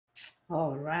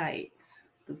All right.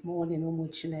 Good morning,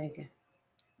 Umuchineke.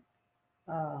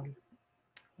 Um,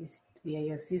 we are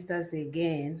your sisters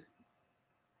again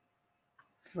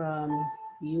from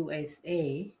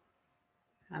USA.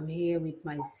 I'm here with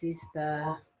my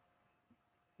sister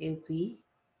Ekwi.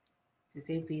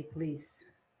 Sister Ekwi, please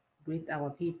greet our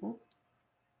people.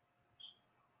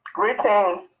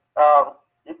 Greetings,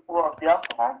 people of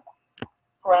Biafra,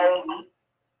 friends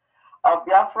of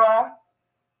Biafra.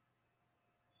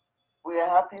 We are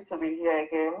happy to be here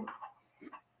again.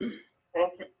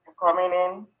 Thank you for coming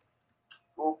in.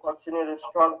 We'll continue to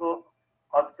struggle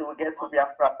until we get to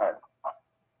Biafra.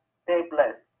 Stay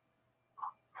blessed.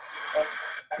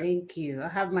 Thank you. I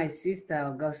have my sister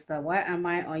Augusta. Why am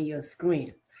I on your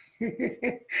screen?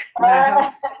 That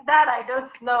I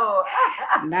don't know.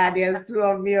 Now there's two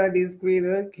of me on the screen.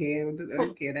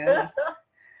 Okay,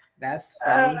 that's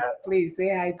funny. Please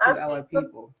say hi to our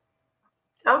people.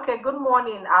 Okay, good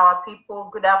morning, our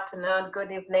people. Good afternoon,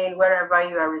 good evening, wherever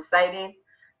you are residing.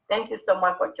 Thank you so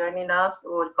much for joining us.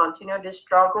 We will continue this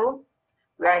struggle.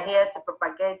 We are here to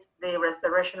propagate the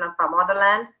restoration of our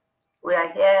motherland. We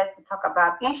are here to talk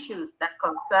about issues that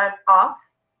concern us.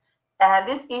 And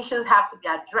these issues have to be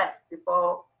addressed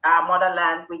before our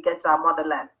motherland, we get to our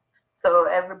motherland. So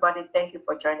everybody, thank you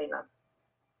for joining us.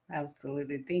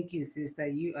 Absolutely. Thank you, sister.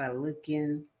 You are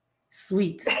looking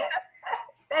sweet.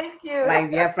 Thank you.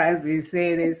 Like their friends will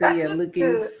say, they say you're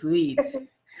looking sweet.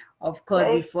 Of course,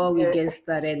 before we get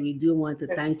started, we do want to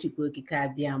thank Chukwuokike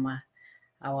Abiyama,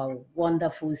 our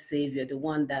wonderful savior, the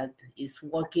one that is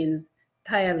working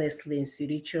tirelessly in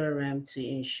spiritual realm to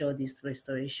ensure this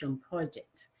restoration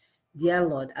project. Dear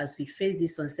Lord, as we face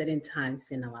these uncertain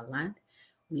times in our land,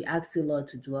 we ask you, Lord,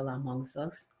 to dwell amongst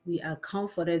us. We are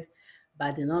comforted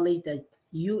by the knowledge that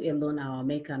you alone are our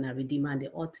maker and our redeemer and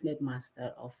the ultimate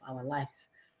master of our lives.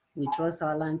 We trust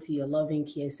our land to your loving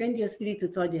care. Send your spirit to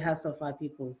touch the hearts of our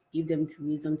people. Give them the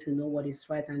wisdom to know what is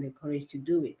right and the courage to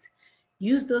do it.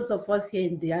 Use those of us here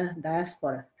in the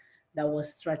diaspora that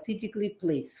was strategically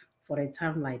placed for a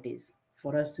time like this,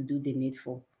 for us to do the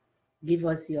needful. Give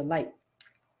us your light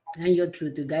and your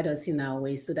truth to guide us in our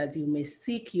ways so that we may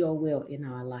seek your will in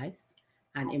our lives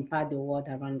and impart the world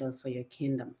around us for your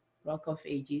kingdom. Rock of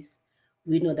Ages,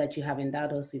 we know that you have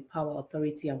endowed us with power,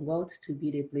 authority, and wealth to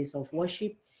be the place of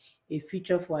worship, a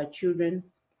future for our children,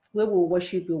 where we will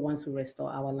worship you once we restore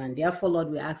our land. Therefore, Lord,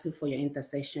 we ask you for your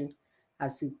intercession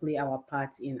as we play our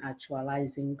part in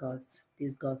actualizing God's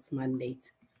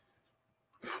mandate.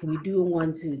 We do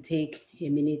want to take a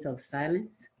minute of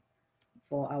silence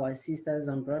for our sisters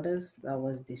and brothers that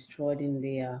was destroyed in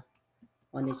the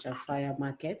Onitsha fire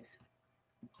market.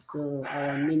 So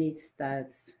our minute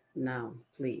starts now,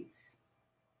 please.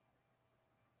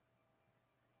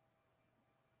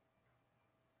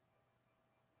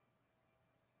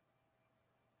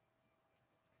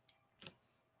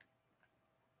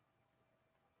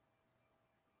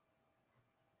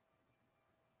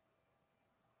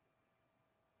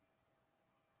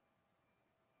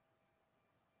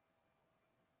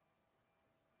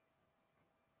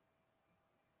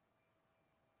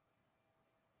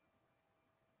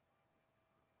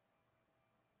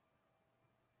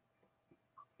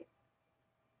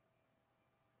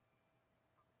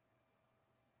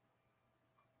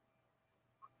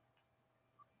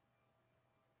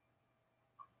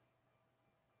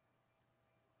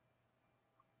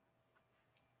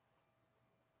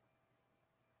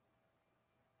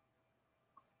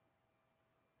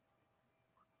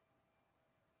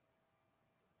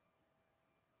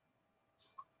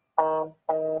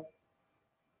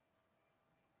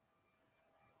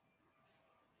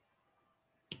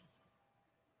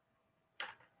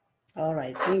 All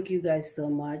right, thank you guys so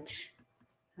much.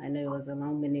 I know it was a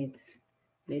long minute.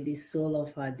 May the soul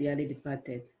of our dearly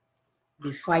departed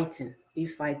be fighting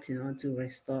on to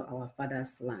restore our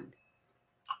father's land.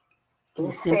 We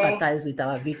sympathize with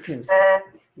our victims.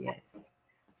 Yes.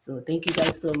 So thank you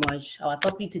guys so much. Our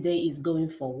topic today is going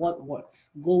for what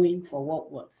works. Going for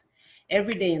what works.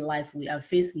 Every day in life, we are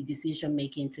faced with decision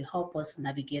making to help us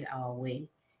navigate our way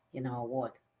in our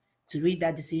world. To reach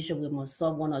that decision, we must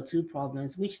solve one or two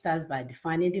problems, which starts by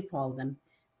defining the problem,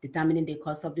 determining the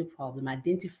cause of the problem,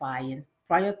 identifying,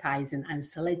 prioritizing, and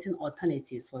selecting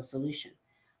alternatives for solution,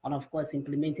 and of course,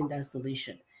 implementing that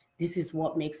solution. This is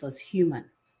what makes us human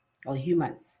or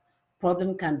humans.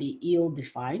 Problem can be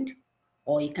ill-defined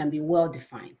or it can be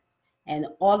well-defined. And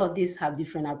all of these have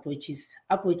different approaches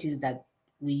that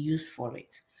we use for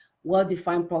it.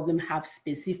 Well-defined problems have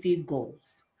specific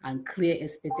goals and clear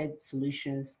expected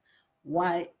solutions,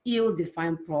 while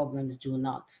ill-defined problems do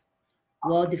not.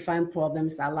 Well-defined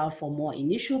problems allow for more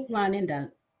initial planning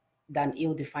than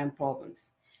ill-defined problems.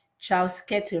 Charles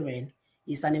Kettering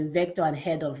is an inventor and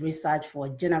head of research for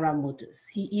General Motors.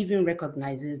 He even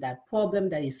recognizes that problem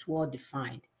that is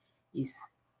well-defined is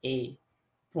a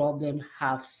problem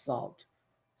half solved.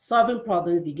 Solving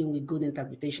problems begin with good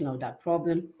interpretation of that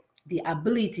problem, the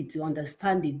ability to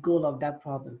understand the goal of that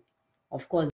problem. Of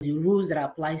course, the rules that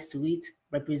applies to it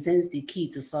represents the key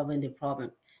to solving the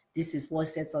problem. This is what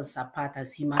sets us apart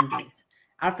as human beings.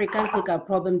 Africans look at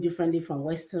problems differently from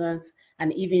Westerners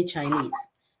and even Chinese,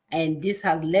 and this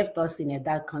has left us in a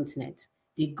dark continent.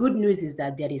 The good news is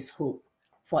that there is hope.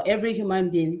 For every human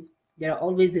being, there are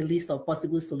always a list of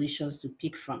possible solutions to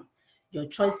pick from. Your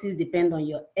choices depend on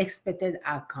your expected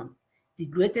outcome. The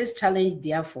greatest challenge,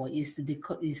 therefore, is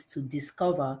to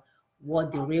discover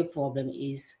what the real problem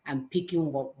is and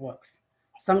picking what works.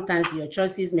 Sometimes your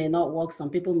choices may not work. Some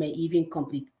people may even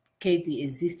complicate the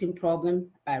existing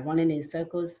problem by running in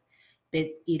circles. But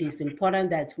it is important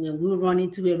that when we run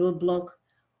into a roadblock,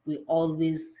 we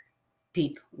always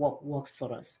pick what works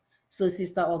for us. So,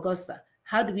 Sister Augusta,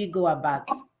 how do we go about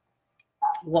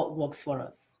what works for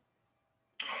us?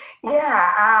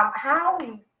 Yeah, how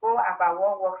we go about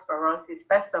what works for us is,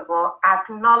 first of all,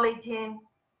 acknowledging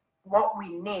what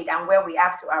we need and where we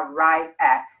have to arrive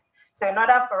at. So in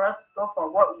order for us to go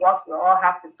for what works, we all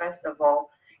have to, first of all,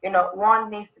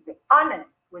 one needs to be honest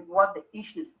with what the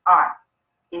issues are.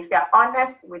 If you're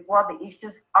honest with what the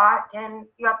issues are, then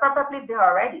you're probably there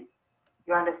already.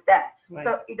 You understand? Right.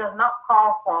 So it does not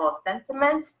call for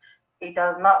sentiments. It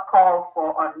does not call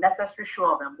for unnecessary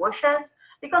show of emotions,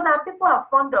 because our people are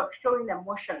fond of showing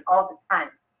emotion all the time.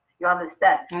 You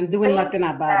understand? And doing nothing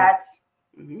about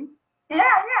it. Mm-hmm.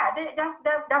 Yeah,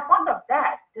 they're fond of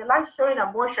that. They like showing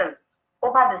emotions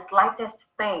over the slightest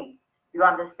thing. You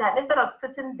understand? Instead of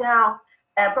sitting down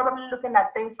and probably looking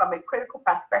at things from a critical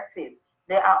perspective,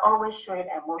 they are always showing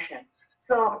emotion.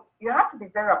 So you have to be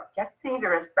very objective,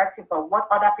 irrespective of what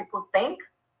other people think,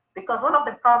 because one of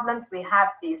the problems we have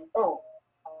is,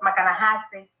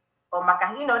 makanahasi, or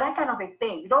that kind of a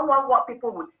thing. You don't want what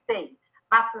people would say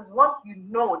versus what you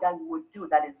know that you would do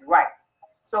that is right.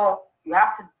 So you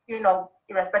have to,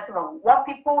 irrespective of what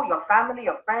people, your family,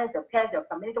 your friends, your peers, your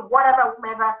community,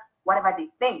 whatever they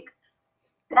think,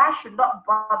 that should not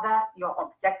bother your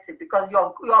objective, because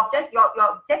your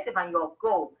objective and your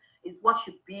goal is what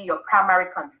should be your primary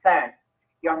concern.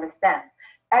 You understand?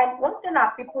 And one thing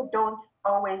that people don't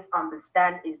always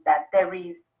understand is that there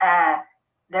is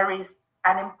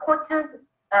an important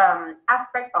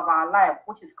aspect of our life,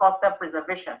 which is called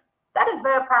self-preservation. That is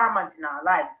very paramount in our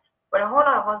lives, but a whole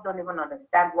lot of us don't even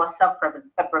understand what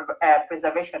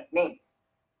self-preservation means.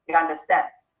 You understand?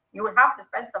 You would have to,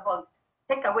 first of all,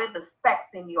 take away the specks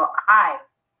in your eye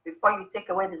before you take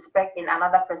away the speck in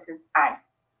another person's eye.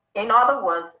 In other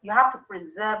words, you have to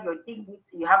preserve your dignity.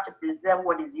 You have to preserve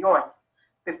what is yours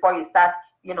before you start,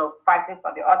 fighting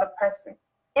for the other person.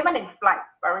 Even in flight,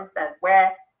 for instance,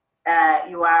 where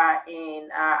you are in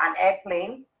an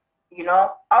airplane,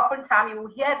 oftentimes you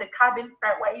will hear the cabin,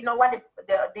 when is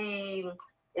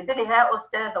it the air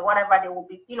hostess or whatever, they will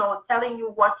be, telling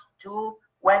you what to do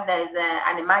when there is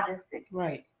an emergency.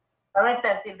 Right. For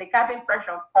instance, if the cabin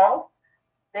pressure falls,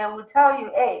 they will tell you,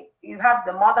 hey, you have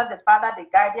the mother, the father, the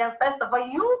guardian. First of all,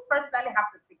 you personally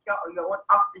have to secure your own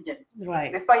oxygen,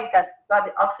 right, before you can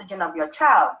secure the oxygen of your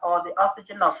child or the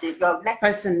oxygen of your next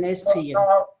person next to you.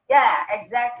 Yeah,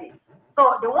 exactly.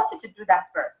 So they want you to do that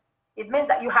first. It means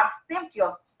that you have saved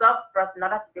yourself first in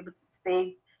order to be able to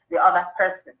save the other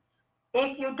person.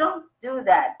 If you don't do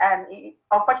that, and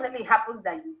unfortunately it happens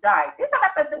that you die, this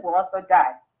other person will also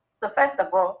die. So first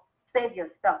of all, save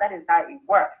yourself. That is how it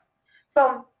works.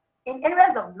 So in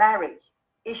areas of marriage,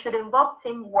 it should involve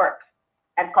teamwork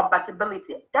and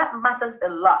compatibility. That matters a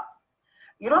lot.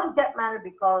 You don't get married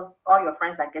because all your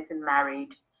friends are getting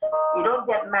married. You don't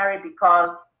get married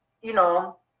because,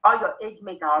 all your age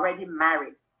mates are already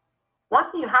married.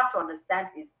 One thing you have to understand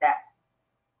is that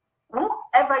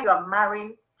whoever you're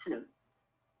married to,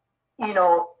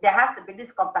 there has to be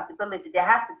this compatibility. There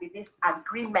has to be this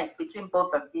agreement between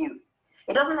both of you.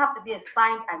 It doesn't have to be a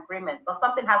signed agreement, but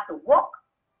something has to work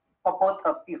for both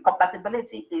of you.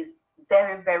 Compatibility is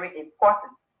very, very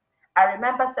important. I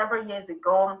remember several years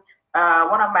ago,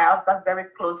 one of my husband's very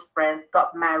close friends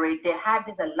got married. They had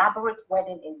this elaborate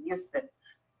wedding in Houston.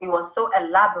 It was so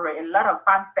elaborate, a lot of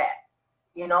fanfare.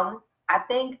 I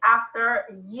think after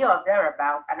a year or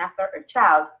thereabout, and after a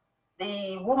child,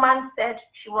 the woman said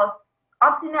she was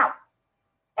opting out.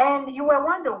 And you were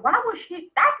wondering, why was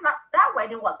she, that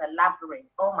wedding was elaborate.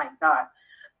 Oh my God.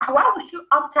 Why would she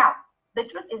opt out? The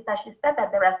truth is that she said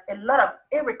that there is a lot of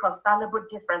irreconcilable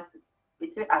differences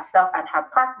between herself and her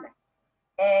partner.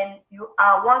 and you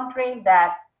are wondering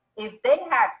that if they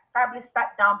had probably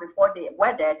sat down before they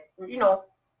wedded,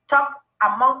 talked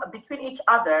between each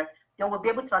other, they will be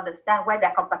able to understand where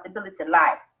their compatibility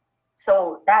lies.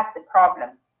 So that's the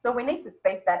problem. So we need to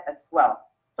face that as well.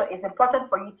 So it's important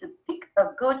for you to pick a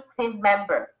good team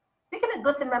member. Picking a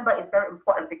good team member is very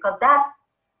important because that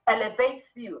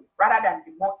elevates you rather than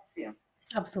demotes you.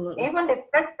 Absolutely. Even the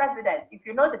first president, if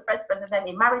you know the first president,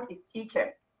 he married his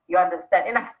teacher. You understand?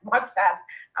 In as much as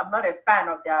I'm not a fan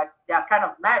of their kind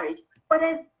of marriage, but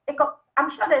I'm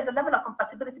sure there's a level of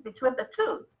compatibility between the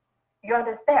two. You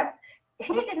understand?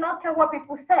 He did not care what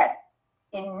people said.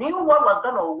 He knew what was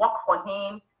going to work for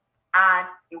him, and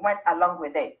he went along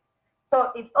with it.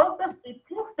 So it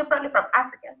thinks differently from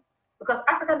Africans, because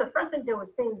Africans, the first thing they will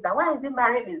say is that, why is he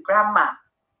marrying his grandma?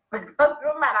 Because the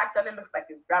woman actually looks like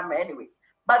his grandma anyway.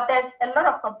 But there's a lot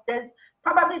of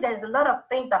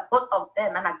things that both of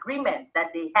them, an agreement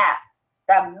that they have,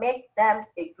 that make them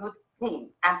a good team,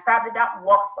 and probably that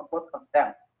works for both of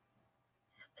them.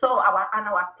 So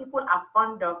our people are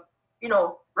fond of,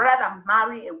 rather than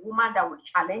marry a woman that would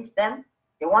challenge them,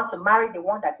 they want to marry the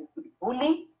one that they could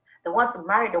bully. They want to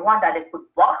marry the one that they could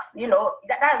box.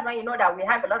 That's when you know that we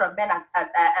have a lot of men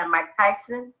at Mike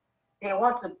Tyson. They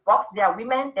want to box their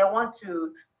women. They want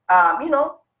to,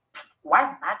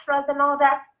 wife mattress and all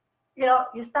that.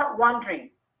 You start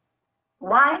wondering,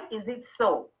 why is it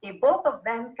so? If both of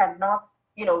them cannot,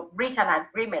 reach an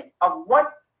agreement of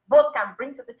what both can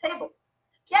bring to the table.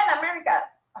 Here in America,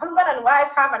 husband and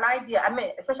wife have an idea. I mean,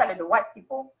 especially the white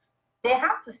people, they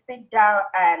have to sit down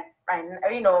and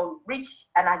reach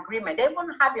an agreement. They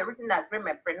even have a written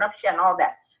agreement, prenuptial and all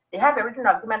that. They have a written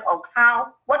agreement of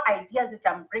what ideas they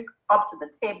can bring up to the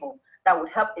table that would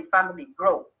help a family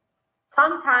grow.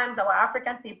 Sometimes our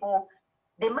African people,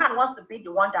 the man wants to be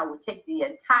the one that will take the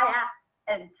entire,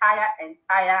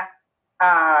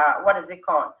 what is it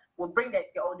called? Would bring the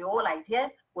whole idea,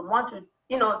 would want to,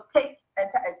 take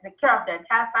care of the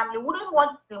entire family, wouldn't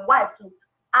want the wife to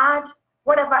add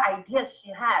whatever ideas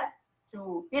she has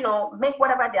to, make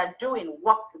whatever they are doing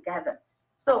work together.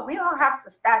 So we all have to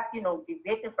start,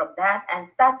 debating from that and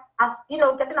start,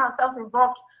 getting ourselves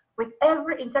involved with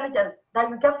every intelligence that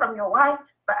you get from your wife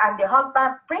and the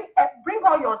husband. Bring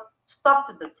all your stuff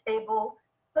to the table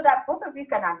so that both of you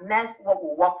can harness what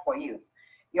will work for you.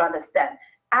 You understand?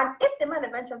 And if the man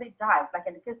eventually dies, like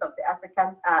in the case of the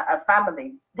African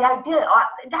family, the idea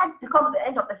that becomes the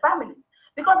end of the family.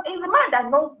 Because it's the man that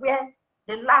knows where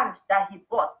the land that he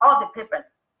bought, all the papers.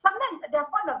 Some men, they're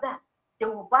fond of that. They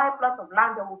will buy plots of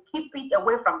land, they will keep it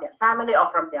away from their family or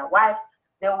from their wives.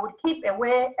 They would keep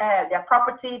away their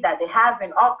property that they have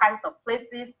in all kinds of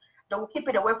places. They will keep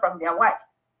it away from their wives.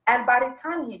 And by the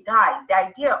time he died, the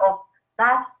idea of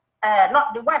that,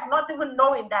 not the wife not even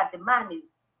knowing that the man is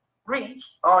rich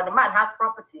or the man has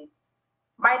property,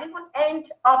 might even end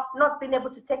up not being able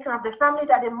to take care of the family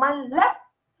that the man left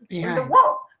in the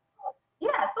world.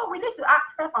 Yeah, so we need to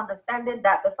accept understanding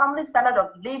that the family standard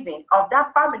of living of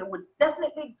that family would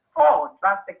definitely fall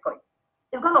drastically.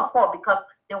 It's going to fall because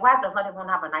the wife does not even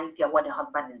have an idea what the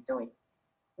husband is doing.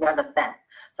 You understand?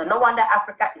 So no wonder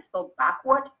Africa is so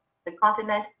backward. The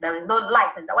continent, there is no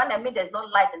light. And when I mean there's no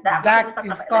light in that,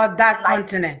 it's called dark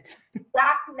continent.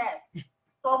 Darkness.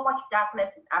 So much darkness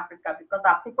in Africa because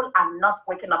our people are not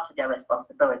waking up to their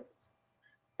responsibilities.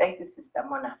 Thank you, Sister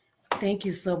Mona. Thank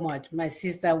you so much. My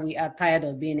sister, we are tired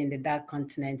of being in the dark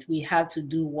continent. We have to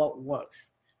do what works.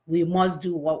 We must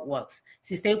do what works.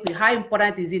 Sister, how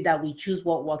important is it that we choose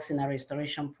what works in a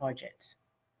restoration project?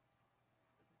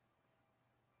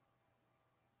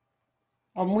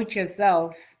 Unmute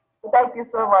yourself. Thank you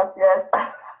so much. Yes.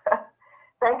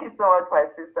 Thank you so much, my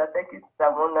sister. Thank you,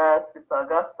 Sister Mona, Sister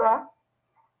Augusta.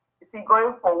 You see,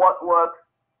 going for what works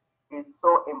is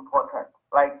so important.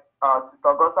 Like Sister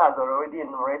Augusta has already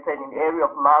enumerated in the area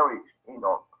of marriage,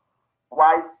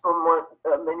 why so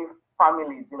many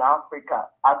families in Africa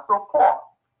are so poor.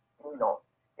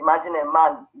 Imagine a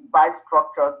man buys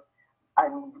structures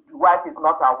and the wife is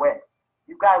not aware.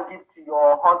 You can't give to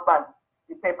your husband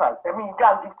the papers. I mean, you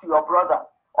can't give to your brother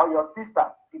or your sister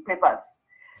the papers.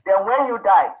 Then when you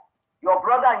die, your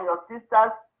brother and your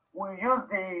sisters will use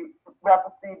the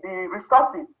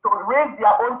resources to raise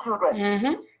their own children.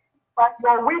 Mm-hmm. But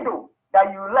your widow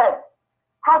that you left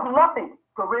has nothing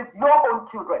to raise your own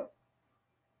children.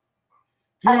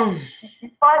 And you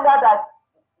find out that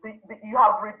you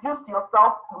have reduced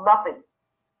yourself to nothing.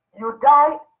 You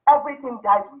die, everything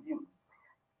dies with you.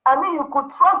 I mean, you could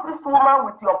trust this woman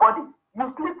with your body. You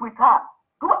sleep with her,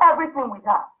 do everything with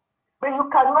her. But you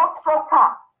cannot trust her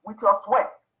with your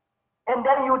sweat. And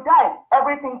then you die,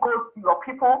 everything goes to your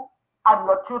people, and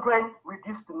your children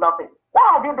reduced to nothing.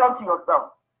 What have you done to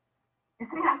yourself? You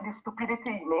see the stupidity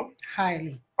in it?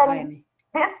 Highly.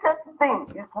 This thing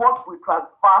is what we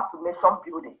transfer to nation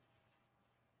building.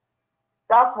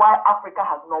 That's why Africa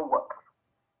has not worked.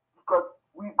 Because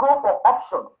we go for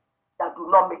options that do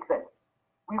not make sense.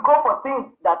 We go for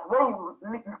things that when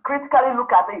you critically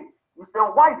look at it, you say,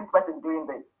 why is this person doing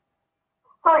this?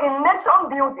 So in nation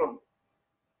building,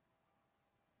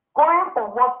 going for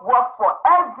what works for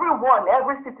everyone,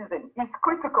 every citizen, is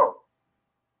critical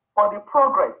for the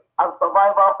progress and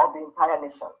survival of the entire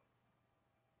nation.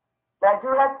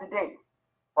 Nigeria today,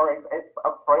 for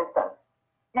instance,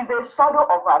 is a shadow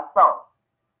of herself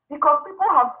because people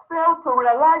have failed to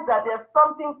realize that there's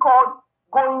something called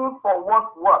going for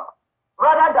what works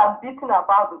rather than beating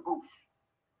about the bush.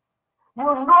 You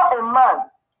know a man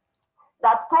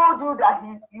that told you that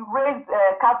he raised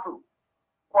cattle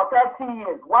for 30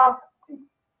 years, 150,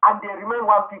 and they remain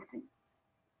 150.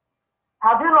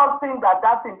 Have you not seen that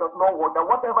that thing does not work, that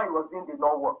whatever he was doing did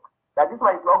not work? That this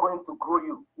one is not going to grow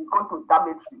you, it's going to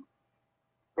damage you.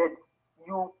 But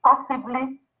you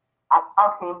passively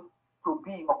allow him to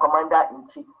be your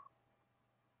commander-in-chief.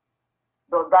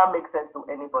 Does that make sense to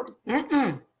anybody?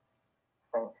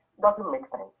 Sense. Doesn't make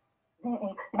sense.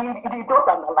 You don't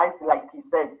analyze it like you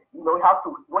said. You know, you have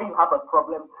to, when you have a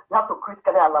problem, you have to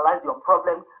critically analyze your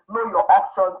problem, know your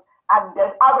options, and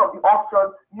then out of the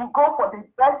options, you go for the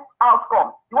best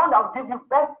outcome. The one that will give you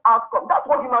best outcome. That's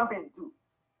what human beings do.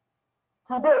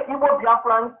 Today, Igbo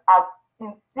Biafrans are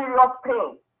in serious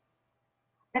pain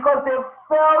because they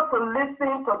failed to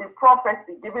listen to the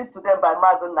prophecy given to them by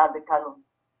Mazen Nandekanu.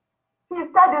 He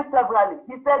said this severally.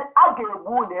 He said,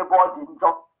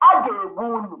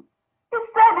 he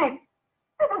said it.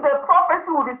 This is a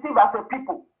prophecy we receive as a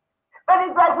people. But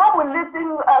it's like when we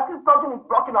listen, I think something is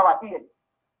blocking our ears.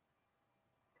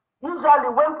 Usually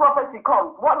when prophecy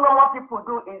comes, what normal people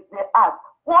do is they ask,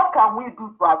 what can we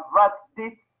do to avert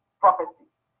this prophecy?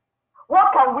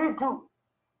 What can we do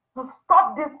to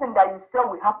stop this thing that you say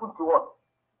will happen to us?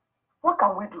 What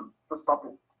can we do to stop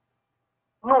it?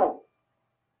 No.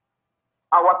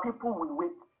 Our people will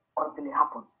wait until it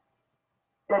happens.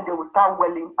 Then they will start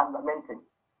wailing and lamenting.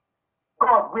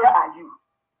 God, where are you?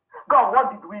 God,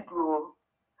 what did we do?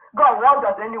 God, why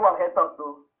does anyone hate us?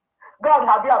 God,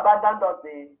 have you abandoned us?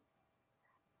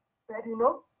 But you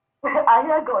know, I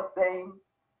hear God saying,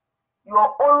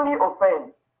 your only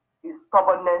offense is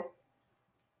stubbornness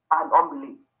and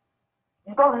unbelief.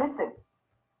 You don't listen.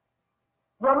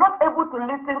 You're not able to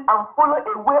listen and follow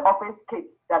a way of escape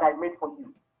that I made for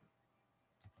you.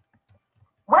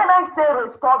 When I say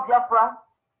restore Biafra,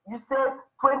 you say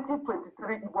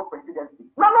 2023 Igbo presidency.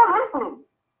 You're not listening.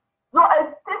 You're a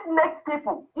stiff-necked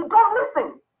people. You don't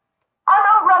listen.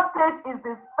 Anambra State is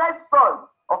the first son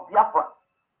of Biafra.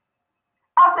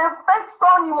 As a first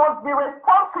son, you must be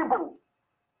responsible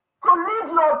to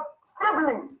lead your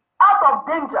siblings out of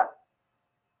danger.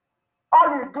 All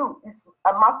you do is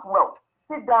amass wealth,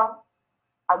 sit down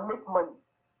and make money.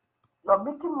 You're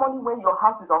making money when your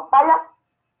house is on fire.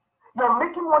 You're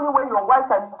making money when your wives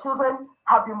and children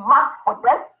have been marked for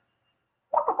death.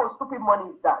 What type of stupid money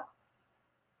is that?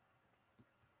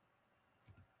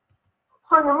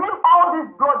 So you mean all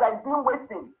this blood that is being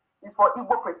wasted is for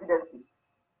Igbo presidency?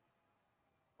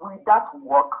 Will that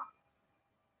work?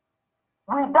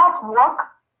 Will that work?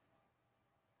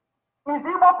 Is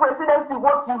Igbo presidency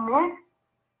what you need?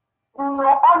 In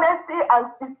your honesty and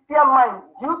sincere mind,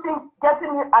 do you think getting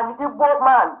an Igbo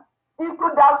man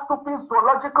into that stupid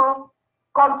zoological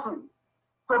country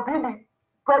to be the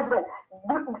president,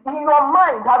 in your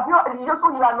mind, have you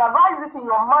analyze it in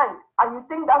your mind and you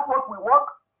think that's what will work?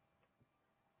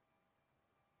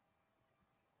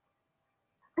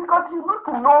 Because you need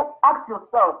to know, ask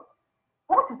yourself,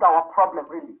 what is our problem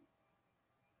really?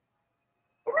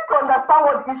 You need to understand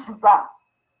what the issues are.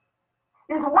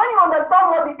 It's when you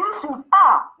understand what the issues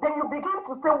are, then you begin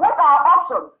to say, what are our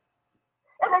options?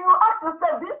 And then you ask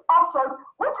yourself, this option,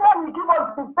 which one will give us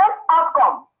the best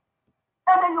outcome?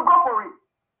 And then you go for it.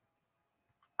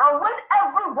 And when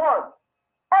everyone,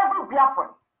 every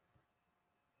Biafran,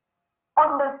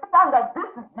 understand that this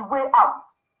is the way out,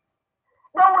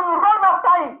 then we will run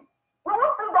after it. We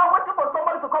won't sit down waiting for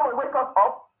somebody to come and wake us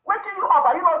up. Waking you up,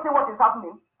 are you not seeing what is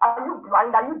happening? Are you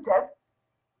blind? Are you deaf?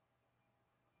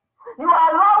 You are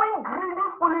allowing greedy,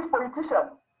 foolish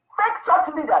politicians, fake church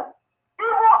leaders,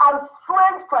 evil and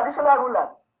strange traditional rulers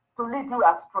to lead you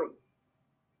astray.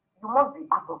 You must be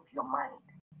out of your mind.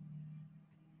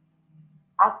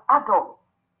 As adults,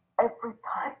 every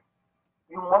time,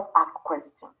 you must ask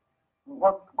questions.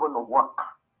 What's going to work?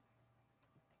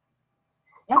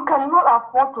 You cannot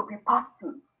afford to be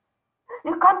passive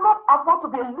You cannot afford to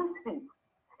be elusive.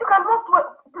 You cannot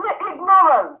play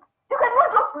ignorance. You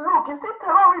cannot just look. You see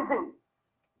terrorism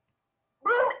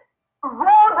being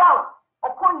rolled out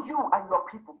upon you and your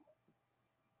people.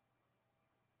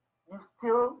 You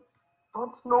still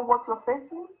don't know what you're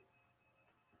facing?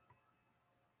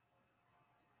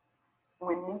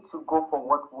 We need to go for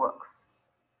what works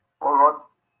for us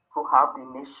to have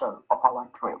the nation of our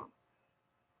dream.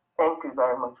 Thank you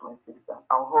very much, my sister.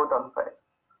 I'll hold on first.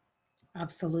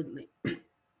 Absolutely.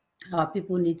 Our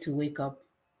people need to wake up.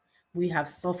 We have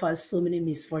suffered so many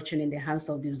misfortune in the hands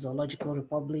of the Zoological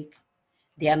Republic.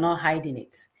 They are not hiding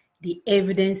it. The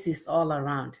evidence is all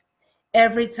around.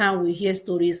 Every time we hear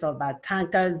stories about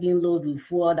tankers being loaded with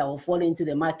fuel that will fall into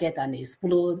the market and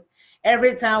explode,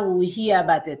 every time we hear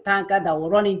about a tanker that will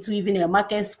run into even a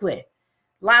market square.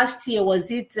 Last year,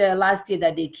 was it last year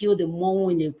that they killed the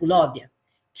Mongo in Ekulobia?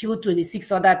 Killed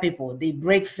 26 other people. The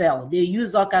brake fell. They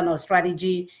used all kind of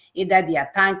strategy. Either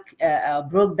their tank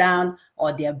broke down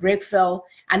or their brake fell.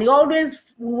 And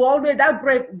that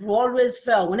brake will always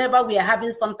fell whenever we are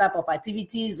having some type of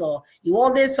activities, or you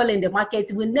always fell in the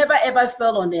market. We never ever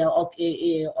fell on the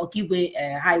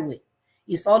Okigwe highway.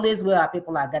 It's always where our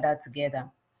people are gathered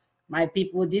together. My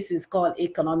people, this is called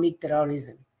economic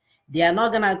terrorism. They are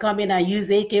not gonna come in and use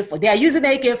AK-47. They are using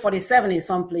AK-47 in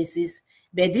some places.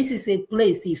 But this is a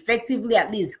place effectively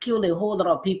at least kill a whole lot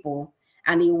of people,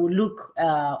 and it will look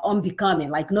unbecoming,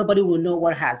 like nobody will know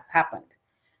what has happened.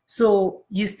 So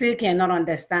you still cannot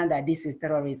understand that this is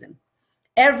terrorism.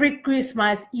 Every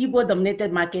Christmas,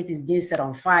 Igbo-dominated market is being set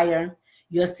on fire.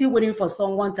 You're still waiting for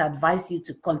someone to advise you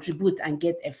to contribute and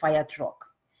get a fire truck.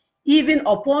 Even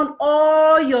upon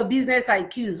all your business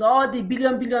IQs, all the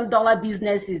billion-dollar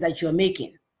businesses that you're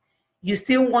making, you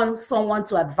still want someone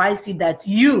to advise you that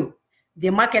you, the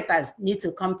marketers, need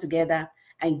to come together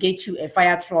and get you a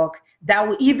fire truck that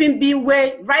will even be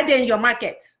right there in your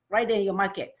market,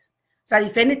 So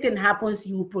if anything happens,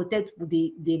 you will protect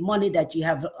the money that you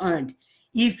have earned.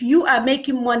 If you are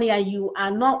making money and you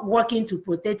are not working to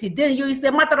protect it, then it's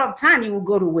a matter of time it will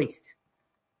go to waste.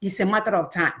 It's a matter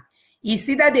of time. It's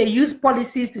either they use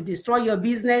policies to destroy your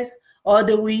business, or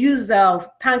they will use a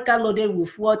tanker loaded with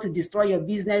fuel to destroy your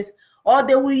business, or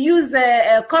they will use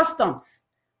customs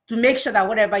to make sure that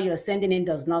whatever you're sending in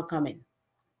does not come in.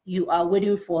 You are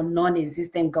waiting for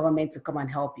non-existent government to come and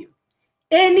help you.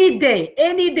 Any day,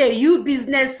 you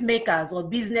business makers or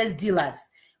business dealers,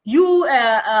 you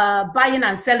buying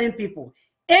and selling people,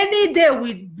 any day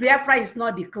with Biafra is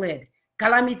not declared,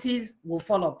 calamities will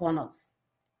fall upon us.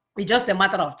 It's just a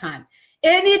matter of time.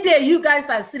 Any day you guys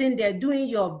are sitting there doing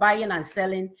your buying and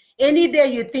selling, any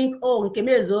day you think, oh,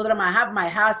 I have my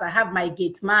house, I have my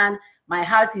gate man, my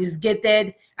house is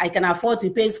gated, I can afford to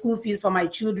pay school fees for my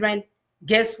children.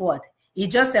 Guess what?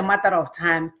 It's just a matter of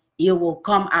time. It will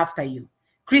come after you.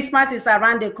 Christmas is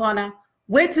around the corner.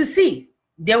 Wait to see.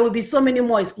 There will be so many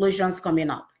more explosions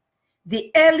coming up.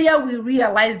 The earlier we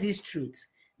realize this truth,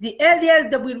 the earlier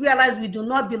that we realize we do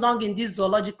not belong in this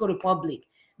zoological republic,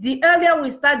 the earlier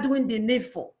we start doing the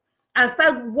needful and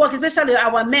start working, especially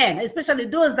our men, especially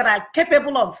those that are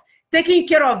capable of taking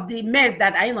care of the mess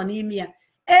that are in anemia.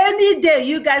 Any day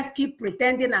you guys keep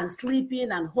pretending and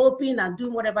sleeping and hoping and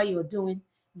doing whatever you're doing,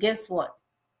 guess what?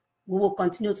 We will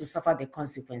continue to suffer the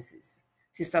consequences.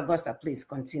 Sister Augusta, please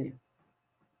continue.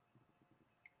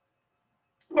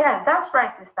 Yes, that's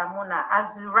right, Sister Mona.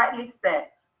 As you rightly said,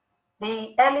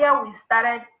 the earlier we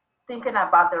started thinking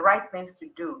about the right things to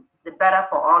do, the better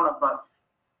for all of us.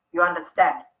 You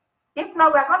understand? If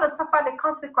not, we're going to suffer the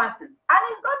consequences. And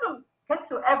it's going to get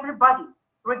to everybody,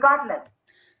 regardless.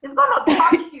 It's going to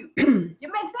touch you.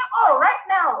 You may say, oh, right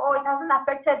now, oh, it hasn't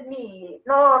affected me.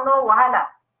 No, wahala.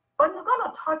 But it's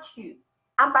going to touch you.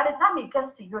 And by the time it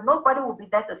gets to you, nobody will be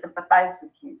there to sympathize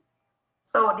with you.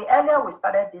 So the earlier we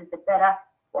started this, the better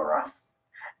for us.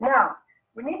 Now,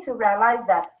 we need to realize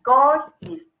that God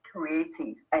is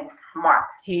creative and smart.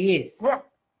 He is. Yes.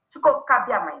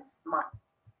 Chukwukabiama is smart.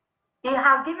 He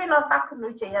has given us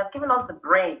Akunuche. He has given us the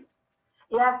brain.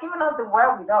 He has given us the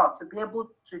wherewithal to be able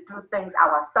to do things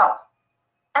ourselves.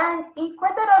 And he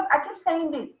created us, I keep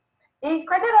saying this, he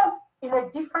created us in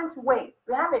a different way.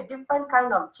 We have a different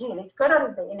kind of gene. It's created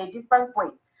us in a different way.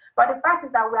 But the fact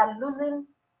is that we are losing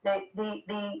the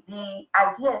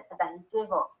idea that he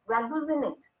gave us. We are losing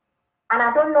it. And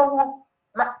I don't know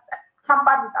who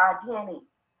tampered with our DNA.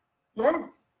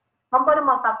 Yes, somebody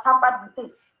must have tampered with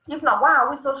it. If not, why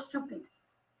are we so stupid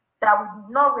that we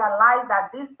do not realize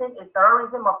that this thing is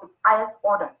terrorism of its highest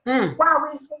order? Why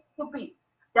are we so stupid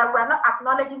that we are not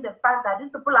acknowledging the fact that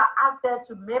these people are out there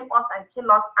to maim us and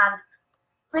kill us and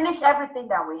finish everything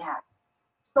that we have?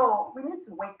 So we need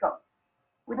to wake up.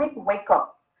 We need to wake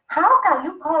up. How can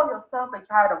you call yourself a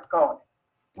child of God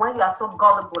when you are so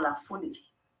gullible and foolish?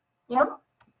 You know?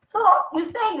 So you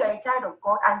say you are a child of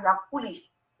God and you are foolish.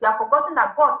 You have forgotten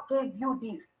that God gave you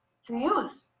this to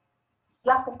use.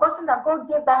 You have forgotten that God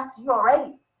gave that to you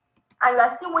already. And you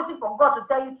are still waiting for God to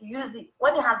tell you to use it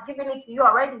when He has given it to you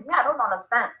already. Me, I don't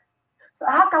understand. So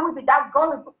how can we be that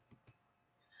gullible?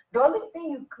 The only thing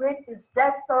you create is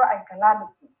death, sorrow, and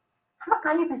calamity. How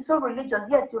can you be so religious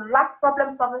yet you lack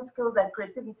problem-solving skills and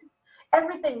creativity?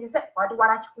 Everything you say, every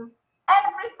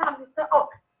time you say, oh,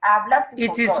 I have left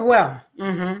it is God. Well.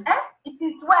 Mm-hmm. It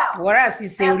is well. Whereas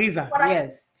it's a river,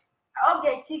 yes.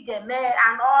 Okay, chicken, man,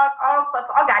 and all sorts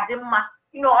of,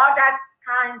 you know, all that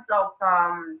kinds of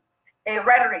a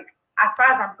rhetoric. As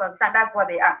far as I'm concerned, that's what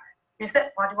they are. You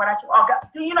say,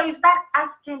 you know, you start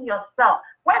asking yourself,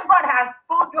 when God has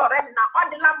told you already, now, all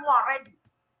the lamb already,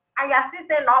 and you're still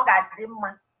saying,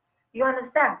 you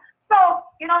understand? So,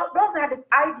 you know, those are the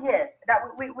ideas that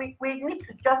we need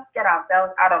to just get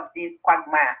ourselves out of this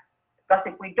quagmire. Because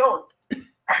if we don't,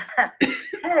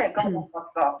 hey, God,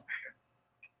 what's up?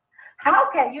 How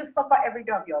can you suffer every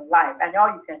day of your life and all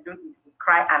you can do is to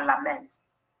cry and lament?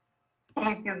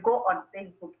 If you go on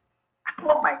Facebook,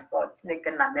 oh my God,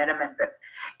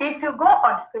 if you go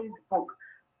on Facebook,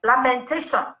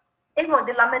 lamentation, even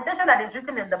the lamentation that is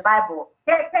written in the Bible,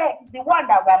 the one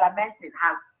that we're lamenting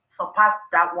has surpassed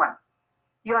that one.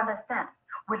 You understand?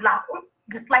 We laugh,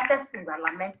 the slightest thing we're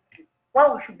lamenting.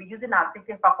 Well, we should be using our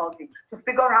thinking faculty to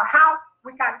figure out how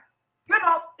we can, you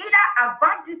know, either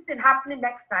avoid this thing happening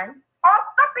next time or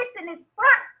stop it in its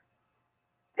prime.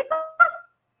 Because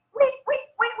we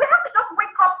have to just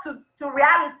wake up to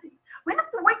reality. We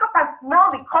have to wake up and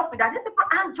smell the coffee that these people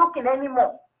aren't joking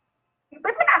anymore.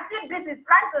 People are still busy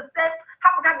trying to say,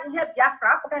 how can we hear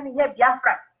Biafra? How can we hear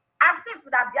Biafra? I've seen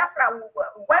that Biafra,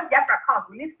 when Biafra comes,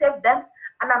 will you save them?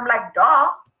 And I'm like, duh.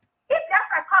 If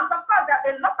Biafra comes, of course, there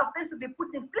are a lot of things to be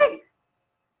put in place.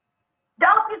 There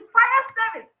will be fire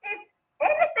service. If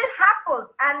anything happens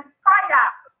and fire,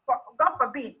 God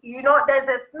forbid, you know, there's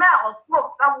a smell of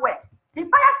smoke somewhere, the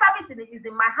fire service is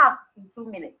in my house in 2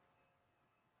 minutes.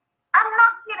 I'm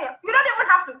not kidding. You don't even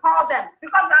have to call them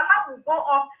because the alarm will go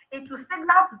off. It will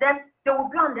signal to them. They will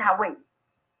be on their way.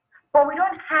 But we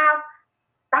don't have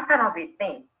that kind of a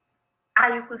thing.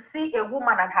 And you could see a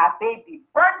woman and her baby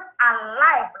burnt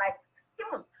alive. Like,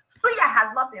 even Suya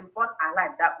has not been burnt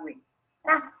alive that way.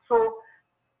 That's so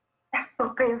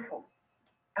painful.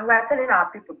 And we're telling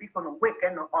our people to wake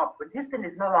up. But this thing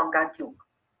is no longer a joke.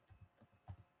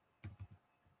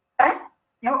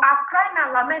 You are crying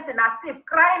and lamenting as if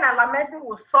crying and lamenting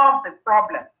will solve the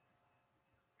problem.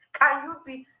 Can you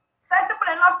be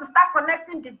sensible enough to start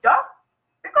connecting the dots?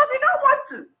 Because we don't want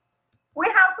to. We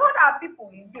have told our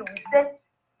people, we said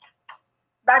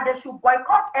that they should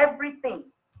boycott everything.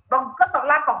 But because of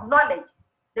lack of knowledge,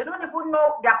 they don't even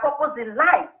know their purpose in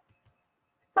life.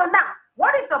 So now,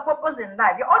 what is your purpose in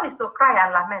life? Your own is to cry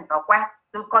and lament, okay?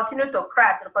 To continue to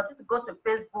cry, to continue to go to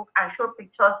Facebook and show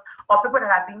pictures of people that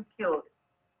are being killed.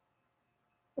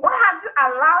 Why have you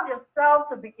allowed yourself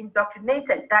to be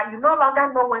indoctrinated that you no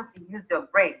longer know when to use your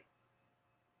brain?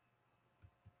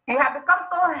 You have become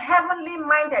so heavenly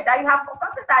minded that you have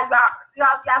forgotten that you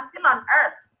are still on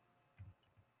earth.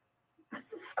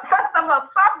 First of all,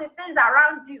 solve the things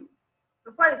around you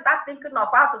before you start thinking of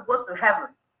how to go to heaven.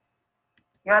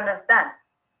 You understand?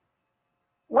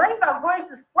 When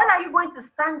are you going to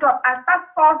stand up and start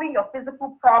solving your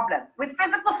physical problems with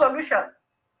physical solutions?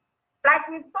 Like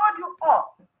we've told you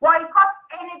all, boycott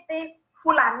anything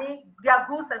Fulani, their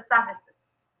goods and services.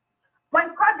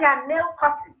 Boycott their nail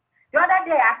cutting. The other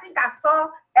day, I think I saw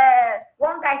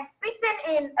one guy spitting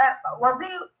in, was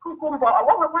it cucumber? Or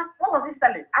what was he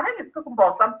selling? I think it's cucumber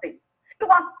or something. He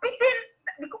was spitting,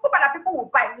 the cucumber that people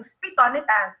will buy, you spit on it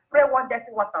and spray one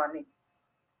dirty water on it.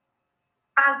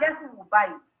 And guess who will buy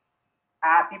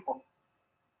it? People.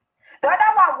 The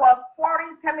other one was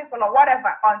pouring chemical or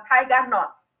whatever on tiger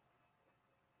nuts.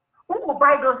 Who will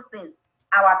buy those things?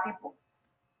 Our people.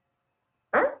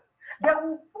 They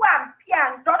will go and pee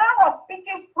and the other was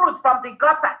picking fruits from the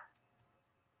gutter.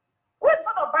 Who's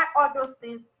going to buy all those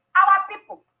things? Our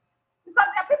people. Because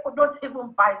their people don't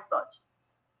even buy such.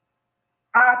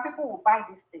 Our people will buy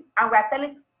these things. And we are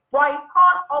telling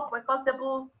boycott all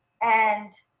boycottables and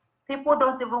people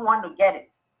don't even want to get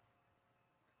it.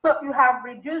 So you have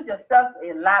reduced yourself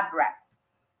to a lab rat.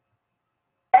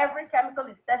 Every chemical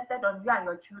is tested on you and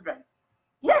your children.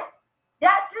 Yes, they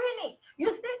are doing it.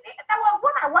 You see, there was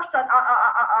one I watched on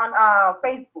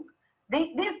Facebook.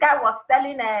 This guy was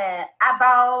selling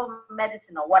herbal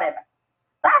medicine or whatever.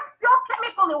 That's pure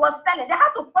chemical he was selling. They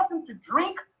had to force him to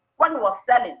drink when he was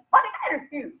selling. But the guy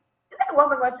refused. He said he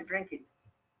wasn't going to drink it.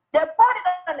 They poured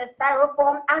it on a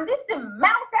styrofoam, and this thing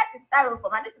melted the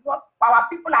styrofoam, and this is what our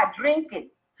people are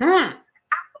drinking. Who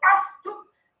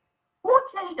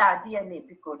changed our DNA,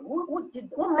 people?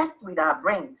 Who messed with our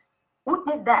brains? Who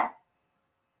did that?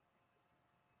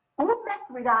 Who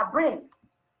messed with our brains?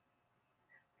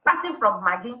 Starting from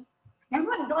Maggie.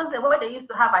 Even those where they used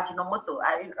to have Ajinomoto,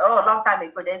 a long time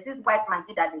ago, there's this white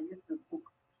Maggie that they used to cook.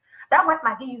 That white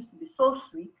Maggie used to be so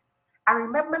sweet. I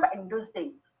remember in those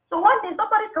days. So one day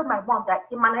somebody told my mom that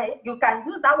you can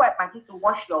use that white Maggie to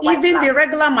wash your white Even blouse. the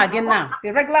regular Maggie now,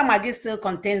 the regular Maggie still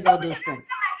contains all those things.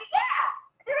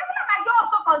 The regular Maggie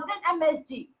also contains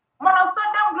MSG,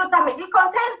 monosodium glutamate. It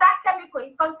contains that chemical.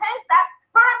 It contains that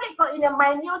probably in a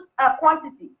minute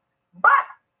quantity. But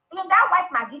in that white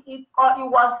Maggie, it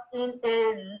was in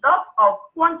a lot of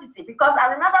quantity, because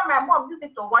I remember my mom used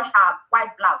it to wash her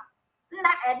white blouse.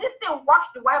 This thing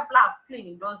washed the white blouse clean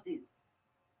in those days.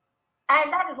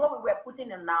 And that is what we were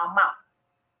putting in our mouth.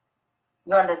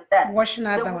 You understand? Washing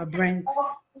out our brains.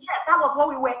 Yeah, that was what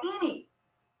we were eating.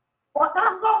 But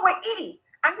that's what we're eating.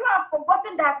 And you have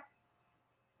forgotten that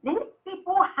these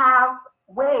people have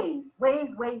ways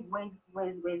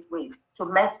to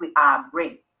mess with our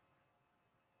brain.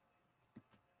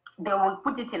 They will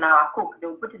put it in our Coke, they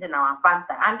will put it in our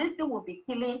Fanta, and this thing will be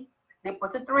killing the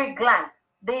pituitary gland,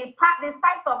 the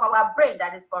side of our brain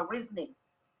that is for reasoning.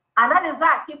 And that is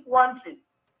why I keep wondering,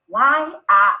 why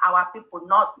are our people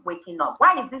not waking up?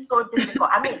 Why is this so difficult?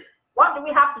 I mean, what do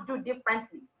we have to do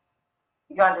differently?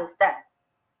 You understand?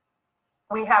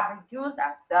 We have reduced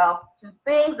ourselves to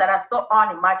things that are so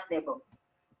unimaginable.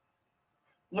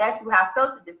 Yet we have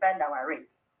failed to defend our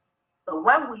race. So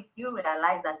when will you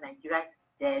realize that Nigeria is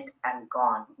dead and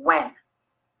gone? When?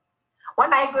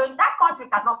 When I go, that country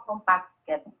cannot come back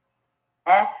together.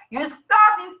 You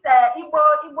saw this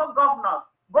Igbo governor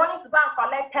going to go and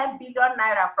collect 10 billion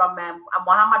naira from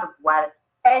Muhammad Buhari,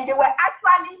 and they were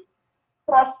actually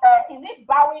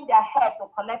bowing their head to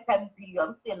collect 10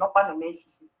 billion. We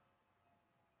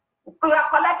are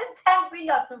collecting 10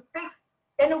 billion to fix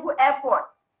Enugu Airport,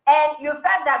 and you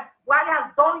felt that what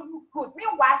has done you good.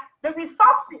 Meanwhile, the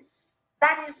resources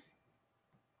that is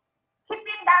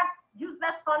keeping that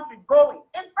useless country going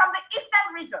is from the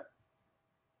eastern region.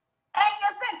 And you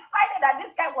think Friday that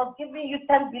this guy was giving you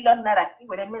 10 billion naira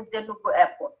when it means Enugu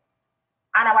Airport.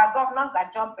 And our governors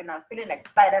are jumping and feeling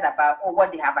excited about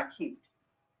what they have achieved.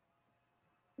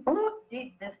 Who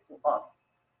did this to us?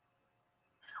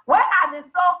 Where are the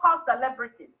so-called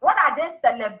celebrities? What are they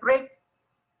celebrating?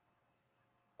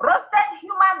 Roasted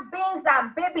human beings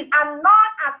and babies, and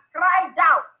none have cried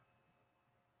out.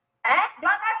 The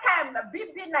other time,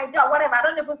 BB Nigeria, whatever, I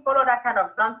don't even follow that kind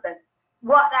of nonsense.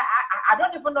 What I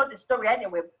don't even know the story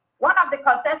anyway. One of the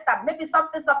contestants, maybe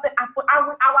something, and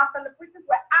our celebrities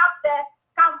were out there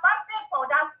campaigning for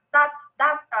that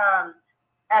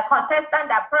contestant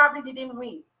that probably didn't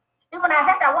win. Even I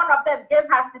heard that one of them gave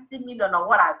her 60 million or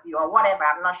what have you, or whatever,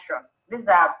 I'm not sure. These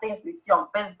are things we see on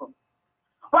Facebook.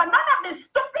 But none of the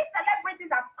stupid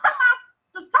celebrities have come out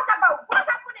to talk about what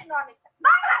happened in Onitsha.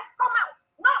 None has come out.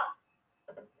 None.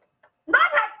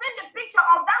 None has seen the picture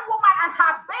of that woman and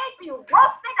her baby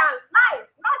roasted and live.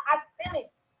 None has seen it.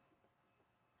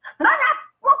 None has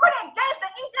spoken against the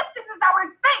injustices that we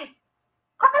face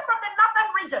coming from the northern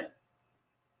region.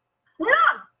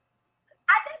 None.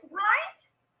 Are they blind?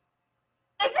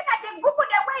 Is it that they Google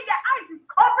their way, their eyes is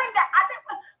covering their eyes?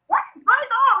 What is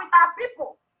going on with our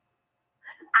people?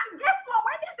 And guess what?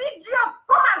 When these idiots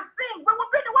come and sing, we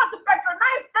will be the ones to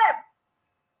patronize them.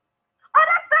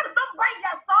 Other times don't buy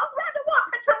their songs. We are the ones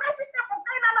patronizing them for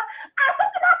crying out loud. And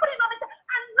something happening on it,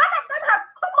 and none of them have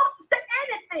come up to say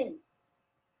anything.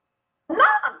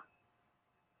 None.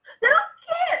 They don't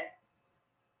care.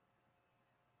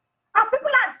 Our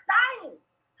people are dying.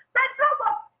 Petrol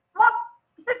was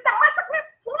systematically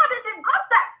poured in the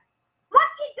gutter. One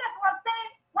idiot was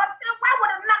saying, why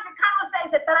would Nnamdi Kanu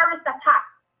say it's a terrorist attack?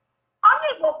 An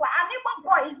Igbo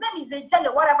boy, his name is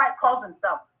Ejele, whatever he calls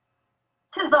himself.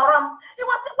 Chizoram. He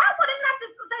was, why would Nnamdi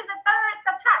say it's a terrorist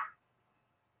attack?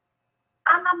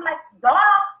 And I'm like,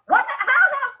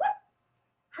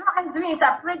 how do we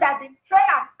interpret that the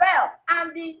trailer fell and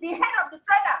the head of the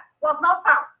trailer was not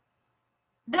found?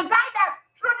 The guy that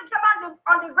threw the trailer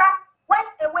on the ground went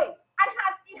away. And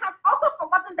he has also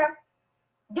forgotten that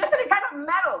due to the kind of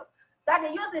metal that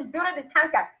they use in building the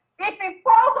tanker, if it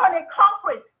falls on a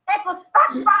concrete, it could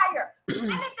spark fire.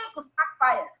 Anything could spark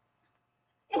fire.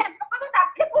 He has forgotten that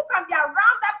people can be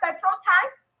around that petrol tank,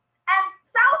 and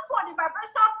cell phone, the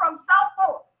vibration from cell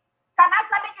phone can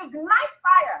actually ignite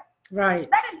fire. Right.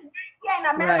 That is here in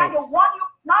America. Right. They want you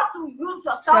not to use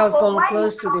your cell phone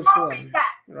close to the phone. Gas.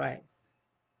 Right.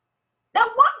 They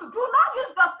want you do not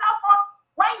use your cell phone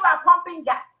when you are pumping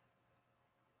gas.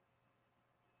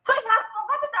 So he has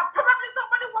forgotten that probably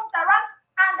somebody walked around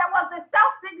and there was a cell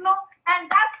signal and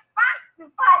that sparked the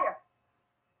fire.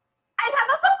 And he has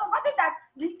also forgotten that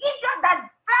the idiot that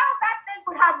fell that thing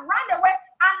could have run away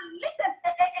and lit a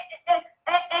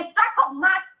stack of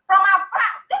match from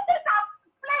afar. This is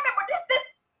flammable. This is,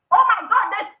 oh my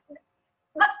God,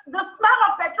 the smell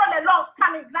of petrol alone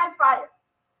can ignite fire.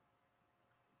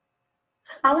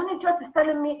 And when he just is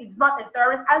telling me it's not a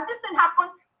terrorist, and this thing happened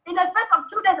in the space of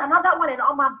 2 days, another one in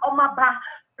Oma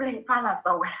Palace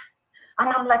somewhere. And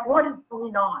I'm like, what is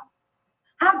going on?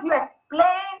 How do you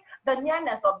explain the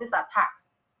nearness of these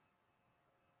attacks?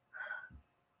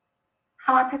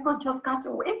 Our people just can't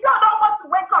wait. If you don't want to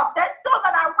wake up, then those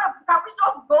that are awake, can we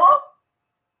just go?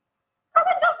 Can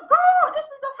we just go? This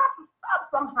thing just has to stop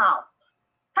somehow.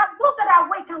 Those that are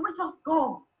awake, can we just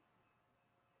go?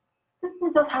 This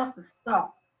thing just has to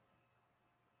stop.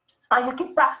 And you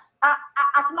keep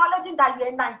acknowledging that you're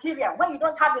in Nigeria, where you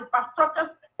don't have infrastructures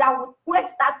that would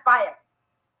quench that fire.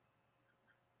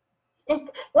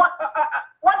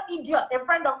 One idiot, a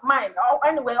friend of mine, or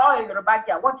anyway, all in Yoruba,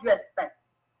 what do you expect?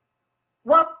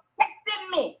 Was texting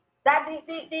me that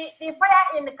the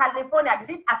fire in California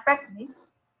didn't affect me.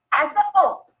 I said,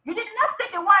 oh, you did not see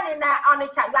the one in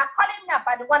Onitsha. You are calling me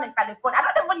about the one in California. I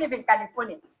don't even live in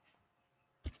California.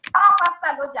 Oh, Pastor,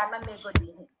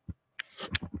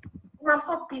 I'm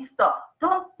so pissed off.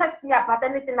 Don't text me about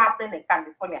anything happening in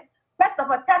California. First of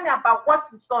all, tell me about what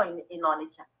you saw in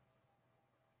Onitsha.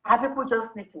 Our people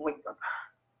just need to wake up.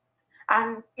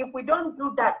 And if we don't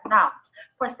do that now,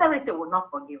 posterity will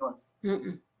not forgive us.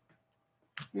 Thank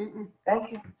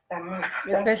you.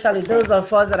 Especially those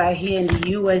of us that are here in the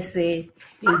USA,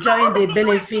 enjoying the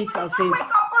benefits of it. You would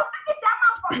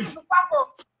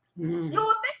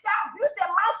think that built a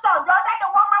mansion. The other the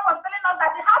woman was telling us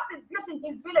that the house is built in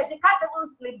his village. He can't even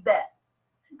sleep there.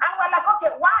 And we're like,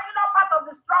 okay, why are you not part of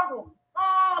the struggle?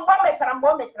 I'm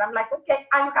like, okay,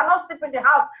 and you cannot sleep in the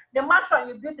house, the mansion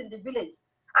you built in the village.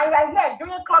 And you're here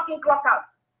doing clock in, clock out.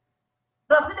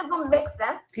 Does it even make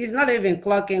sense? He's not even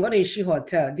clocking. What is she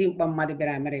hotel? Didn't want money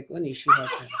better America. What is she hotel?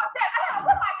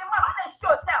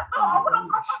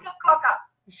 Clock out.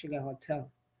 She got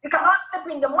hotel. You cannot sleep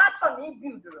in the mansion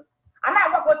he built. And I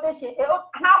work with this shit.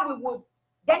 How we would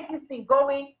get this thing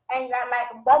going and you're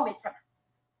like bomb it.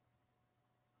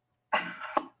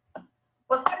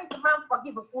 But sorry to man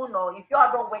forgive a fool no if you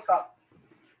all don't wake up.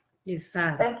 It's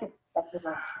sad. Thank you.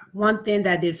 One thing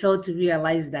that they failed to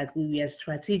realize that we were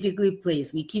strategically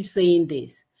placed. We keep saying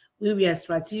this. We were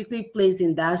strategically placed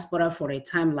in diaspora for a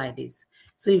time like this.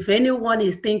 So if anyone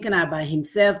is thinking about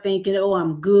himself, thinking, oh,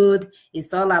 I'm good,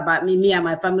 it's all about me, me and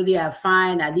my family are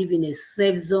fine, I live in a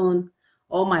safe zone.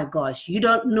 Oh my gosh, you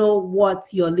don't know what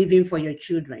you're leaving for your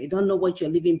children. You don't know what you're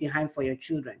leaving behind for your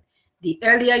children. The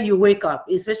earlier you wake up,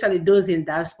 especially those in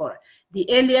diaspora, the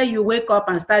earlier you wake up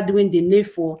and start doing the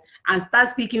needful and start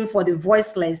speaking for the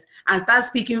voiceless and start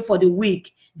speaking for the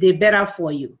weak, the better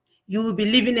for you. You will be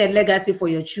leaving a legacy for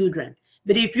your children.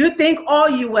 But if you think all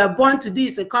you were born to do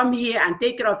is to come here and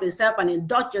take care of yourself and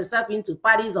indulge yourself into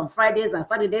parties on Fridays and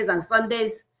Saturdays and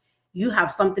Sundays, you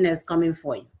have something else coming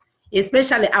for you.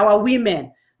 Especially our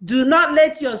women. Do not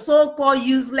let your so-called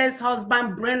useless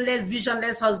husband, brainless,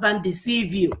 visionless husband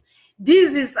deceive you.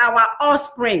 This is our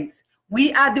offsprings.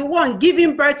 We are the one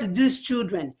giving birth to these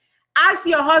children. Ask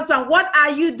your husband, what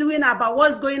are you doing about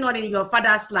what's going on in your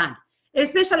father's land?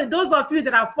 Especially those of you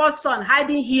that are first son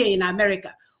hiding here in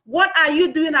America. What are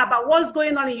you doing about what's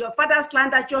going on in your father's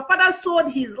land that your father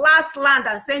sold his last land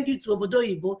and sent you to Obodo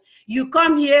Ibo? You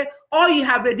come here, all you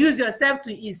have reduced yourself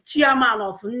to is chairman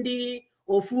of Ndi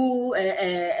Ofu,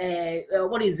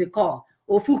 what is it called?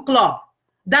 Ofu Club.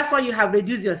 That's what you have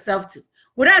reduced yourself to.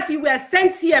 Whereas you were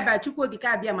sent here by Chukwu Okike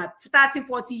Abiama 30,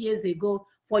 40 years ago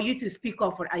for you to speak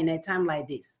up in a time like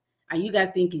this. And you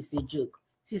guys think it's a joke.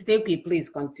 Sister Ekwe, please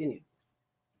continue.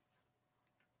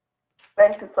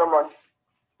 Thank you so much.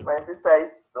 My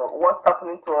sister, what's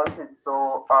happening to us is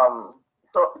so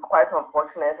it's quite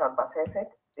unfortunate and pathetic,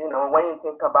 you know, when you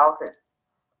think about it.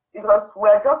 Because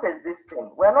we're just existing.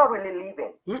 We're not really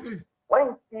living. When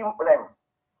you see them,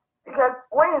 because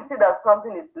when you see that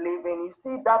something is living, you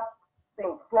see that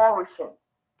thing flourishing.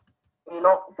 You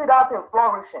know, you see that thing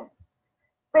flourishing.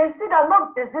 But you see they're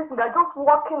not existing, they're just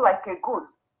walking like a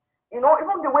ghost. You know,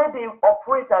 even the way they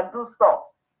operate and do stuff.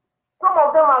 Some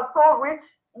of them are so rich,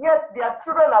 yet their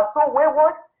children are so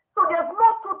wayward. So there's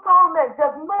no totalness,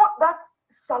 there's no that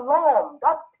shalom,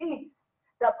 that peace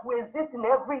that will exist in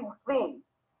everything.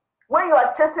 When you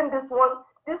are chasing this one,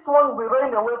 This one will be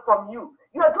running away from you.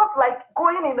 You are just like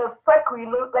going in a circle, you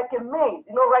know, like a maze,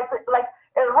 you know, like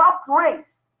a rat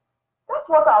race. That's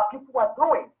what our people are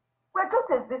doing. We're just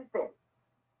existing.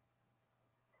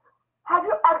 Have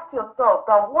you asked yourself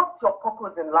that what's your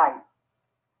purpose in life?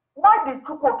 Why did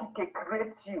Chukwokike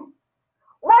create you?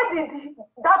 Why did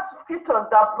that fetus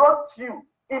that brought you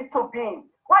into being,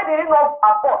 why did it not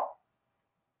abort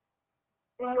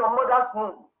in your mother's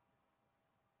womb?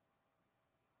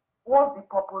 What's the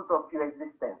purpose of your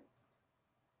existence?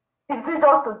 Is it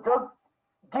just to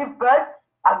give birth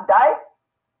and die?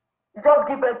 You just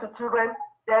give birth to children,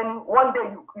 then one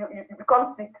day you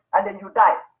become sick and then you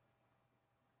die.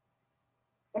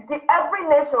 You see, every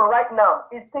nation right now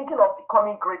is thinking of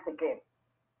becoming great again.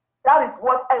 That is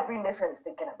what every nation is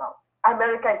thinking about.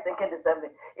 America is thinking the same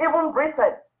thing. Even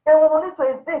Britain, we need to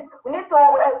exist. We need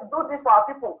to do this for our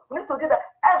people. We need to do that.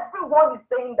 Everyone is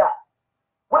saying that.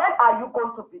 When are you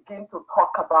going to begin to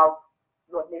talk about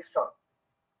your nation?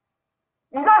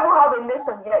 You don't even have a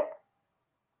nation yet.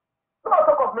 Do not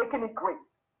talk of making it great.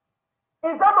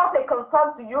 Is that not a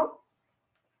concern to you?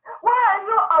 Why are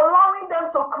you allowing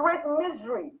them to create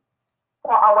misery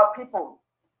for our people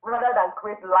rather than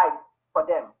create life for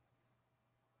them?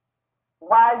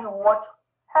 While you watch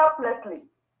helplessly,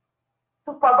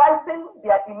 supervising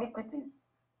their iniquities,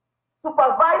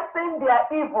 supervising their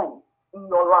evil in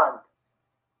your land.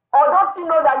 Or don't you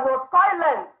know that your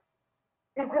silence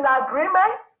is in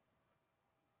agreement?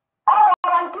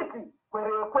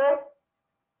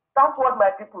 That's what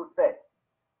my people said.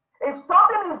 If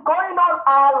something is going on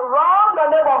around the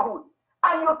neighborhood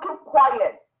and you keep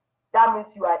quiet, that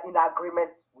means you are in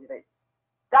agreement with it.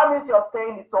 That means you're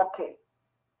saying it's okay.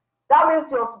 That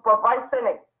means you're supervising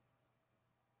it.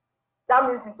 That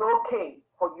means it's okay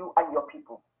for you and your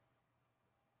people.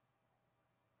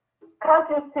 Can't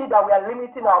you see that we are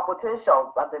limiting our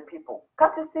potentials as a people?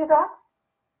 Can't you see that?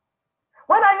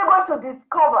 When are you going to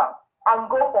discover and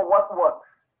go for what works?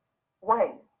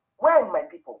 When? When, my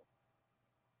people?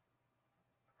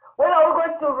 When are we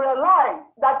going to realize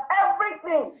that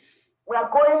everything we are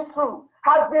going through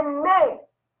has been made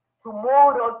to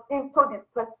mold us into the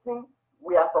persons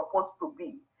we are supposed to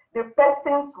be, the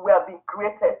persons we have been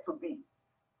created to be?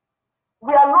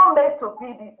 We are not made to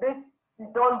be this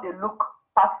sit down, they look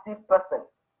passive person.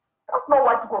 That's not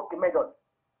what God made us.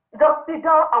 You just sit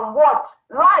down and watch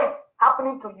life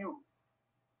happening to you.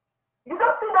 You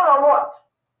just sit down and watch.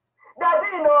 They're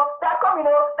doing, they're coming,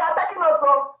 they're attacking us,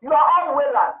 so you are all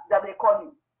whalers that they call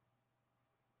you.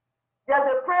 There's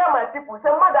a prayer, my people. Say,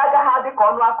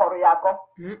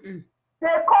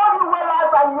 they call you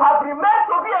whalers and you have remained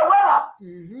to be a whaler.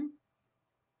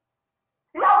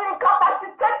 You have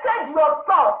incapacitated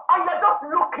yourself and you're just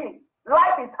looking.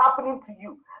 Life is happening to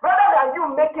you. Rather than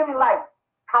you making life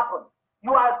happen,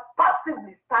 you are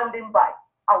passively standing by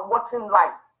and watching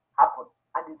life happen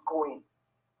and it's going.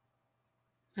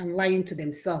 And lying to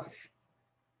themselves.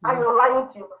 And you're lying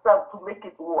to yourself to make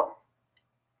it worse.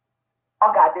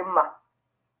 Ogadema,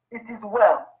 it is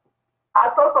well. I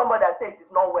told somebody I said it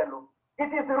is not well.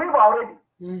 It is river already.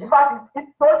 In fact,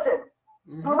 it's ocean.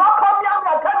 Do not come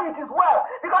here and tell me it is well,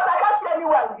 because I can't see any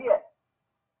well here.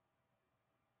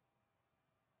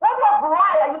 What of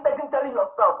lie are you telling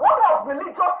yourself? What of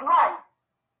religious lies?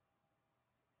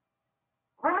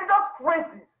 Religious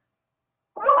phrases?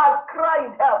 Who has cried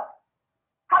in help?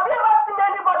 Have you ever seen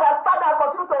anybody that stand and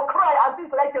continue to cry and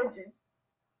things like changing?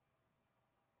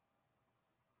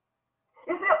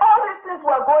 You see, all these things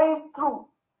we're going through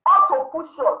also push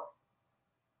us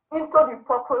into the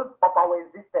purpose of our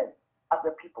existence as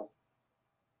a people.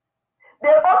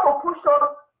 They also push us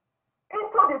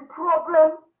into the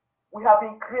problem we have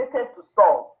been created to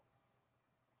solve.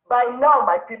 By now,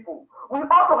 my people, we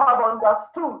also have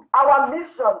understood our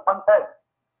mission on earth.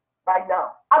 By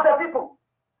now, as a people,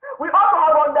 we also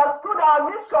have understood our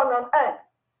mission on earth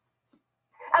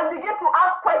and begin to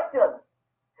ask questions.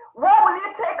 What will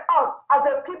it take us as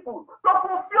a people to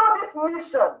fulfill this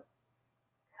mission?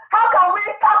 How can we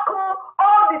tackle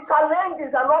all the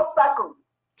challenges and obstacles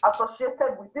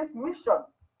associated with this mission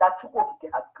that Chukwokike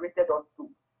has created us to?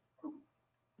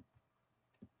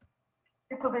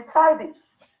 It will be childish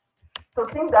to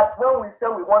think that when we say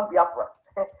we want Biafra,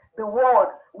 the world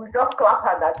will just clap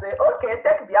hand and say, okay,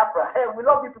 take Biafra. Hey, we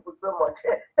love you people so much.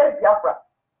 Take Biafra.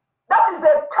 That is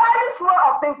a childish way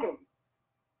of thinking.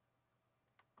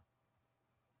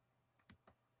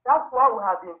 That's why we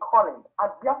have been calling, as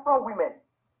Biafra women,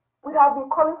 we have been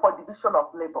calling for division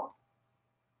of labor.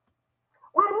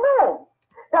 We know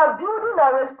that building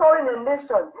and restoring a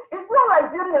nation is not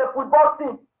like building a football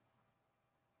team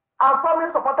and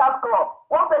forming supporters club.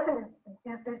 One person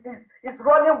is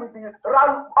running with the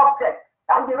round object,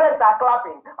 and the rest are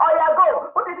clapping. Oh yeah,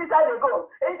 go! Put it inside the goal.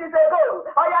 It is a goal.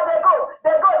 Oh yeah, they go.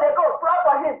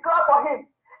 Clap for him.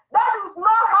 That is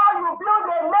not how you build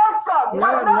a nation. You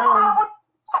will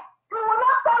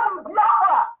not start with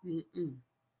Biafra.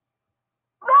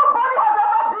 Nobody has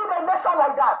ever built a nation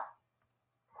like that.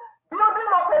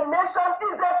 Building of a nation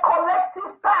is a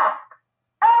collective task.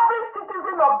 Every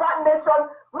citizen of that nation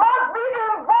must be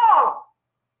involved.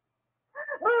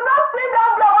 Do not sit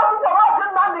down there wanting to watch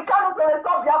Nnamdi Kanu to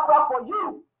restore Biafra for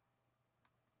you.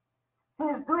 He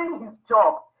is doing his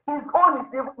job. His own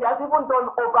is he has even done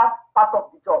over part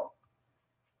of the job.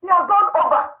 He has done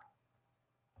over.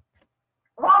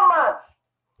 One man.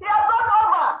 He has done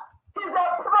over. He's a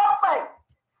prophet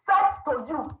sent to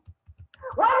you.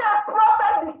 When a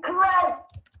prophet declares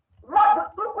what the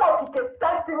Chukwokike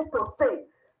sent him to say,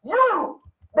 you,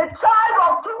 the child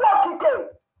of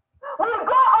Chukwokike, will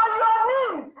go on your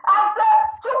knees and say,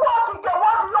 Chukwokike,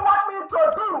 what do you want me to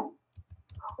do?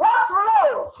 What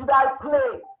role should I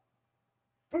play?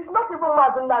 It's not even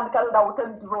Mazi Nnamdi Kanu that will tell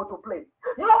you the role to play.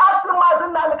 You ask Mazi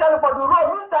Nnamdi Kanu for the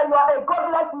role, you say you are a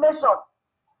godless nation.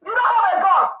 You don't have a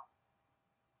God.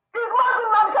 Is Mazi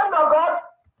Nnamdi Kanu your God?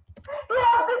 He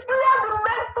has declared the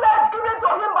message given to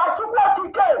him by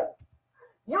Chukwokike.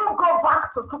 You go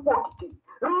back to Chukwokike,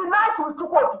 reunite with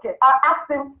Chukwokike, and ask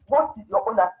him what is your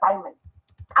own assignment,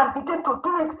 and begin to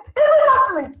do it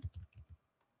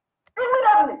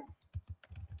immediately.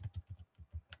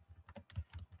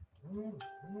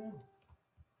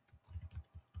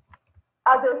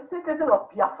 As a citizen of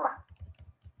Biafra,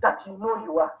 that you know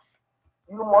you are,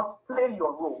 you must play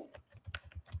your role,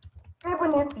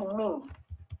 even if it means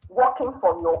working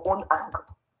from your own angle.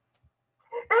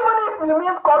 Even if it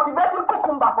means cultivating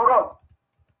cucumber for us.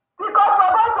 Because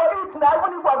we're going to eat now,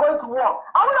 even if we're going to work.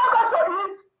 Are we not going to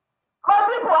eat? My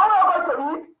people, are we not going to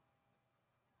eat?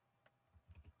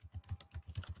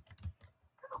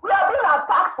 We are being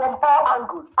attacked from all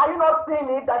angles. Are you not seeing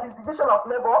it? That is division of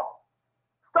labor.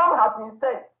 Some have been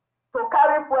sent to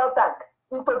carry fuel tank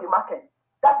into the market.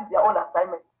 That is their own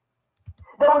assignment.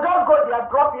 They will just go there,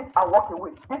 drop it, and walk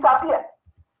away. Disappear.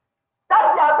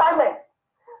 That's the assignment.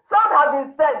 Some have been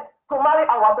sent to marry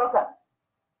our daughters.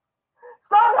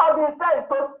 Some have been sent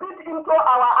to spit into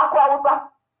our aqua.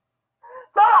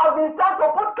 Some have been sent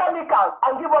to put chemicals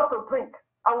and give us to drink.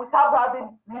 And we start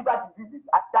having liver diseases,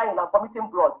 dying and vomiting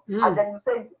blood. And then you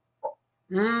say it.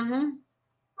 Some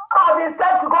have been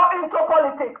sent to go into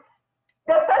politics.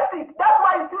 They face it. That's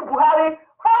why you see Buhari 4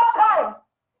 times.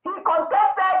 He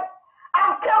contested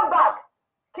and came back.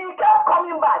 He kept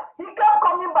coming back.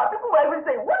 People were even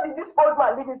saying, what did this old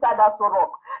man live inside that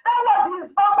rock? That was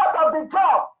his own part of the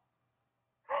job.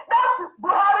 That's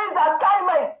Buhari's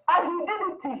assignment. And he did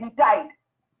it till he died.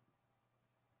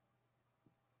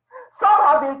 Some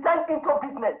have been sent into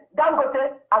business. Dangote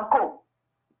and Co.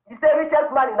 You say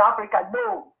richest man in Africa.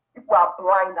 No. People are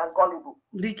blind and gullible.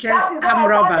 Richest arm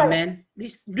robber, man.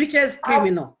 Richest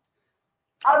criminal.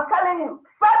 I'm telling you,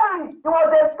 suddenly he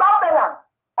was a Southerner,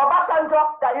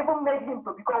 Obasanjo, that even made him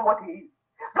to become what he is.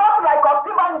 Just like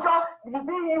Obasanjo is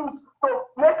being used to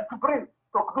make Jubril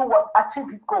to do what, achieve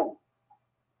his goal.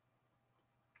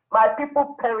 My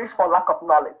people perish for lack of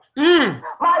knowledge.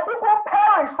 My people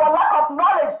perish for lack of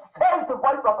knowledge, says the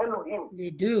voice of Elohim.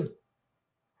 They do.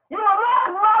 You lack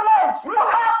knowledge. You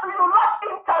lack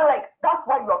intellect. That's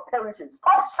why you're perishing.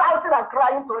 Stop shouting and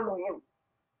crying to Elohim.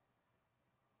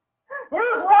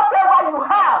 Use whatever you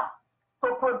have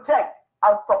to project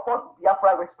and support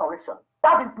Biafra restoration.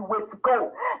 That is the way to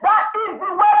go. That is the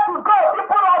way to go.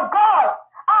 People of God,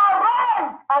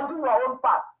 arise and do your own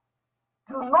part.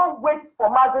 Do not wait for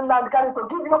Mazi Nnamdi Kanu to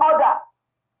give you order.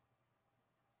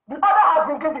 The order has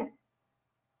been given.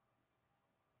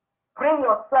 Bring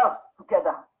yourselves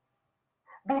together.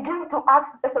 Begin to ask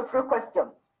necessary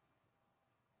questions.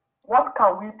 What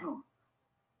can we do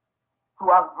to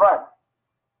avert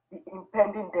the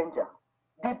impending danger,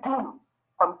 the doom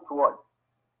coming to us?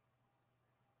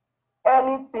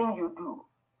 Anything you do,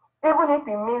 even if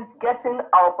it means getting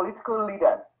our political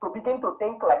leaders to begin to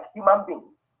think like human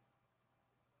beings,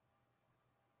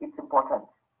 it's important.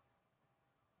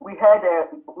 We heard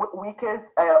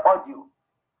Wike's audio.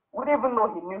 We didn't even know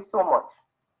he knew so much.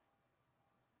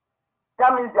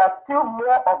 That means there are still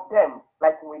more of them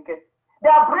like Wike.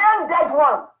 There are brain dead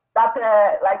ones that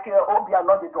like Obi are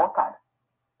not the drunkard.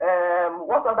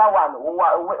 What's other one?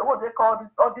 What do they call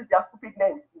this? All these their stupid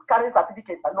names. Carrying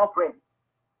certificates and no brain.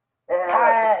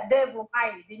 Dave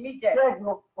Umahi, the midget. Yes,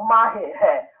 no, Umahi.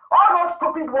 All those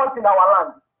stupid ones in our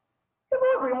land.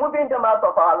 Even removing them out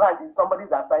of our land is somebody's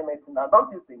assignment now,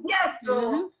 don't you think? Yes,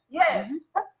 so yes.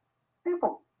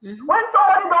 People. When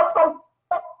somebody does some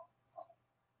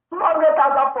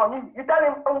 200,000 for me, you tell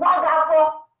him,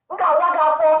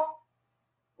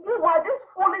 you are these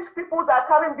foolish people that are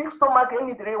carrying big stomach and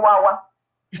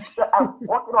I'm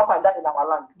walking up and down in our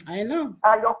land. I know.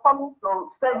 And you're coming to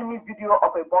send me video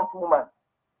of a burnt woman.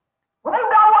 When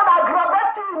that one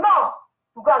aggravates you now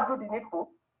to go and do the needful,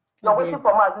 you're waiting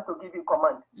for Mazi to give you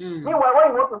command. Meanwhile, when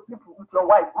you want to sleep with your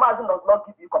wife, Mazi does not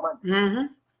give you command.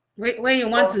 When you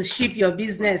want to ship your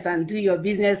business and do your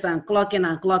business and clock in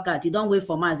and clock out, you don't wait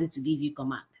for Mazi to give you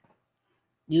command.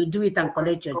 You do it and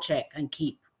collect your check and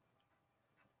keep.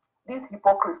 This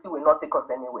hypocrisy will not take us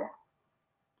anywhere.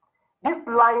 This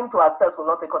lying to ourselves will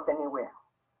not take us anywhere.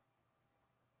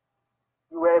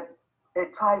 You are a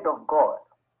child of God,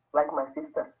 like my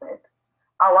sister said.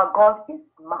 Our God is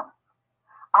smart.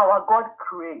 Our God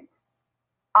creates.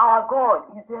 Our God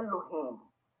is Elohim.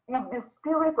 If the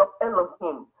spirit of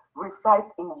Elohim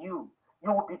resides in you,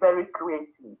 you will be very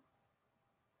creative.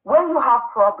 When you have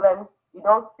problems, you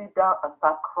don't sit down and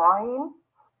start crying.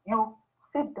 You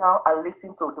sit down and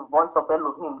listen to the voice of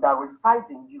Elohim that resides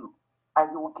in you, and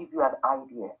he will give you an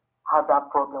idea how that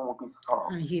problem will be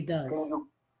solved. And he does. Then you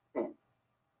fix,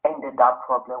 and then that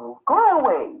problem will go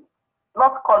away.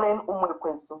 Not calling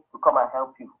Umwekwensu to come and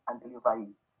help you and deliver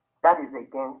you. That is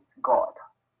against God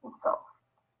himself.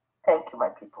 Thank you, my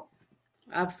people.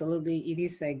 Absolutely, it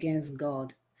is against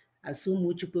God. As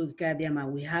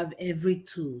we have every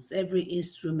tools, every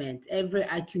instrument, every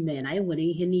acumen.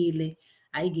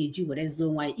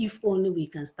 If only we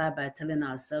can start by telling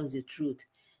ourselves the truth.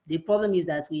 The problem is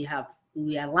that we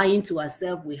are lying to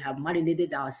ourselves. We have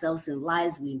marinated ourselves in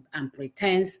lies and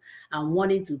pretense and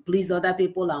wanting to please other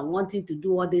people and wanting to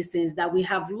do all these things that we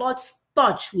have lost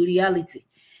touch with reality.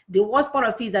 The worst part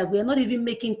of it is that we are not even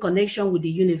making connection with the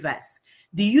universe.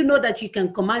 Do you know that you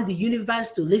can command the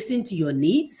universe to listen to your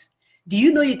needs? Do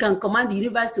you know you can command the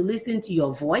universe to listen to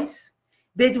your voice?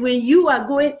 But when you are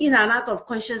going in and out of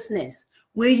consciousness,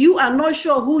 when you are not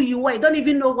sure who you are, you don't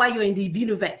even know why you're in the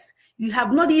universe. You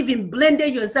have not even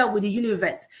blended yourself with the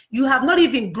universe. You have not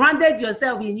even grounded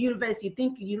yourself in the universe. You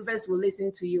think the universe will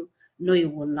listen to you. No, it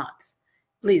will not.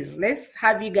 Please, let's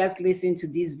have you guys listen to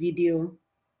this video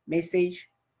message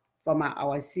from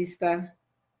our sister.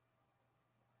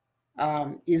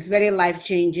 It's very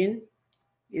life-changing.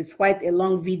 It's quite a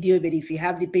long video, but if you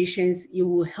have the patience, it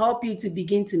will help you to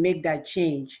begin to make that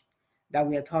change that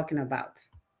we are talking about.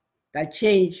 That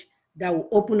change that will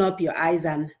open up your eyes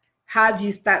and have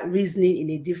you start reasoning in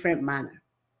a different manner.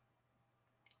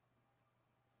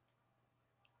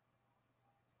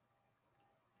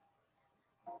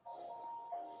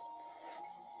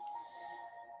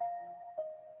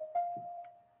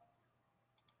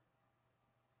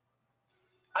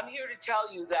 I'm here to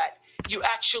tell you that you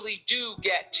actually do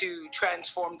get to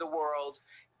transform the world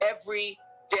every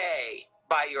day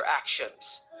by your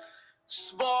actions.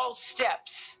 Small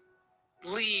steps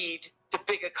lead to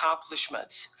big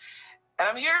accomplishments. And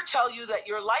I'm here to tell you that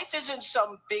your life isn't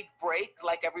some big break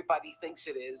like everybody thinks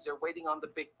it is. They're waiting on the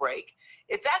big break.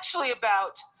 It's actually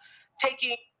about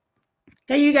taking...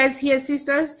 Can you guys hear,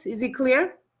 sisters? Is it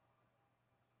clear?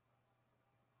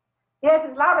 Yes,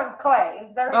 it's loud and clear.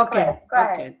 It's very clear. Go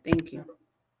ahead. Okay, thank you.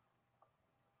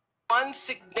 One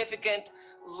significant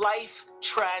life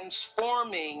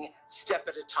transforming step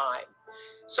at a time.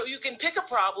 So you can pick a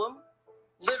problem,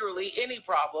 literally any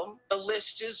problem. The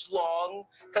list is long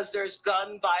because there's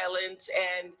gun violence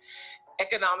and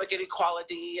economic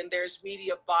inequality, and there's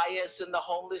media bias, and the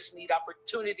homeless need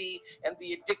opportunity, and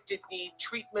the addicted need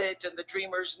treatment, and the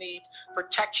dreamers need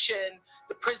protection.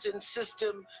 The prison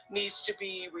system needs to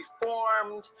be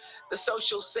reformed. The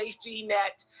social safety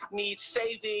net needs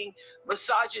saving.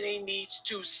 Misogyny needs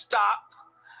to stop.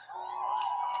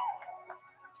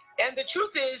 And the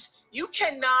truth is, you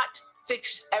cannot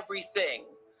fix everything.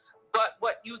 But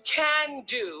what you can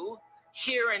do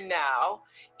here and now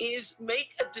is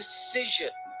make a decision,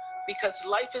 because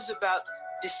life is about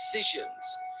decisions.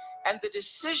 And the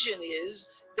decision is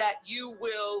that you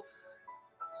will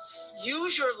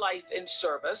use your life in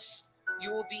service.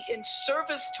 You will be in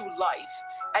service to life,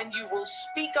 and you will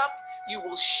speak up, you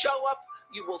will show up,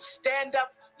 you will stand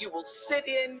up, you will sit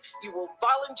in, you will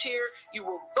volunteer, you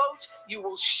will vote, you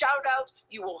will shout out,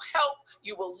 you will help,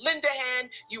 you will lend a hand,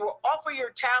 you will offer your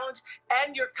talent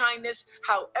and your kindness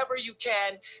however you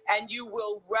can, and you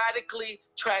will radically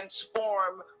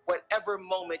transform whatever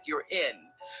moment you're in,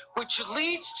 which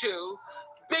leads to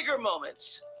bigger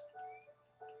moments.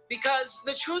 Because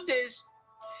the truth is,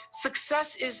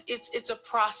 success is it's a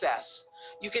process.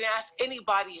 You can ask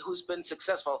anybody who's been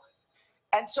successful.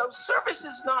 And so service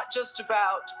is not just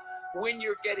about when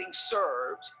you're getting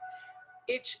served.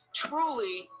 It's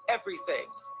truly everything.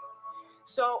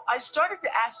 So I started to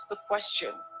ask the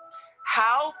question,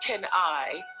 how can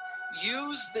I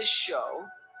use this show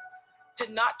to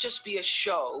not just be a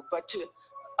show, but to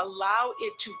allow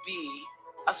it to be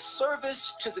a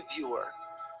service to the viewer?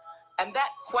 And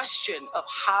that question of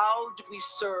how do we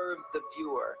serve the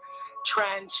viewer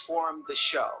transformed the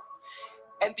show.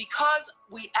 And because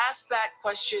we asked that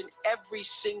question every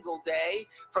single day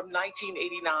from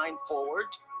 1989 forward,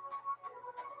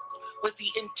 with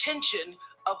the intention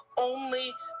of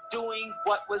only doing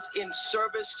what was in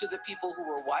service to the people who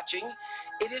were watching,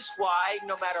 it is why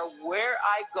no matter where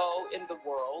I go in the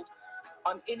world,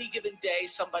 on any given day,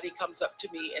 somebody comes up to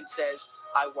me and says,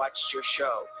 I watched your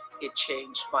show. It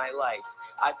changed my life.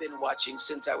 I've been watching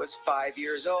since I was 5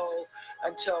 years old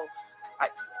until I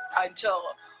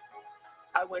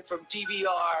went from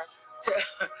DVR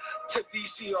to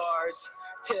VCRs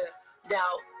to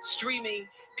now streaming.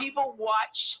 People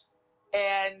watched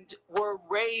and were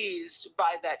raised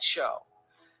by that show.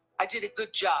 I did a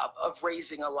good job of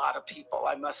raising a lot of people,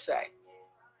 I must say.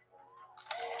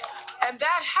 And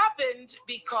that happened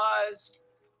because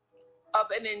of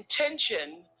an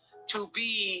intention to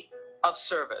be of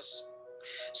service.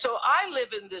 So I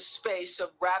live in this space of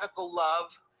radical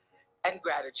love and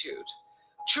gratitude.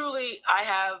 Truly,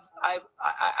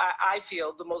 I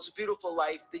feel the most beautiful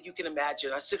life that you can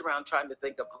imagine. I sit around trying to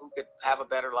think of who could have a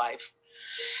better life.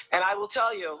 And I will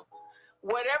tell you,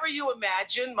 whatever you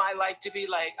imagine my life to be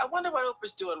like, I wonder what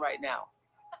Oprah's doing right now.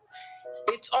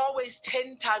 It's always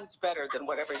 10 times better than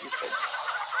whatever you think.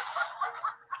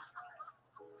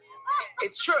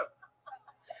 It's true.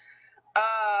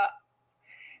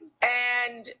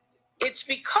 And it's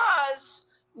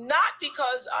not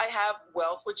because I have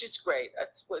wealth, which is great.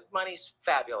 That's what money's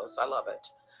fabulous. I love it.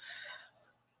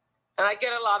 And I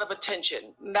get a lot of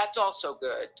attention. And that's also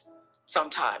good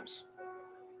sometimes.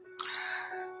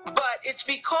 But it's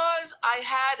because I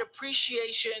had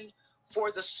appreciation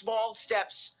for the small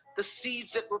steps, the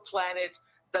seeds that were planted,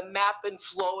 the map and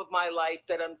flow of my life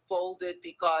that unfolded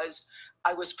because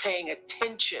I was paying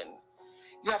attention.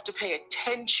 You have to pay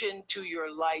attention to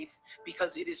your life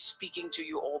because it is speaking to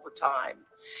you all the time.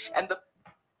 And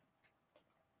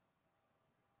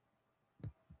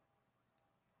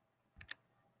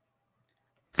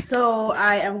So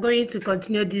I am going to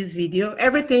continue this video.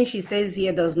 Everything she says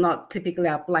here does not typically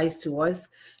apply to us,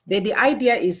 but the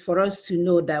idea is for us to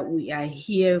know that we are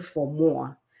here for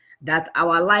more, that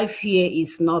our life here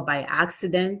is not by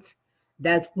accident,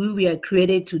 that we were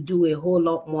created to do a whole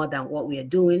lot more than what we are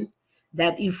doing,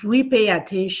 that if we pay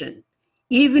attention,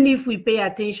 even if we pay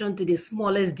attention to the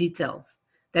smallest details,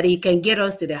 that it can get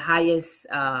us to the highest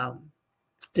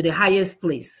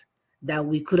place that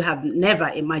we could have never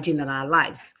imagined in our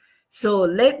lives. So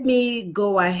let me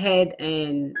go ahead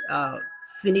and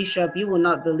finish up. You will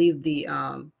not believe the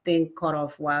thing cut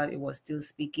off while it was still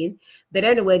speaking. But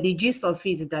anyway, the gist of it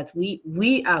is that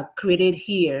we are created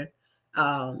here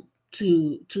to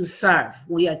serve.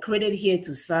 We are created here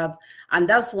to serve. And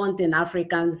that's one thing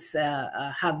Africans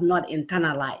have not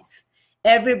internalized.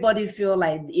 Everybody feel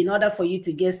like in order for you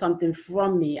to get something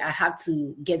from me, I have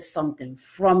to get something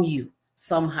from you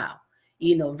somehow,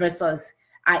 you know, versus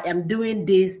I am doing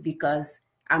this because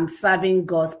I'm serving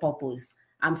God's purpose.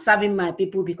 I'm serving my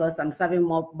people because I'm serving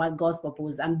my God's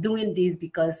purpose. I'm doing this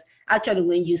because actually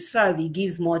when you serve, it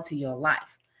gives more to your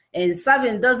life. And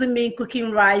serving doesn't mean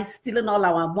cooking rice, stealing all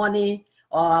our money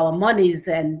or our monies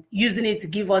and using it to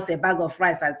give us a bag of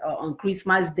rice on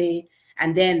Christmas Day.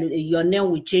 And then your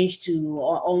name will change to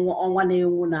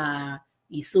Onwanewuna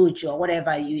Isochi or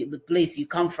whatever the place you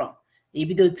come from.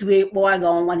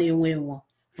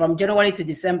 From January to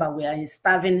December, we are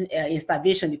in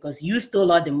starvation because you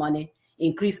stole all the money.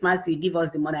 In Christmas, you give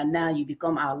us the money, and now you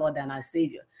become our Lord and our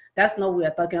Savior. That's not what we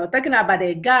are talking about. We're talking about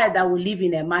a guy that will live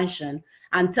in a mansion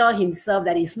and tell himself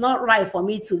that it's not right for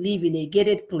me to live in a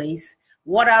gated place,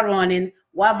 water running,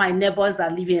 while my neighbors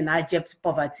are living in abject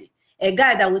poverty. A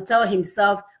guy that will tell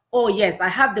himself, oh yes, I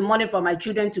have the money for my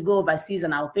children to go overseas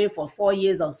and I'll pay for 4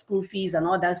 years of school fees and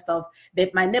all that stuff,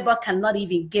 but my neighbor cannot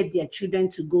even get their children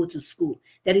to go to school.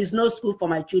 There is no school for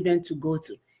my children to go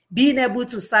to. Being able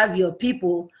to serve your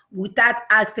people without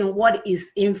asking what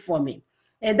is in for me.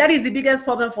 And that is the biggest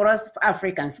problem for us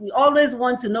Africans. We always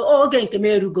want to know, oh, okay,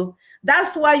 Kemerugo.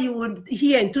 That's why you would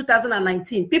hear in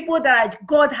 2019, people that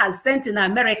God has sent in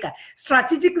America,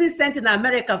 strategically sent in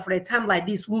America for a time like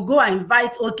this, will go and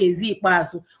invite OKZ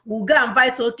Ikpeazu. We'll go and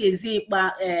invite OKZ,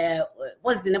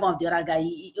 what's the name of the other guy?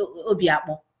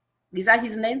 Obiakpo. Is that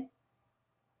his name?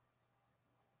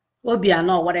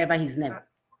 Obiano, whatever his name.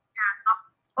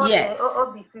 Yes.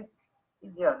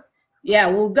 Idiot. Yeah,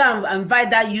 we'll go and invite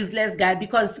that useless guy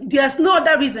because there's no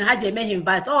other reason Haji may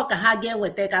invite. Oh, Kahage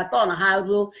will take a ton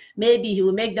of maybe he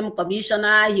will make them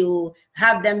commissioner, he will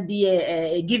have them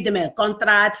be give them a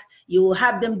contract, you will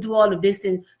have them do all of this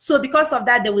thing. So because of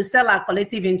that, they will sell our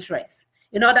collective interest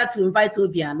in order to invite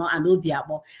Obiano and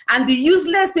Obiabo. And the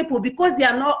useless people, because they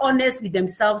are not honest with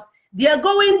themselves, they are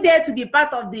going there to be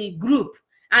part of the group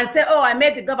and say, oh, I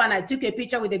met the governor, I took a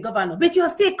picture with the governor, but you're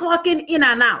still clocking in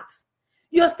and out.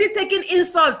 You're still taking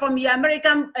insult from your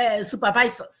American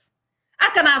supervisors.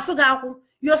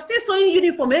 You're still sewing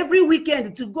uniform every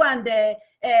weekend to go and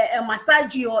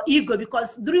massage your ego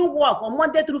because during work on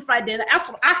Monday through Friday,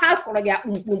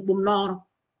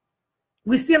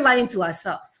 we're still lying to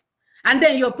ourselves. And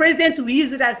then your president will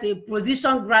use it as a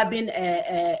position grabbing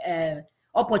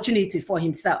opportunity for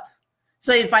himself.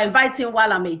 So if I invite him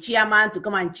while I'm a chairman to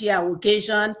come and chair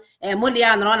occasion,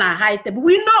 Molia and on a high table,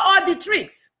 we know all the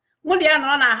tricks. Molia and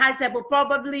on a high table,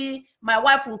 probably my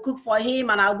wife will cook for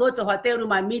him and I'll go to hotel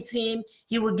room and meet him.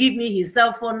 He will give me his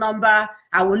cell phone number.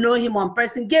 I will know him on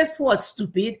person. Guess what,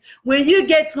 stupid? When you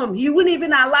get home, he wouldn't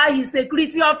even allow his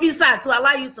security officer to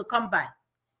allow you to come by.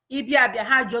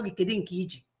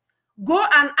 Go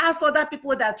and ask other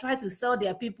people that try to sell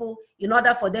their people in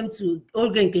order for them to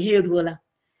organ.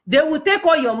 They will take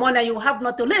all your money. You have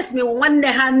not to let me one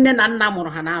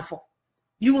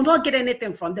you will not get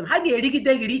anything from them.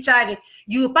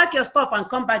 You pack your stuff and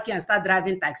come back here and start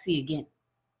driving taxi again.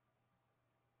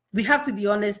 We have to be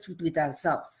honest with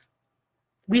ourselves.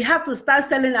 We have to start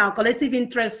selling our collective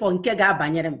interest for Nkega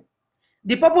Banyerem.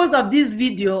 The purpose of this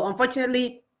video,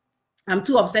 unfortunately, I'm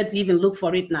too upset to even look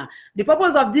for it now. The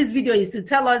purpose of this video is to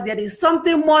tell us there is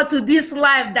something more to this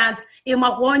life than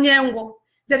Imakwonyengo.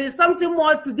 There is something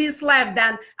more to this life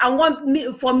than I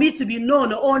want for me to be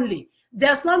known only.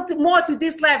 There's something more to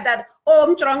this life that,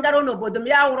 oh,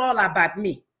 all about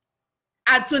me.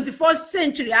 At 21st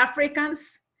century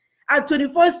Africans, at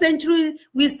 21st century,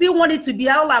 we still want it to be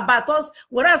all about us,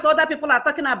 whereas other people are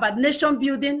talking about nation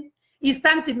building. It's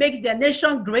time to make their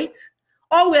nation great.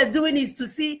 All we're doing is to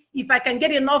see if I can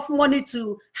get enough money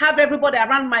to have everybody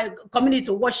around my community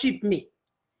to worship me.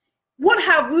 What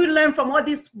have we learned from all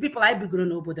these people I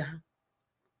begrown over there?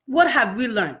 What have we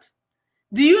learned?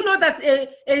 Do you know that a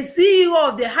CEO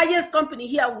of the highest company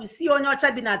here will see on your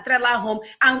child in a trailer home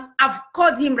and I've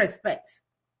called him respect?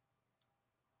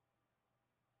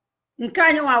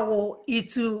 Nkanyo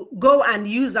is to go and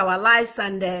use our lives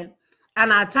and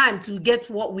our time to get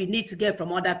what we need to get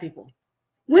from other people.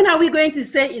 When are we going to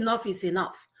say enough is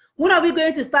enough? When are we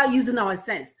going to start using our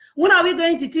sense? When are we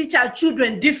going to teach our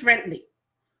children differently?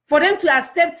 For them to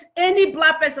accept any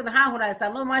black person as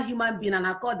a normal human being and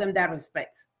accord them that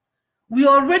respect. We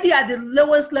are already at the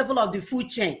lowest level of the food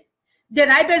chain.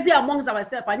 Then I busy amongst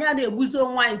ourselves, and you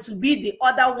wine to be the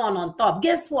other one on top.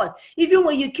 Guess what? Even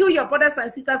when you kill your brothers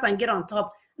and sisters and get on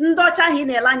top, Ndocha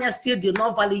Hinelanya still do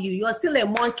not value you. You're still a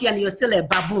monkey and you're still a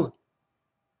baboon.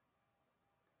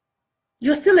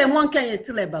 You're still a monkey and you're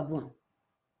still a baboon.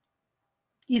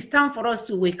 It's time for us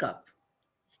to wake up.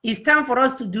 It's time for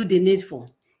us to do the needful.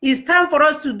 It's time for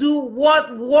us to do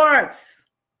what works.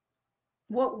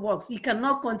 What works? We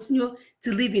cannot continue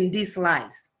to live in these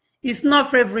lies. It's not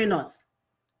favoring us.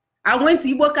 I went to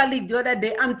Igbo Catholic the other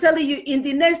day. I'm telling you, in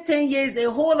the next 10 years, a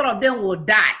whole lot of them will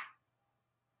die.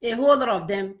 A whole lot of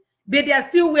them. But they are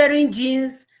still wearing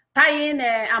jeans, tying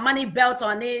a Armani belt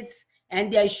on it,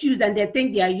 and their shoes, and they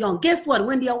think they are young. Guess what?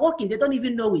 When they are walking, they don't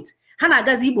even know it.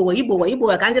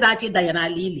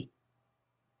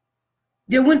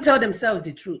 They won't tell themselves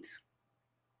the truth.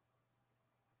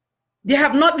 They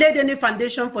have not laid any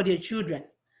foundation for their children.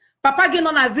 Papa getting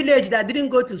on a village that didn't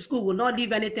go to school will not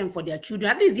leave anything for their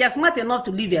children. At least they are smart enough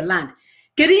to leave a land.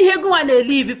 Can you go and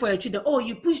leave it for your children? Oh,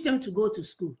 you push them to go to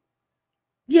school.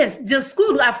 Yes, the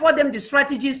school will afford them the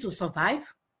strategies to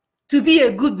survive, to be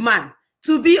a good man,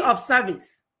 to be of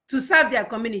service, to serve their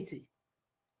community.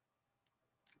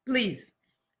 Please,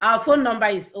 our phone number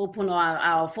is open, or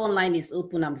our phone line is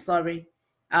open. I'm sorry.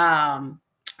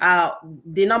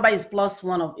 The number is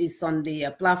 +1 is on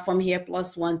the platform here,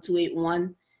 +1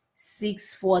 281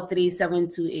 643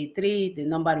 7283. The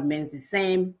number remains the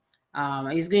same.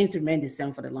 It's going to remain the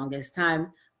same for the longest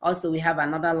time. Also, we have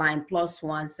another line,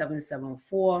 +1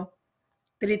 774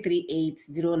 338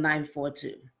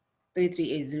 0942.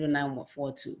 338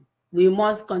 0942. We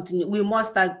must continue. We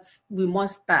must start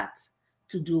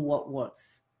to do what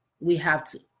works. We have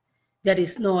to. There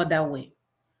is no other way.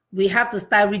 We have to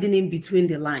start reading in between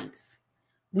the lines.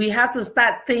 We have to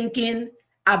start thinking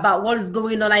about what is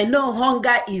going on. I know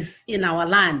hunger is in our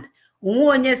land.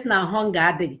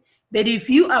 But if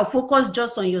you are focused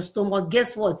just on your stomach,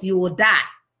 guess what? You will die.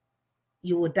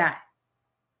 You will die.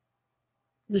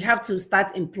 We have to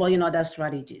start employing other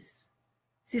strategies.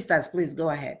 Sisters, please go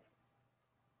ahead.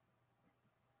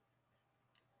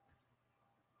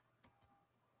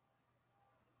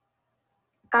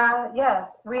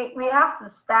 Yes, we have to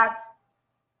start,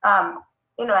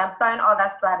 employing other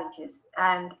strategies.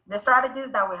 And the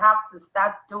strategies that we have to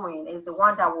start doing is the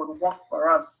one that would work for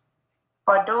us.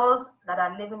 For those that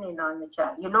are living in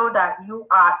Onitsha, you know that you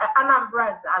are, Anambra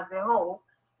as a whole,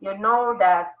 you know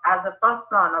that as the first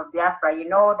son of Biafra, you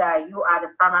know that you are the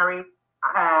primary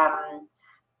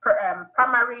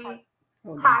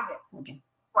target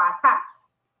for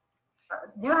attacks.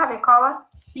 Do you have a caller?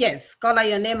 Yes, caller,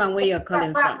 your name and where you're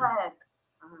calling from. Go ahead.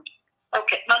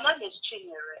 Okay, my name is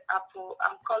Chinyere Apple.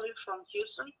 I'm calling from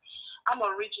Houston. I'm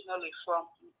originally from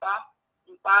Mba.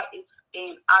 Mba is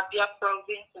in Abia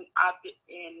province in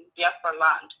Biafra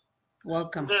land.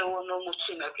 Welcome. They will know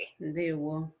Muchinage. They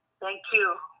will. Thank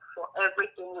you for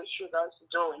everything which you guys are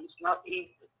doing. It's not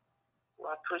easy. We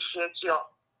appreciate you.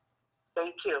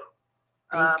 Thank you.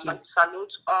 Thank you. I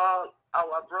salute all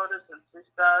our brothers and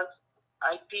sisters,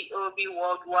 IPOB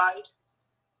worldwide.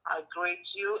 I greet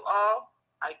you all.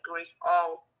 I greet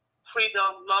all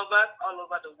freedom lovers all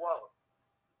over the world.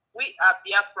 We are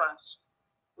Biafrans.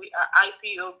 We are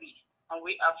IPOB, and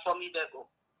we are formidable.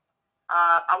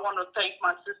 I want to thank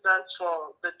my sisters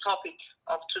for the topic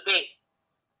of today.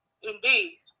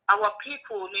 Indeed, our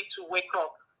people need to wake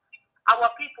up. Our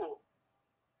people.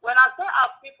 When I say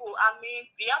our people, I mean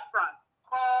Biafrans,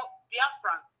 call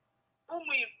Biafrans.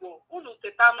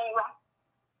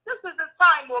 This is the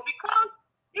time, because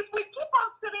if we keep on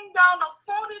sitting down and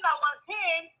folding our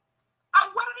hands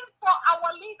and waiting for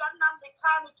our leader Nnamdi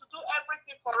Kanu to do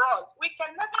everything for us, we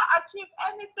can never achieve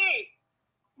anything.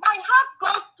 My heart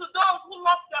goes to those who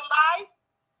lost their lives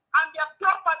and their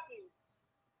properties.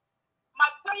 My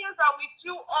prayers are with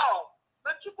you all.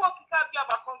 The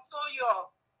console you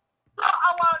all. So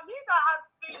our leader has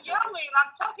been yelling and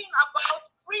talking about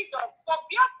freedom for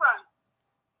Biafrans.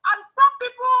 And some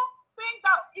people think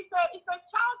that it's a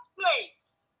child's play.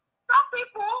 Some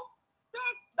people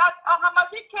think that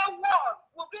Hamadike war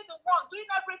will be the one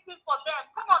doing everything for them.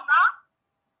 Come on now.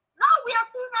 Now we are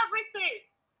doing everything.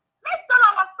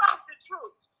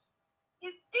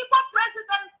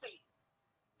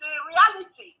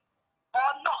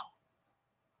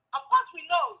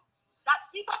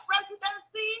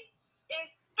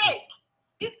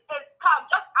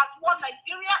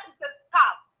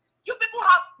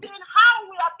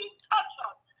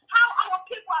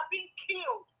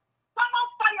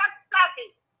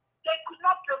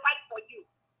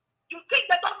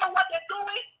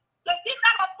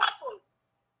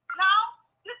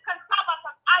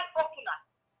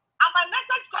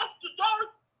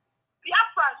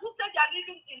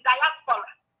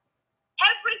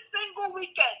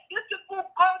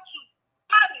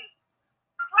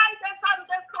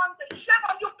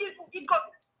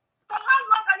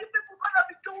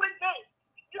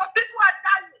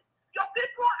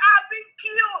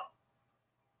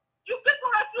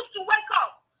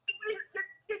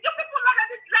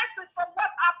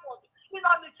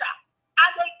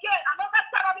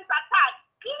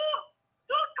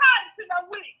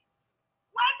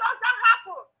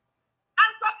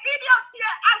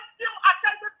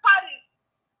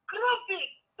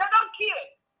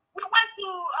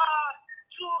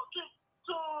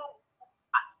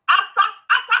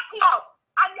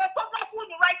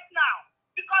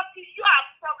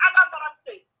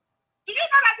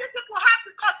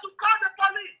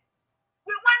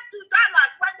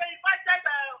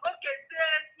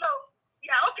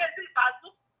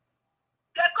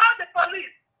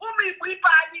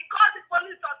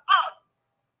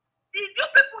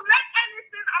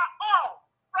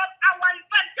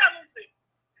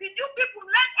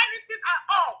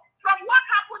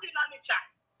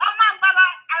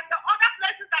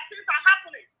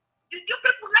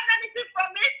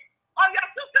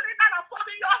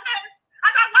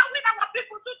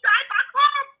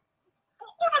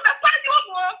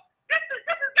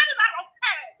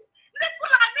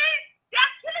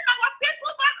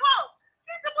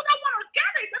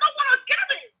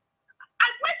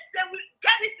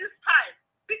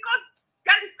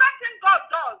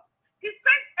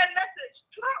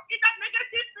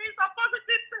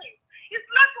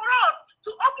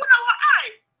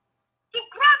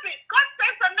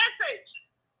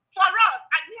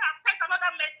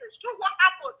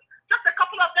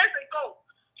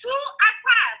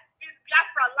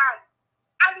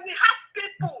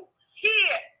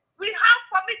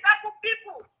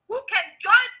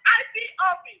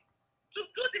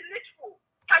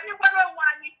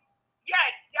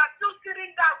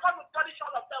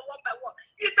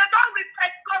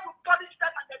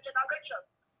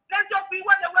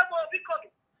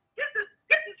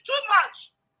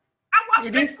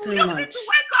 It is too you much. need to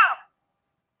wake up.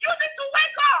 You need to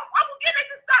wake up. I will give it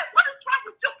this time. What is wrong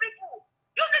with you people?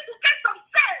 You need to get some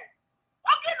sense.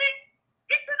 Okay,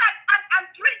 eating and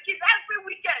drinking every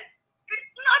weekend. It's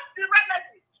not the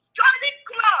remedy. Joining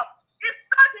club is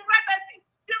not the remedy.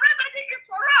 The remedy is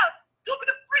for us to be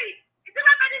free. The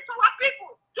remedy is for our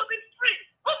people to be free.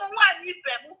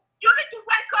 You need to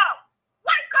wake up.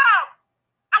 Wake up.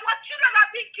 Our children are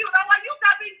being killed. Our youth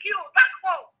are being killed. Back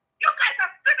home. You guys are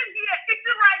sitting here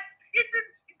eating rice, eating,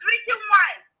 drinking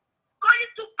wine, going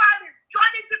to Paris,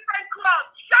 joining different clubs.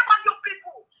 Shame on you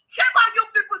people. Shame on you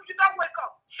people if you don't wake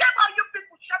up. Shame on you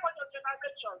people. Shame on your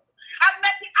generation. And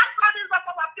let the alcoholism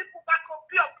of our people back home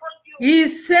be upon you. He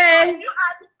said, You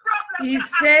are the problem. He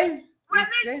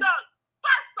Religion.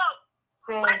 Pastors.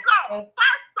 Wake up.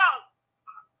 Pastors.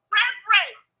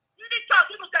 Reverend. You need to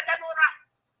do the Deborah.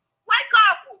 Wake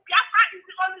up. Biafra is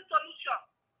the only solution.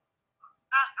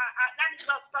 Let me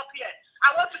not stop here.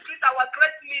 I want to greet our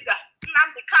great leader,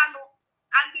 Nnamdi Kanu,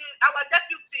 and our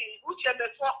deputy, Uche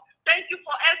Mefo. Thank you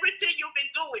for everything you've been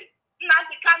doing.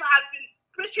 Nnamdi Kanu has been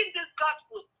preaching this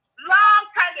gospel long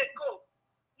time ago.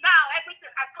 Now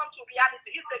everything has come to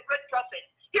reality. He's a great prophet.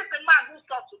 He's the man who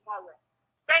saw tomorrow.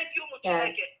 Thank you,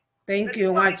 Muchineke. Thank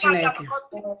you, Muchineke.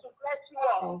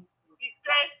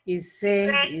 He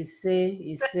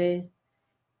say.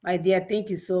 My dear,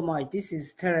 thank you so much. This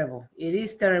is terrible. It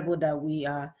is terrible that we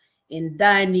are in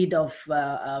dire need of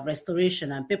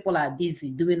restoration and people are busy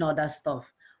doing other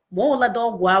stuff. How in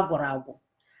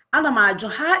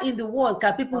the world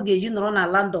can people get run a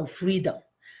land of freedom?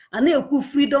 And they put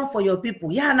freedom for your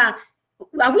people. Yeah, now,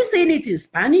 are we saying it in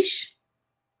Spanish?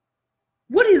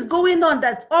 What is going on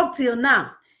that up till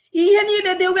now?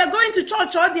 They were going to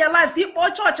church all their lives. They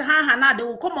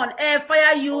will come on air,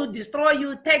 fire you, destroy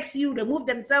you, text you, remove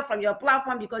themselves from your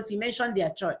platform because you mentioned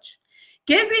their church.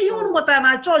 Church,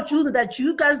 that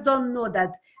you guys don't know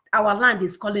that our land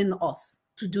is calling us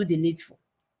to do the needful.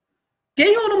 That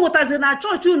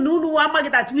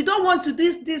we don't want to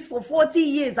do this for 40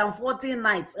 years and 40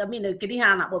 nights. I mean,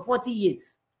 but 40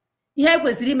 years. Here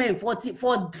was remain 4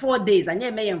 days and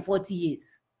here may 40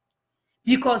 years.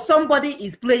 Because somebody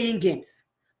is playing games.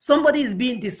 Somebody is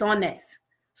being dishonest.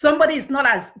 Somebody is not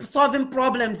as solving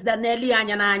problems than Nelly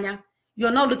Anya. You're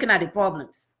not looking at the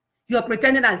problems. You're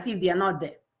pretending as if they are not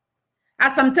there.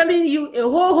 As I'm telling you, a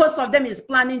whole host of them is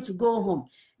planning to go home.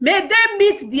 May they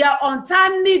meet their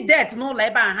untimely death, no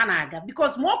labor and hanaga,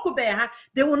 because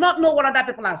they will not know what other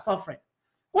people are suffering.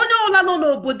 To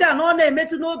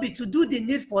do the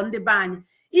need for the ban.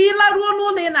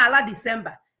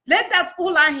 December. Let that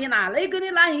all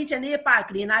each and every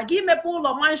park give me pool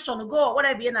or mansion go or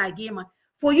whatever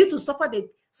for you to suffer the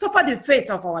fate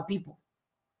of our people.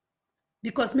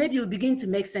 Because maybe it will begin to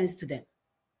make sense to them.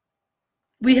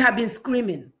 We have been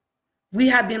screaming, we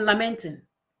have been lamenting,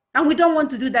 and we don't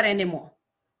want to do that anymore.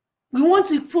 We want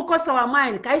to focus our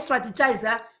mind,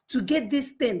 strategize to get this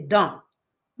thing done.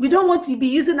 We don't want to be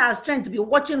using our strength to be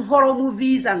watching horror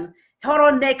movies and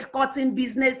horror neck cutting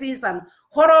businesses and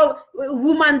horror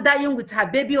woman dying with her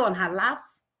baby on her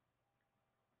laps.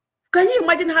 Can you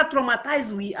imagine how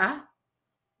traumatized we are?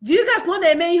 Do you guys know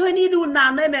they may in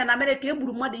America?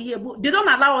 They don't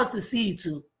allow us to see it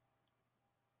too.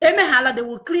 They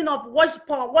will clean up, wash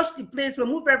the place,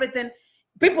 remove everything.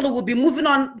 People will be moving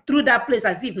on through that place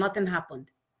as if nothing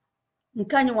happened. We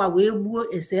can't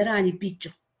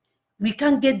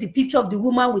get the picture of the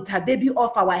woman with her baby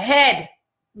off our head.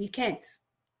 We can't.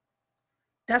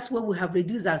 That's where we have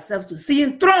reduced ourselves to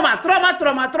seeing trauma.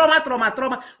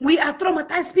 We are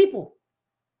traumatized people.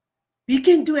 We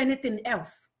can't do anything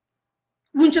else.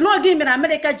 We should not give in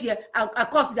America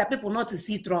across their people not to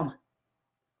see trauma.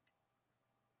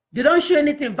 They don't show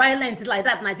anything violent like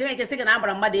that.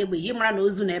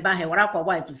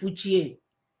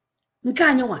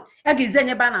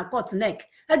 A cut neck.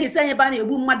 I can say about a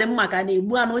woman and maka and a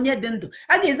buan on your dendo.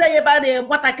 I can say about a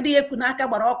watakria kunaka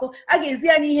baroko. I can see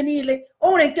any nile.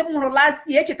 Only came last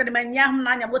year,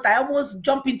 but I almost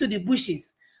jumped into the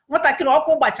bushes. What I could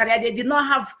they did not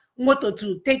have motor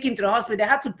to take him to the hospital. They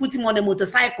had to put him on a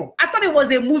motorcycle. I thought it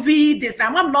was a movie this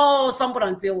time. I'm not somebody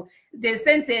until they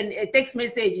sent a text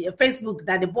message, a Facebook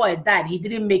that the boy died. He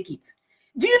didn't make it.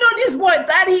 Do you know this boy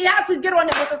that he had to get on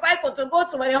a motorcycle to go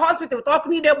to a hospital to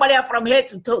need everybody from head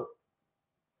to toe?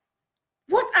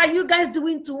 What are you guys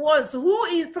doing to us? Who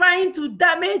is trying to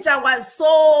damage our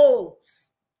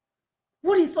souls?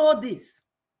 What is all this?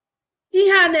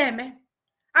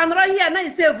 And right here, now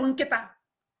say Vunketa.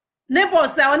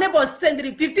 Neighbors send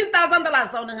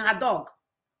 $15,000 on her dog.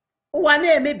 One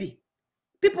maybe.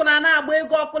 People are now going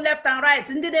go left and right.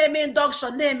 And they make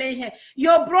induction, they make here.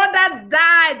 Your brother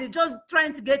died just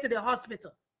trying to get to the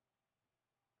hospital.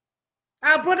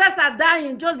 Our brothers are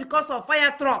dying just because of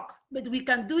fire truck. But we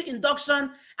can do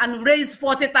induction and raise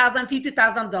 $40,000,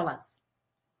 $50,000.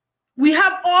 We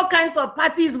have all kinds of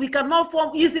parties. We cannot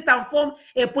use it and form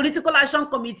a political action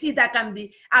committee that can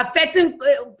be affecting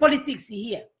politics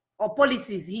here or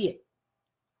policies here.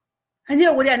 And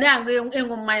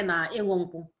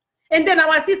then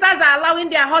our sisters are allowing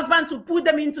their husband to put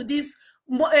them into this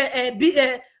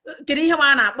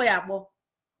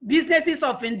businesses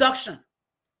of induction.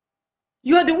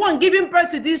 You're the one giving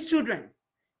birth to these children.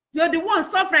 You're the one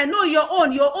suffering. No, your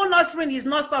own offspring is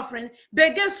not suffering.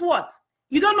 But guess what?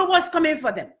 You don't know what's coming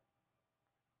for them.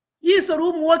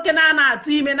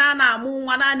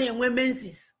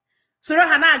 So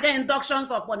I get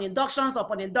inductions upon inductions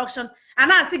upon induction.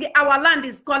 And I see our land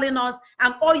is calling us,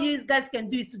 and all you guys can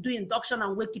do is to do induction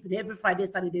and wake up every Friday,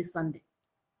 Saturday, Sunday.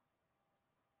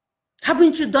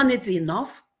 Haven't you done it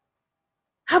enough?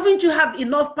 Haven't you have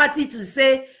enough party to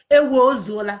say,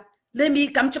 Zola, let me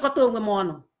come check out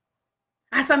over.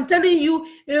 As I'm telling you,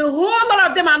 a whole lot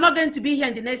of them are not going to be here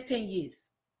in the next 10 years.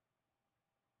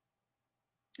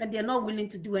 And they're not willing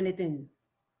to do anything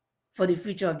for the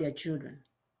future of their children.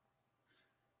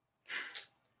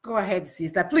 Go ahead,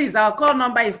 sister. Please, our call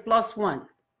number is +1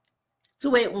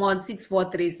 281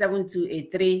 643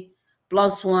 7283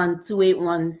 +1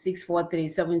 281 643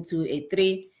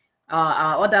 7283.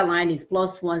 Our other line is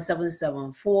 +1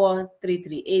 774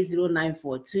 3380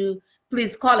 942.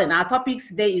 Please call in. Our topic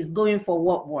today is going for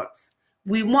what works.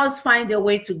 We must find a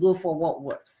way to go for what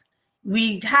works.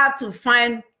 We have to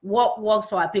find what works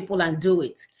for our people and do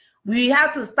it. We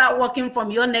have to start working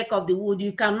from your neck of the wood.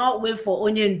 You cannot wait for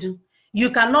Onyendu. You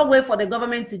cannot wait for the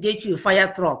government to get you a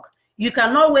fire truck. You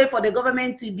cannot wait for the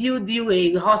government to build you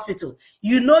a hospital.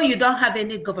 You know you don't have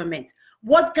any government.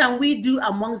 What can we do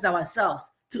amongst ourselves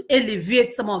to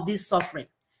alleviate some of this suffering?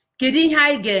 That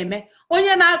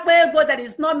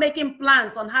is not making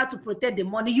plans on how to protect the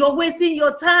money. You're wasting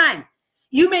your time.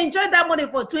 You may enjoy that money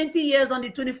for 20 years. On the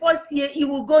 21st year, it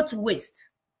will go to waste.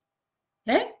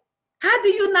 Eh? How do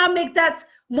you now make that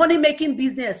money-making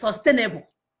business sustainable?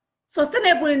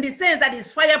 Sustainable in the sense that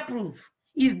it's fireproof,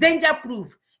 it's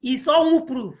danger-proof, it's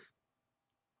all-proof.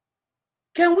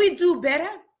 Can we do better?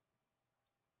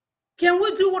 Can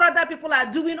we do what other people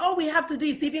are doing? All we have to do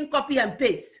is even copy and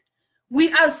paste.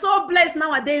 We are so blessed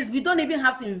nowadays. We don't even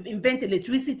have to invent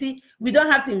electricity. We don't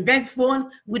have to invent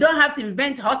phone. We don't have to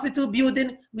invent hospital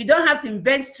building. We don't have to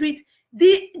invent street.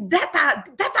 The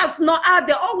data's not out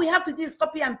there. All we have to do is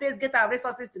copy and paste, get our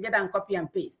resources together and copy and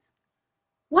paste.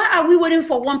 Why are we waiting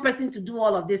for one person to do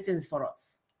all of these things for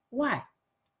us? Why?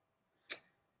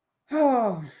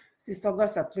 Oh, Sister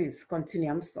Augusta, please continue.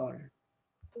 I'm sorry.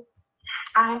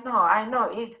 I know.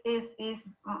 It's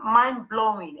mind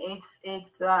blowing.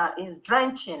 It's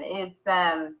drenching. It's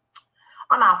on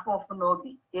our forefoot.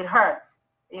 It hurts.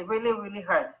 It really, really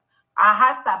hurts. Our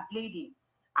hearts are bleeding,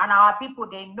 and our people,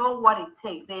 they know what it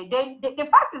takes. The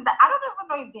fact is that I don't even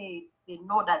know if they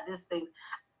know that these things.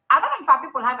 I don't know if our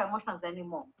people have emotions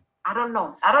anymore. I don't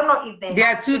know. I don't know if they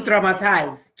are too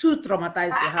traumatized. Too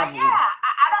traumatized to have. Yeah.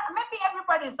 I don't. Maybe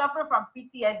everybody is suffering from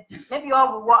PTSD. Maybe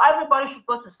everybody should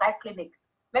go to psych clinic.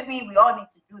 Maybe we all need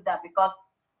to do that because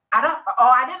are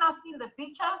they not seeing the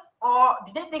pictures, or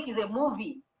do they think it's a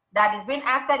movie that is being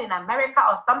acted in America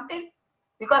or something?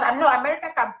 Because I know America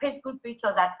can paint good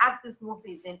pictures and act these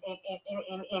movies in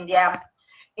their,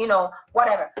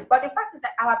 whatever. But the fact is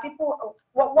that our people,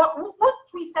 what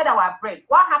twisted our brain?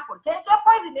 What happened? There's no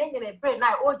point in the brain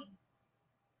now.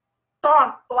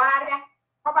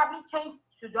 Probably changed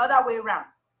to the other way around.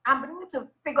 I'm beginning to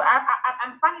figure.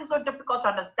 I'm finding it so difficult to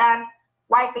understand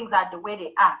why things are the way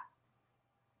they are.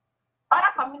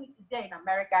 Other communities there in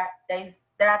America,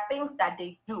 there are things that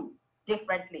they do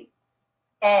differently.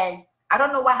 And I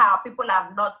don't know why our people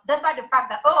have not, despite the fact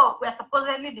that, we're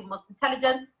supposedly the most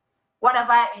intelligent,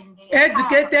 whatever in the...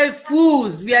 Educated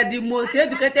fools. We are the most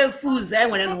educated fools.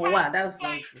 That's so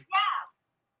true. Yeah.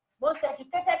 Most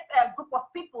educated group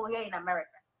of people here in America.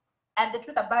 And the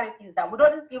truth about it is that we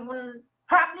don't even,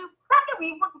 probably we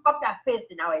even copy and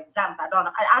paste in our exams.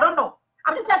 I don't know.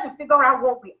 I'm just trying to figure out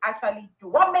what we actually do.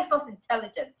 What makes us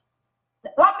intelligent?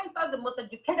 What makes us the most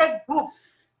educated group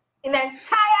in the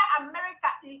entire America?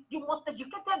 The most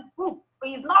educated group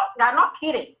is not. They're not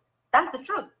kidding. That's the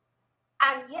truth.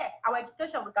 And yet, our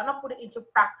education, we cannot put it into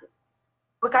practice.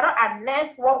 We cannot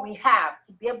harness what we have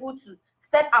to be able to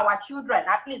set our children,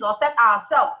 at least, or set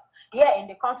ourselves here in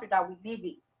the country that we live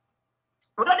in.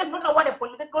 We don't even know what a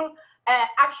political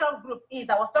action group is.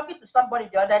 I was talking to somebody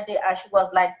the other day, and she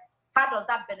was like, how does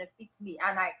that benefit me?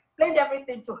 And I explained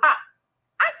everything to her.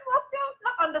 And she was still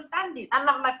not understanding. And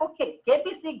I'm like, okay,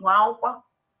 KBC,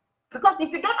 because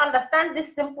if you don't understand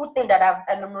this simple thing that I've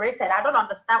enumerated, I don't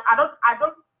understand. I don't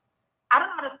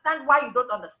understand why you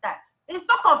don't understand. It's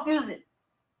so confusing.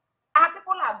 Our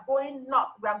people are going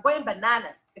nuts. We are going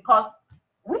bananas because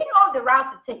we know the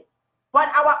route to take. But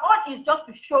our own is just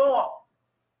to show off.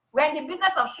 We're in the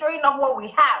business of showing off what we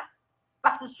have,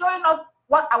 versus showing off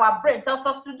what our brain tells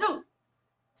us to do.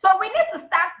 So we need to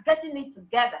start getting it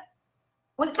together.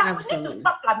 We need to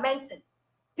stop lamenting.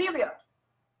 Period.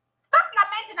 Stop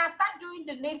lamenting and start doing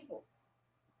the needful.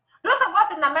 Those of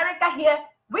us in America here,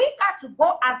 we got to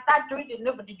go and start doing the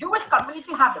needful. The Jewish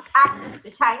community have a pact.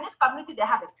 The Chinese community, they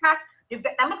have a pact. The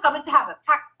Vietnamese community have a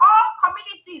pact. All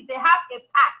communities, they have a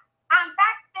pact. And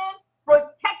that thing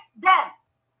protects them.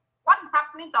 What is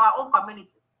happening to our own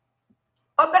community?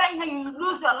 Over here, you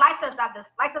lose your license at the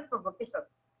slightest provocation.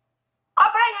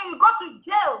 Over here, you go to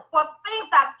jail for things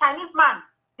that Chinese man,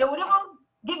 they would even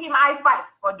give him I-5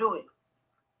 for doing.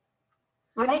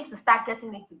 We need to start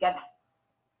getting it together.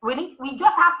 We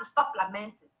just have to stop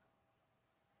lamenting.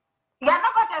 You are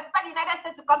not going to expect the United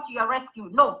States to come to your rescue.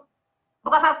 No.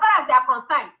 Because as far as they are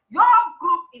concerned, your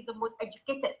group is the most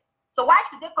educated. So why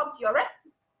should they come to your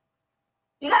rescue?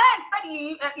 You gotta expect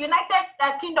the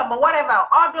United Kingdom or whatever,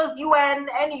 all those UN,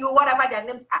 NU, whatever their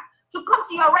names are, to come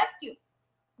to your rescue.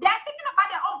 They are thinking about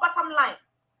their own bottom line.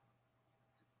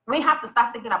 We have to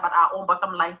start thinking about our own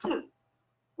bottom line too.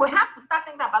 We have to start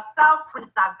thinking about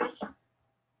self-preservation.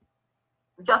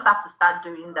 We just have to start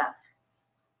doing that.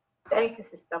 Thank you,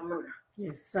 Sister Muna.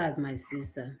 Yes, sad, my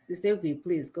sister. Sister,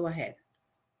 please go ahead.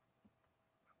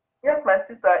 Yes, my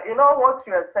sister. You know what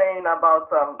you are saying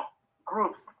about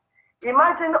groups.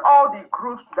 Imagine all the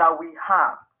groups that we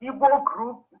have. Igbo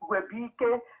group,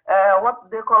 Webike, what do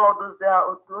they call all those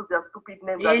their stupid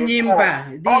names?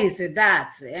 Enyimba, this,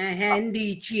 that,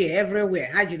 Ndichi,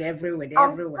 everywhere. Hajud everywhere, they're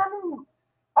everywhere. You,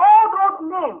 all those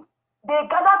names, they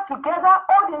gather together,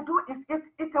 all they do is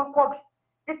eat nkwobi,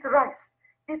 eat rice,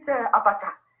 eat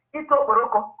abacha, eat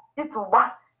oboroko, eat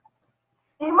uba.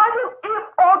 Imagine if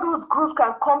all those groups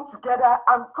can come together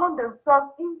and turn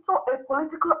themselves into a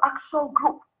political action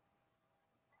group.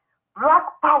 Black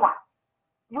power.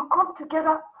 You come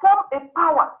together, form a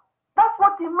power. That's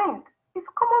what it means. It's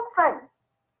common sense.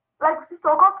 Like Sister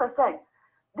Augusta said,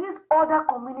 these other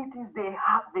communities, they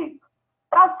have it.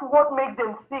 That's what makes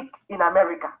them thick in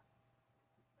America.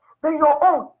 They're your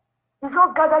own. You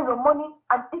just gather your money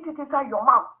and eat it inside your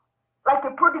mouth, like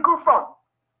a prodigal son.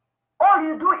 All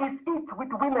you do is eat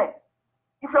with women.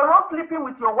 If you're not sleeping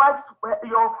with your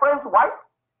friend's wife,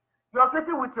 you're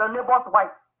sleeping with your neighbor's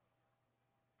wife.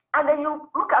 And then you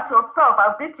look at yourself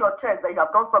and beat your chest that you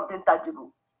have done something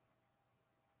tangible.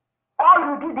 All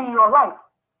you did in your life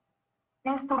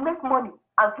is to make money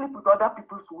and sleep with other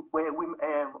people's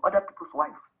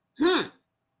wives. And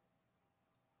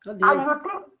you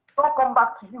think it will come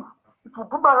back to you. It will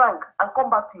boomerang and come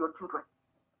back to your children.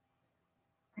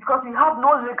 Because you have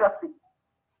no legacy.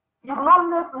 You have not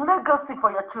left legacy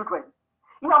for your children.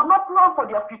 You have not planned for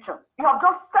their future. You have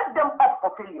just set them up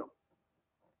for failure.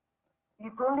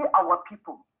 It's only our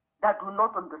people that do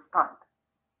not understand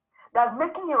that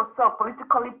making yourself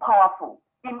politically powerful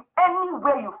in any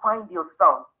way you find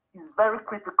yourself is very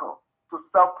critical to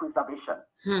self-preservation.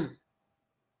 You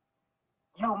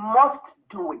must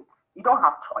do it. You don't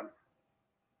have choice.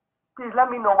 Please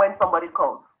let me know when somebody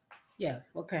calls. Yeah,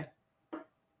 okay.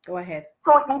 Go ahead.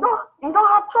 So you don't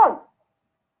have choice.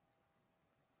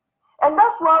 And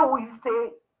that's why we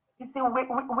say, you see,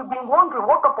 we've been wondering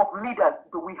what type of leaders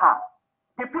do we have?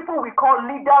 The people we call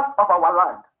leaders of our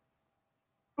land.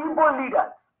 Igbo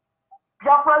leaders,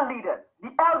 Biafra leaders,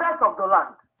 the elders of the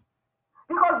land.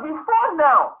 Because before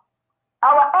now,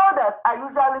 our elders are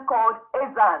usually called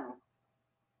Ezan,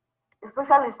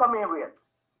 especially in some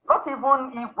areas. Not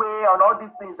even Igwe and all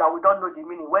these things that we don't know the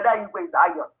meaning, whether Igwe is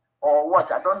iron or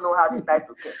what, I don't know how the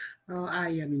title came. Oh,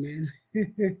 iron, man.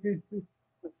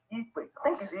 Igwe, I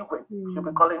think it's Igwe, should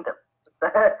be calling them.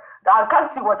 I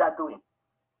can't see what they're doing.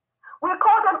 We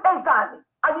call them Ezani,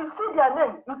 and you see their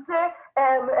name. You say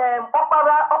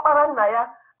Opara Naya,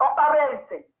 Opara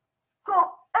Ese. So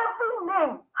every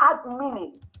name has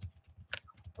meaning.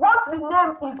 Once the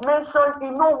name is mentioned,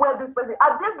 you know where this person.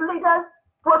 And these leaders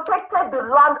protected the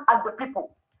land and the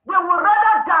people. They would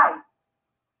rather die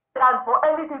than for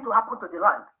anything to happen to the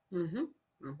land.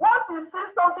 Once you see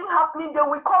something happening, they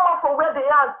will come up from where they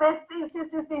are and say, see,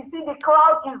 the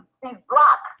cloud is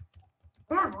black.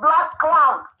 This black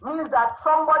cloud means that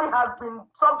something has been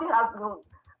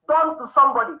done to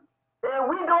somebody. A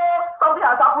widow, something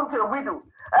has happened to a widow.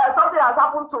 Something has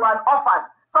happened to an orphan.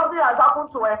 Something has happened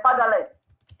to a fatherless.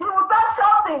 He will start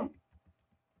shouting,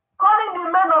 calling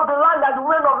the men of the land and the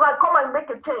women of the land, come and make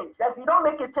a change. If you don't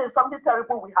make a change, something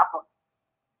terrible will happen.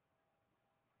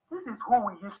 This is who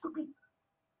we used to be.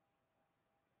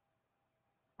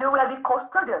 They were the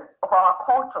custodians of our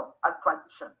culture and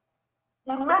tradition.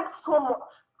 It meant so much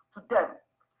to them.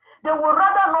 They would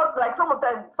rather not, like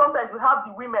sometimes we have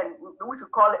the women, which we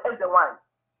call Ezewan.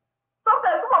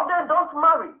 Sometimes some of them don't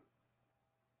marry.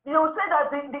 They will say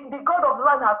that the God of the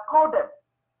land has called them.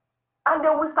 And they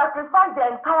will sacrifice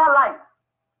their entire life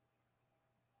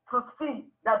to see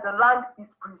that the land is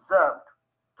preserved,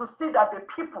 to see that the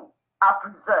people are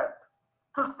preserved,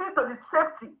 to see to the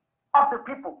safety of the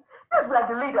people. These were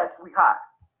the leaders we had.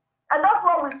 And that's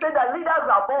why we say that leaders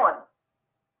are born.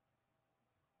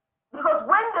 Because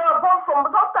when they are born from,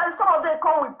 sometimes some of them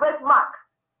come with birthmark.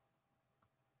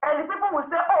 And the people will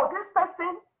say, oh, this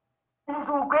person is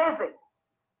Ugeze.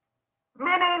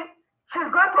 Meaning,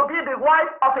 she's going to be the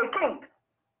wife of a king.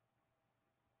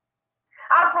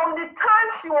 And from the time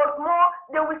she was more,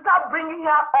 they will start bringing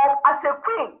her up as a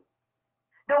queen.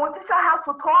 They will teach her how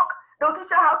to talk. They will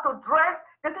teach her how to dress.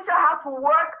 They teach her how to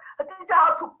work. They teach her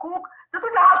how to cook. They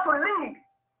teach her how to lead.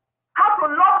 How to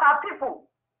love her people.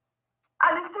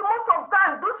 And you see, most of the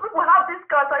time, those people have this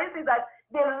characteristic that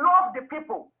they love the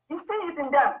people. You see it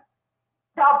in them.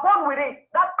 They are born with it.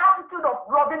 That attitude of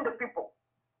loving the people.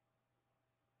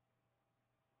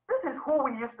 This is who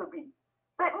we used to be.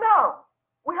 But now,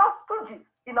 we have stooges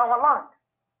in our land,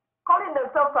 calling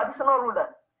themselves traditional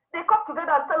rulers. They come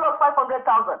together and sell us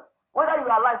 500,000, whether you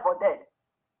are alive or dead.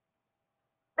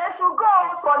 They should go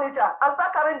out to Onitsha and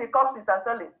start carrying the corpses and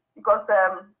selling. Because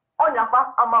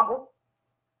Onyafa, Amago,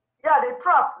 yeah, the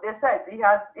trap, they said,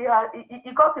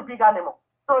 he got a big animal.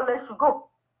 So they should go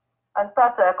and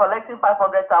start collecting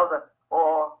 500,000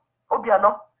 or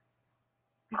Obiano.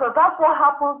 Because that's what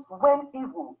happens when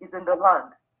evil is in the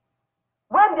land.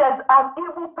 When there's an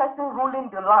evil person ruling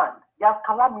the land, there's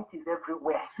calamities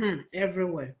everywhere.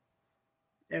 Everywhere.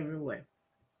 Everywhere.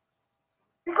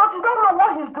 Because you don't know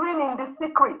what he's doing in the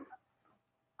secret.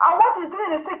 And what he's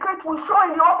doing in the secret will show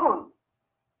in the open.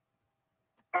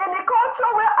 In the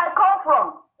culture where I come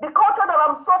from, the culture that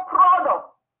I'm so proud of,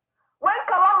 when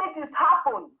calamities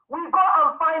happen, we go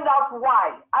and find out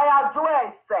why. I adore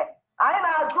I say. I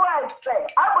adore I say.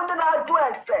 I wouldn't adore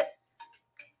I say.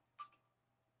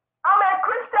 I'm a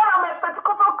Christian, I'm a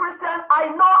Pentecostal Christian. I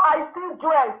know I still do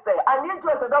I say. I need to,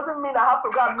 it doesn't mean I have to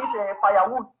go and meet a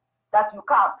firewood that you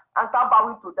can't and start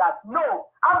bowing to that. No,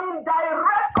 I'm in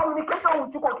direct communication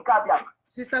with you, Kikabian.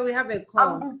 Sister, we have a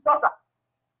call. I'm his daughter.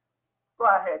 Go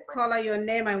ahead. Caller, your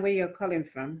name and where you're calling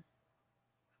from.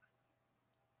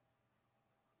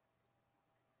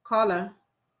 Caller.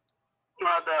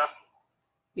 Mother.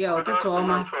 Yeah, good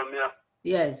afternoon from here.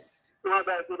 Yes.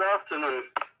 Mother, good afternoon.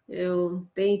 Oh,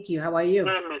 thank you. How are you?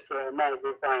 My name is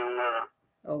Mazika.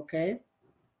 Okay.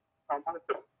 I'm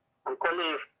calling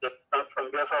you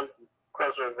from Biafra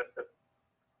Crossroads.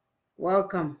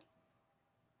 Welcome.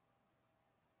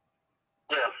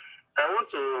 Yeah, I want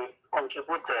to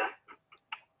contribute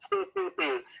say few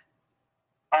things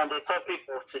on the topic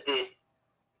of today.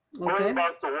 Okay. Going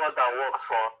back to what that works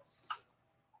for us.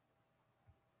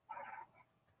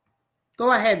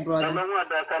 Go ahead, brother. Hello,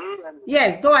 Mother, can you hear me?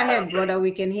 Yes, go ahead, brother.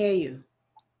 We can hear you.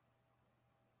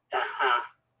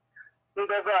 If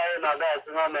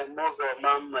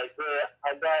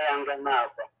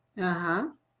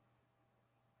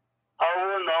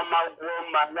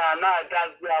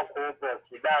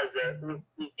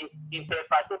a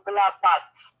particular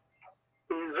path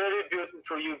is very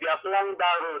beautiful, you'll be applying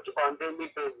that road on daily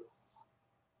basis.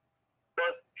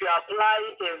 But if you apply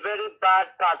a very bad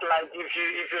path, like if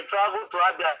you travel to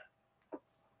Abia,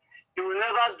 you will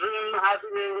never dream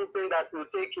having anything that will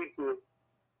take you to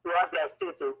Abia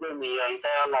State again in your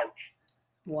entire life.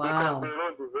 Wow. Because the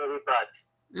road is very bad.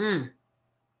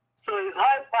 So it's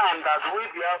high time that we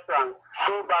Biafrans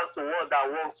go back to what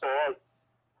that works for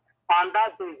us. And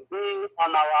that is being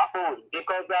on our own.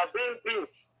 Because there have been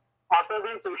peace,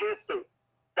 according to history.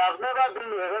 There have never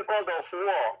been a record of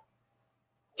war.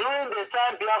 During the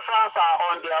time Biafrans are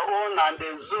on their own and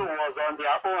the zoo was on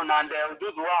their own and the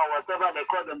Ududua, whatever they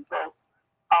call themselves,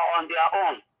 are on their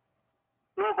own.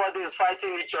 Nobody is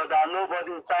fighting each other.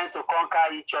 Nobody is trying to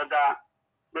conquer each other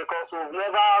because we've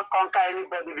never conquered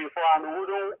anybody before and we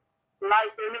wouldn't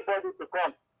like anybody to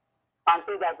come and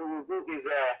say that we will do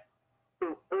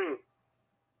this free.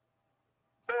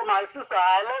 So my sister,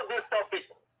 I love this topic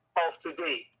of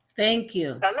today. Thank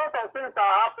you. A lot of things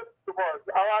are happening to us.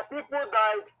 Our people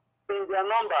died in their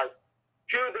numbers a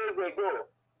few days ago.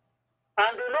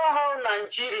 And you know how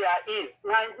Nigeria is.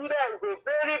 Nigeria is a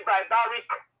very barbaric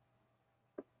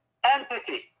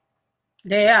entity.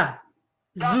 They are.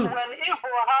 That when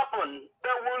evil happen,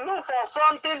 they will look for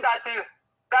something that is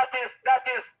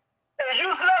a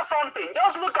useless something.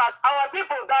 Just look at our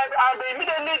people died, and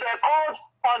immediately they called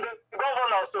on the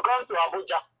governors to come to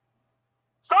Abuja,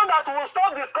 so that we'll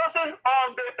stop discussing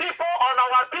on the people, on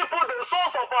our people, the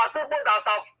source of our people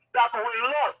that we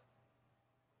lost.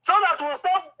 So that we'll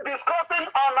stop discussing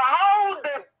on how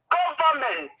the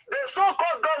government, the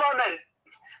so-called government,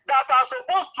 that are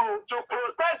supposed to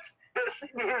protect his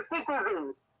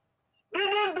citizens,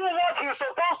 didn't do what he's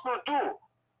supposed to do.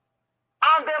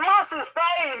 And the masses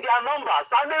die in their numbers,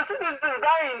 and the citizens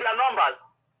die in their numbers.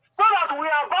 So that we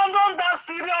abandon that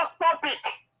serious topic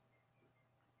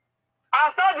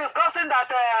and start discussing that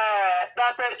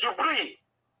Jubri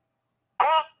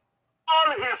called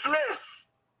all his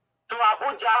slaves to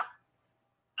Abuja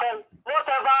for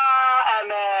whatever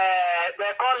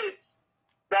they call it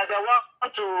that they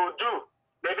want to do,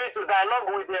 maybe to dialogue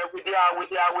with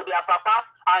their papa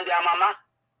and their mama.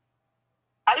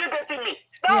 Are you getting me?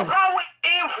 That's how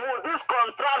evil this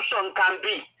contraption can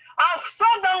be. I've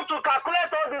sat down to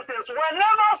calculate all these things.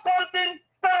 Whenever something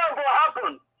terrible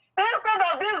happens, instead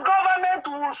of this government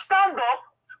will stand up,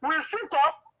 will sit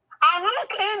up and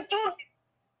look into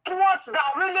what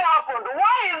that really happened.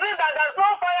 Why is it that there's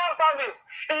no fire service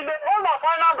in the whole of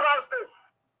Anambra State?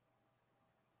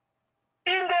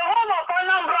 In the whole of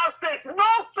Anambra State, no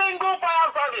single fire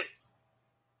service.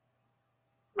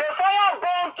 The fire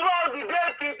burned throughout the day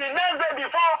till the next day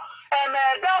before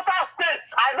Delta State.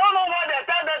 I don't know what they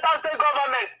tell Delta State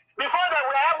government before they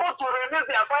were able to release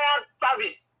their fire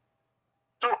service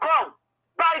to come.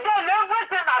 By then,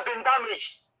 everything had been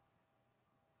damaged.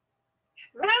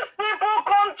 These people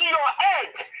come to your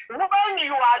aid when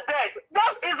you are dead.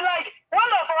 Just it's like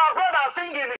one of our brothers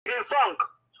singing his song.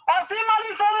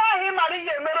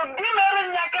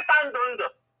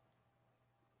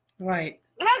 Right.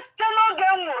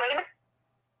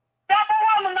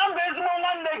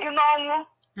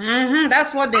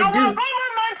 That's what they do. Our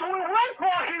government will wait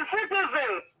for his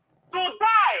citizens to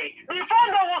die before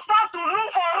they will start to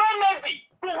look for remedy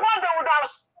to what they would have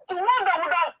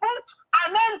put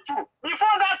an end to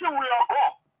before that will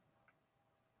occur.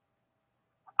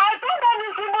 I thought that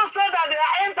these people said that they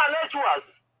are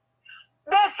intellectuals.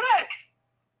 They said,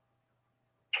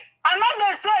 and then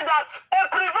they said that a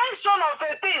prevention of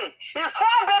a thing is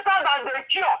far better than the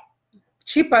cure.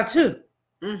 Cheaper too.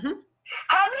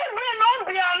 Have you been on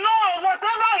Biafra or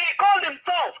whatever he called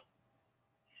himself?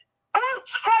 Put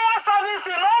fire service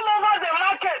in all over the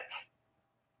market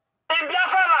in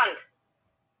Biafra land.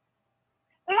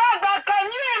 Now, that can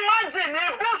you imagine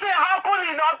if this happened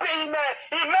in main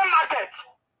market?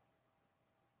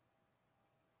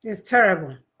 It's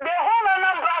terrible. The whole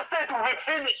Anambra State will be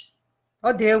finished.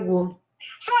 Oh, they will.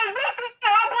 So if this thing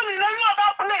happen in any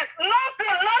other place,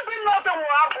 nothing will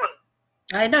happen.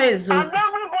 I know it's so. And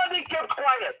everybody kept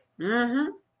quiet.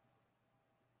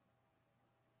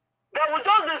 They will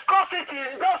just discuss it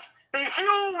in just a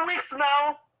few weeks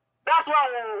now. That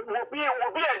one will be a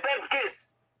dead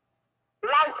case.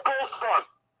 Life goes on.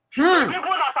 The people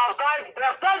that have died, they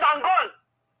have died and gone.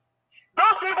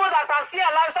 Those people that are still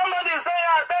alive, somebody say,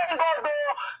 thank God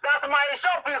though, that my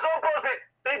shop is opposite.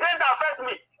 It didn't affect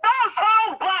me. That's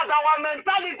how bad our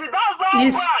mentality. That's how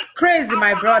it's bad. Crazy,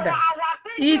 my brother.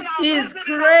 It is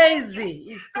crazy.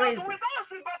 It's crazy. We don't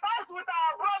sympathize with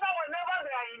our brother whenever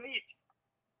they are in need.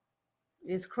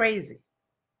 It's crazy.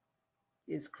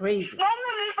 It's crazy.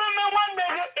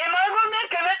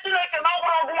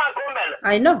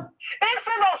 I know.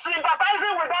 Instead of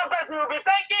sympathizing with that person, you'll be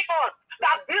thanking God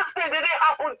that this thing didn't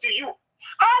happen to you.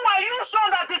 How are you sure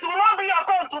that it will not be your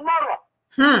turn tomorrow?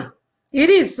 It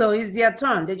is so. It's their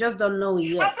turn. They just don't know it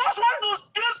yet. I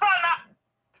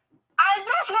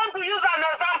just want to use an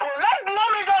example. Let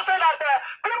me just say that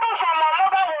people from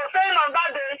Omoba were saying on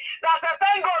that day that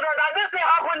thank God that this thing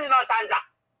happened in Ochanja.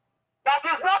 That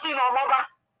is not in Omoba.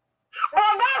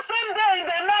 But that same day in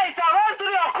the night, around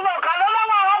 3 o'clock, another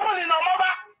one happened in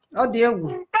Omoba. Oh, dear.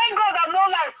 Thank God that no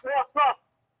life was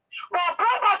lost. But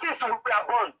properties were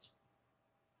burnt.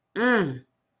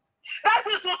 That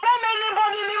is to tell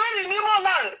anybody living in Imo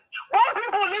land, one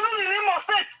people living in Imo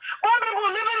State, one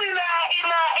people living in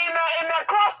a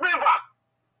Cross River,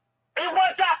 in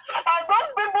Waja, and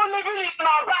those people living in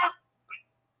Naba,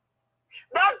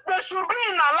 that they should be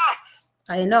in alert.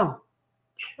 I know.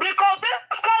 Because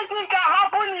this kind of thing can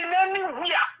happen in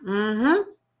anywhere.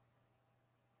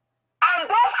 And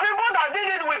those people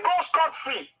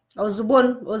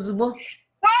Ozubon.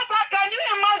 Why can you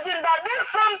imagine that this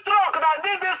same truck that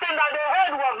did this thing, that the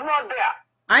head was not there?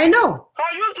 I know. For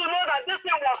you to know that this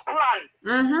thing was planned.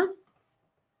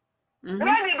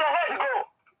 Where did the head go?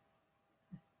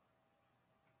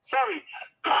 Sorry.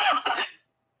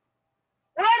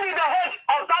 Where did the head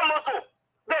of that motor,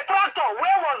 the tractor,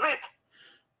 where was it?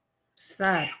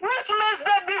 Sad. Which means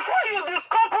that before you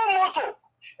discouple motor,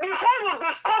 they said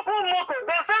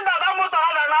that that motor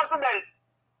had an accident.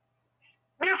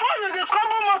 Before you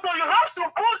discouple motor, you have to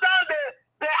put down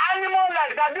the animal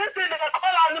leg, that this thing they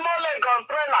call animal leg on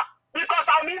trailer, because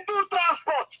I'm into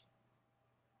transport.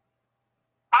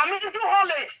 I'm into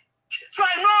haulage. So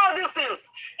I know all these things.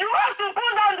 You have to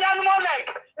put down the animal leg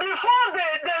before the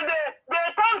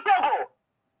turntable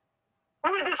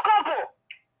with the scalpel.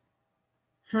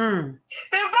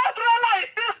 If that trailer is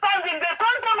still standing, the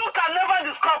turntable can never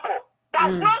discouple.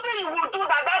 There's nothing you will do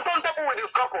that turntable will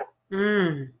discouple.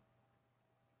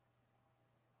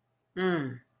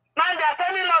 Now they are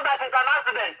telling us that it's an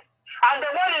accident. And the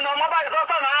one in Omaba is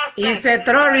also an accident. It's a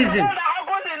terrorism. The one that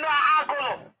happened in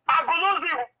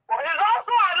Agunuzi is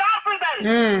also an accident.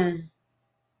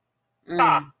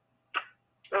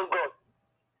 Oh God.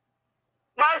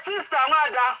 My sister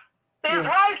Mada, it's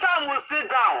high time we sit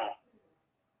down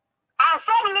and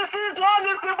stop listening to all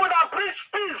these people that preach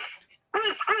peace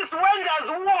when there's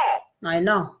war. I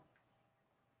know.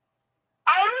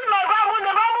 I read my Bible.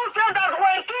 The Bible said that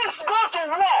when kings go to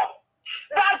war,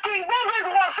 that King David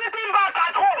was sitting back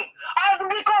at home, and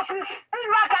because he's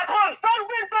sitting back at home,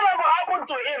 something terrible happened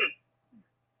to him.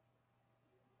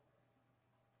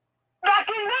 That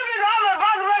King David have a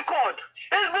bad record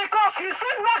is because he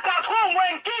sits back at home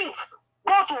when kings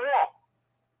go to war.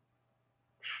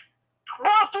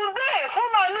 But today,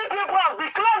 Fulani people have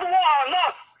declared war on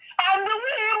us, and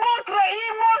we Igbo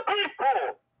people,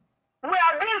 we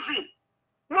are busy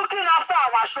looking after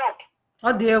our shop.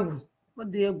 What do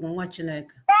you watching?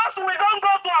 Once we don't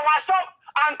go to our shop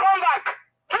and come back,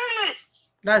 finish.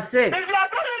 That's it. If you are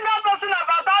telling that person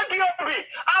about IPOB,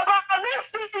 about this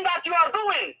thing that you are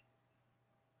doing,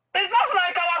 it's just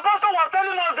like our pastor was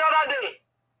telling us the other day.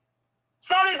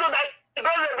 Sorry to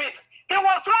digress a bit. He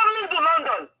was traveling to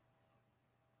London.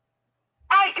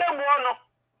 I came one.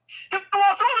 He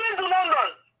was traveling to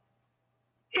London.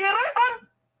 He reckoned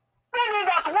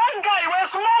that one guy, a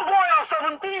small boy of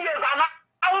 17 years, an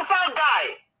outside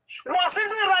guy, was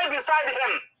sitting right beside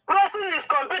him, pressing his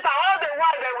computer all the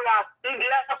while they were in the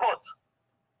airport.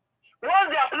 Once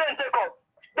their plane take off,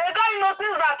 the guy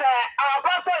noticed that our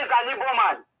pastor is an Igbo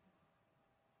man.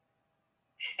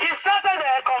 He started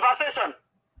a conversation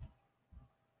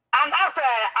and asked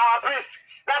our priest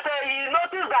that he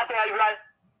noticed that you are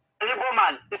an Igbo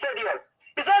man. He said yes.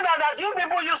 He said that you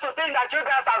people used to think that you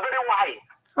guys are very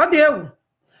wise. What do you?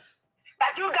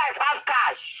 That you guys have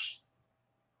cash.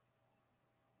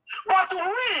 But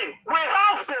we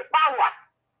have the power.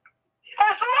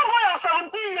 A small boy of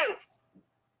 17 years.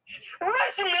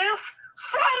 Which means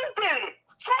something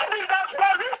that's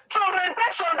this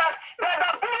orientation that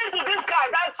put into this guy.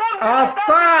 That's something. Of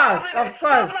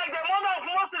course. Just like the mother of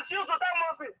Moses used to tell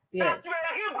Moses. Yes. That you are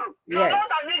a Hebrew. You are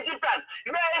not an Egyptian.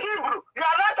 You are a Hebrew. You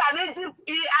are not an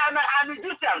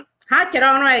Egyptian.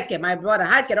 My brother.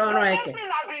 Something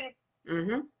have been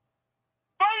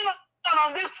going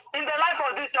on this in the life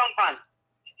of this young man.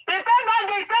 They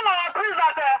tell our priest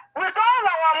that with all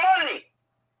our money,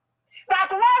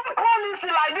 that one policy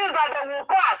like this that they will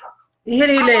pass,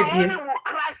 our money will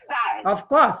crash down. Of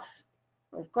course.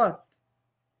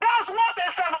 That's what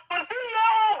a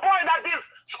 17-year-old boy that is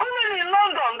schooling in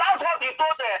London, that's what he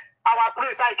told our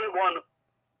priest. I gave one.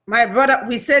 My brother,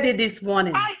 we said it this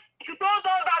morning. He told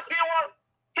us that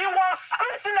he was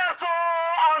preaching and so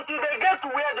until they get to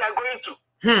where they are going to.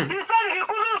 He said he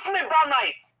couldn't sleep that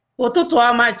night. Thinking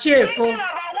about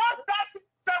what that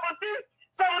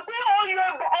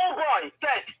 17-year-old boy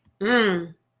said.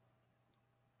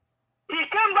 He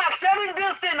came back sharing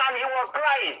this thing and he was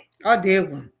crying.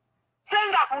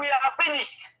 Saying that we are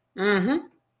finished. We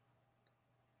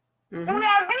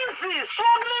are busy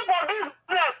struggling for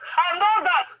business and all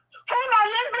that.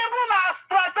 Fulani people are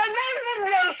strategizing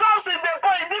themselves in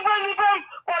different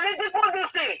political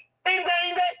decisions. In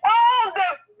the all the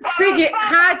Sige,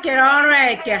 hacker on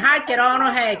heke. They are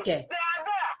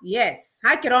there. Yes,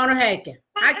 hacker on heke. In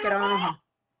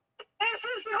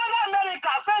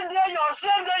America, send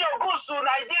your goods to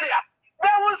Nigeria.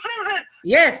 They will seize it.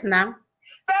 Yes, now.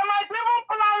 They might even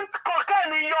plant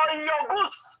cocaine in your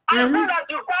goods and say that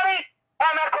you carry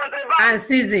contraband. And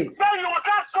seize it. Then you will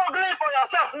start struggling for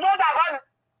yourself. Not about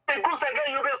the goods again.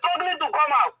 You'll be struggling to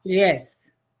come out.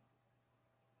 Yes.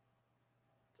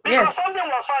 Because something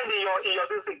was found in your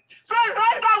district. So it's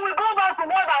like that we go back to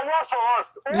what that was for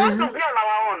us. We want to be on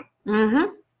our own.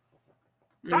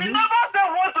 We never say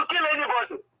we want to kill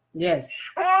anybody. Yes.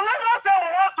 We will never say we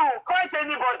want to fight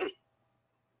anybody.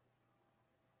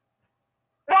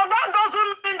 But that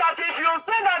doesn't mean that if you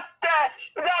say that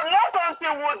not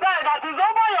until we die, that is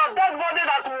over your dead body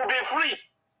that will be free,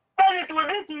 then it will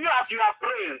be to you as you are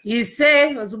praying. You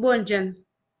say, Osbonjan.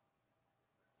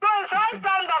 So it's high time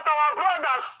that our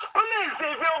brothers, please,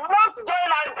 if you want to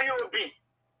join IPOB,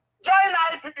 join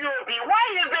IPOB. Why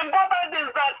is important is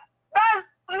that that's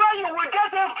where you will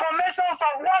get information of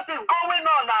what is going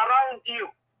on around you.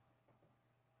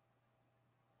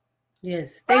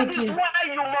 Yes, thank you. That is why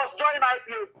you must join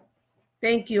IPOB.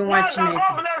 Thank you much,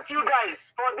 God bless you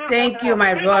guys for this. Thank you,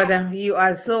 my brother. You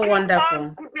are so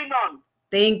wonderful.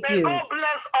 Thank you. God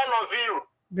bless all of you.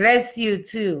 Bless you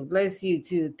too. Bless you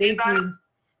too. Thank you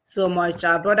so much.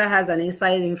 Our brother has an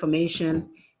inside information.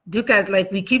 Look at,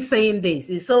 like we keep saying this.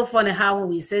 It's so funny how when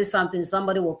we say something,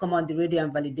 somebody will come on the radio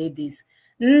and validate this.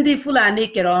 They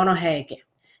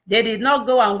did not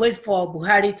go and wait for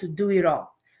Buhari to do it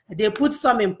all. They put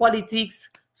some in politics,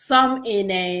 some in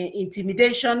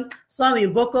intimidation, some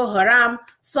in Boko Haram,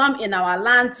 some in our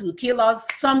land to kill us,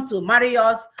 some to marry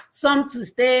us, some to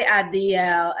stay at the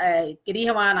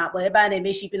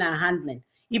shipping and handling.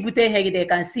 They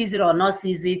can seize it or not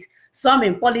seize it. Some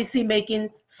in policy making,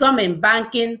 some in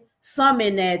banking, some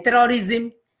in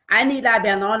terrorism. I need that be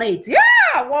on it.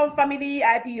 Yeah, one family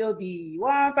IPOB,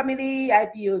 one family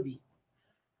IPOB.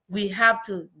 We have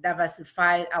to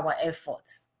diversify our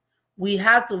efforts. We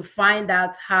have to find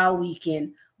out how we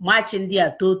can march in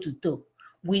there toe to toe.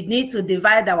 We need to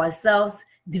divide ourselves,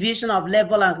 division of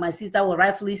level, like my sister will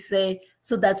rightfully say,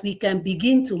 so that we can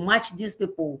begin to match these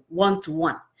people one to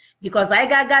one. Because I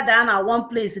got down at one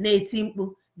place in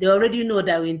 18, they already know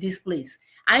that we're in this place.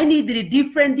 I need the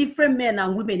different men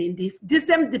and women in this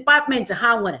same department,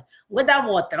 whether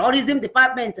more terrorism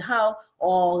department,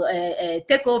 or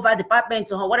takeover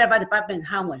department, or whatever department,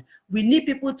 we need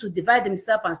people to divide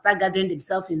themselves and start gathering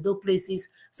themselves in those places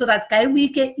so that we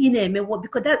can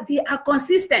because they are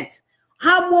consistent.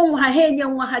 How long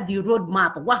had the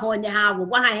roadmap?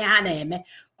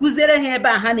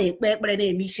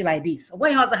 Like this.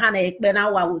 When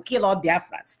I will kill all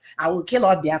Biafrans. I will kill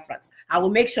all Biafrans. I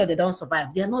will make sure they don't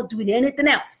survive. They are not doing anything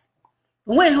else.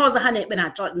 When mosque,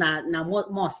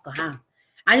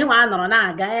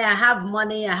 I have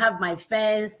money, I have my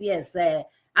fence, yes. I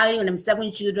have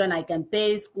 7 children, I can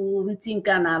pay school,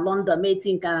 Tinkana, London,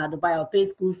 Tinkana, Dubai, I'll pay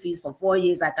school fees for 4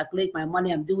 years. I calculate my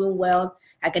money, I'm doing well.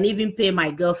 I can even pay my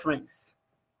girlfriends.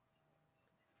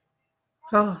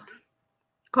 Oh,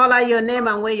 call out your name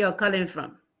and where you're calling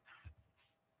from.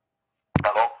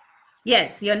 Hello?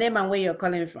 Yes, your name and where you're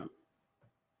calling from.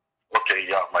 Okay,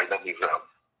 yeah, my name is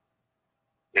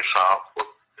Issa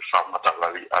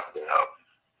Matalali, and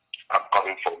I'm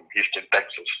calling from Houston,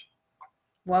 Texas.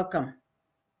 Welcome.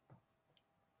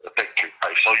 Thank you.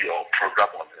 I saw your program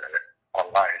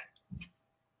online.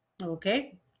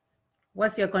 Okay.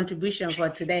 What's your contribution for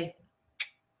today?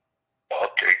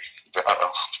 Okay.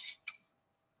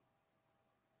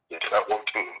 I want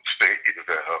to say is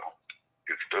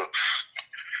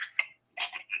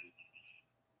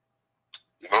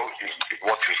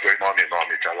what is going on in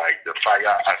Onitsha, like the fire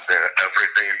and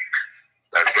everything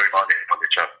that's going on in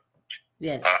Onitsha.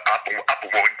 Yes. I'm an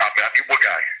Igbo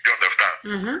guy. Do you understand?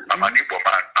 I'm an Igbo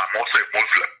man. I'm also a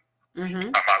Muslim. I'm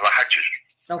a Lahaji.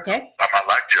 Okay. I'm a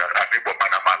Lahaji. I'm an Igbo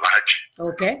man. I'm a Lahaji.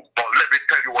 Okay. But let me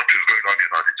tell you what is going on in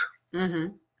Onitsha.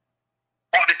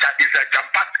 Onitsha is a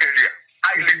jam-packed area.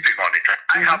 I live in Onitsha.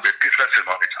 I have a business in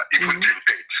Onitsha, even till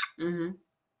date.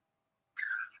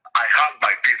 I have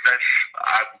my business.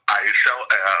 I sell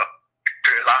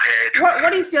trailer head.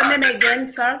 What is your name again,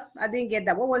 sir? I didn't get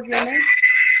that. What was your name?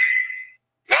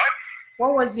 What?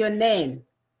 What was your name?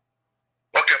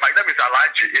 Okay, my name is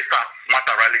Alhaji Issa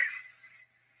Matarali.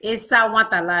 Issa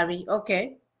Matalari.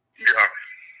 Okay. Yeah.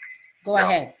 Go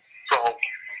ahead. So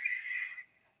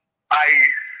I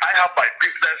have my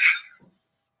business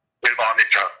in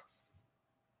Onitsha.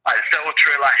 I sell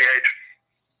trailer head.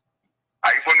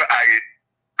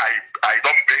 I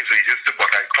don't base in Houston, but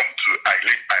I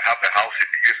have a house in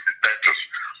Houston, Texas,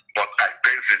 but I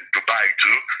base in Dubai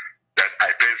too. Then I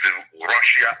base in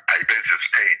Russia, I base in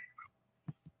Spain.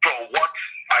 So what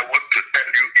I want to tell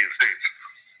you is this.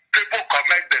 People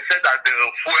comment, they say that the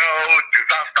fuel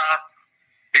disaster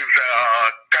is a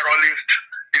terrorist.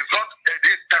 It's not a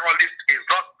terrorist, it's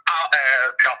not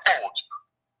their fault.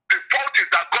 The fault is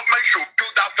that government should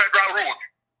build that federal road.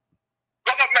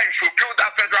 Government should build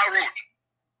that federal road.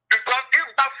 Because if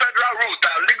that federal road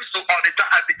that links to Onitsha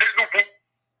at the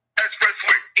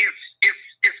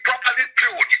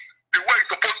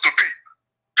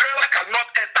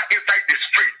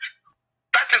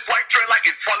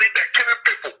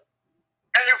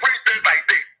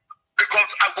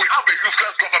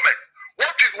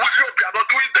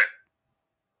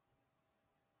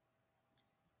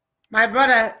My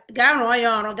brother,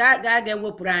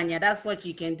 that's what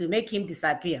you can do. Make him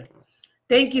disappear.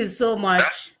 Thank you so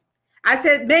much. I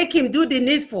said, make him do the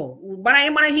needful. But I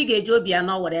want he get job and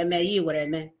know whatever,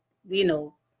 you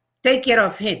know, take care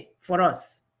of him for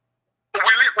us. Every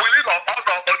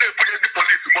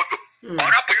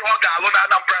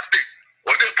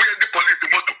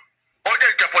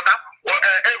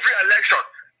election,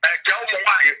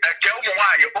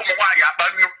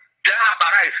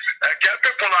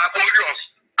 people are furious,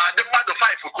 and the man the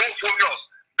fight will go furious.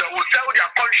 They will sell their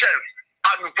conscience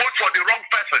and vote for the wrong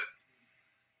person.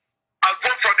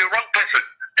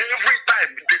 Every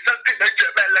time, the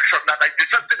same election that I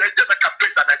decided the campaign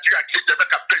that Nigeria gave the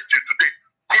campaign to today.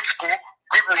 Good school,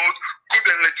 good roads, good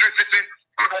electricity,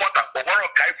 good water. But what a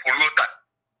guy for water.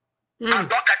 And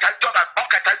the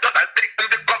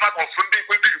government of Sunday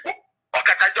will do.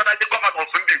 The government of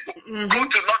Sunday go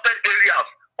to northern areas.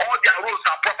 All their roads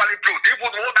are properly built. Even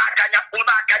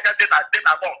Kenya did not.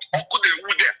 How could they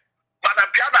would there? Madam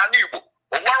Piana Nibo,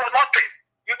 or one or nothing.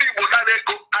 You think was that they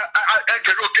go I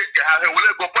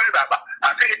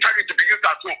think it's trying to be used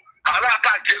at home.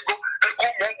 Haraka Jego,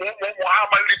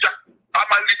 Amalita,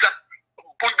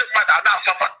 put the matter now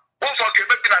suffer. Also, give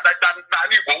it that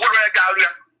Nanibo, Garia,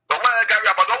 the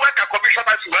Garia, but the worker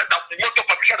commissioner to end up motor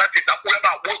commissioner,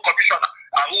 whoever work commissioner,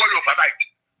 and all overnight.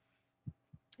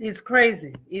 It's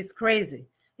crazy. It's crazy.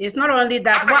 It's not only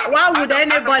that. Why would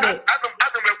anybody?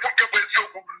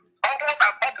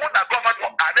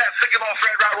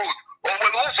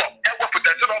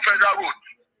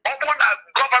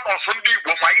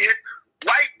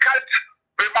 Why can't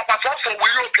the Papa will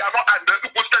you piano and the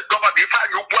state government if I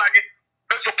you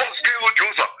they supposed to deal with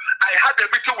user? I had a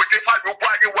meeting with if I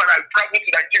you when I traveled to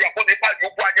Nigeria for the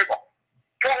if you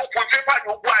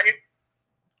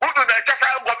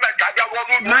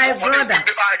my brother,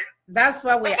 that's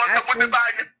why we're asking.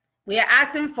 We are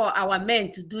asking for our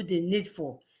men to do the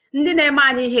needful. Ndi na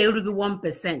money here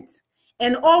 1%,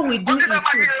 and all we do is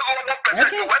to.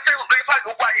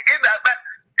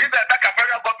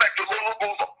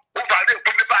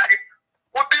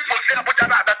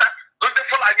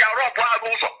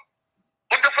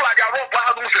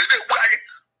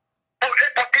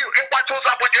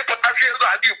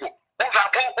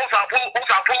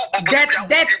 Okay.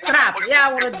 Death trap.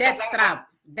 Yeah, we're death trap.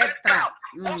 Death trap.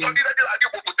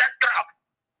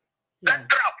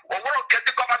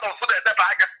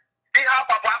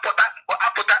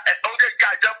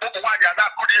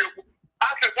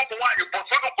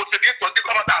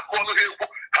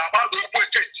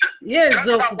 Yes,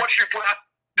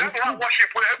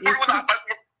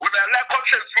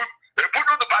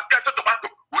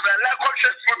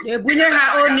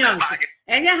 onions.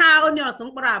 And you have onions,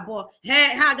 some crabo.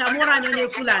 Hey, Haga more on your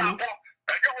Fulani.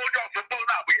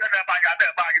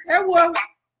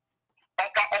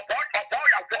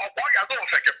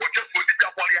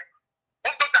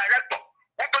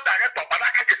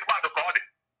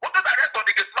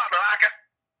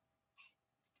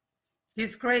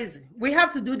 He's crazy. We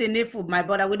have to do the needful, my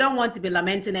brother. We don't want to be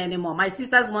lamenting anymore. My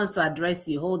sisters wants to address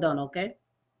you. Hold on, okay?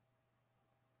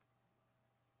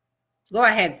 Go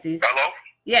ahead, sis. Hello?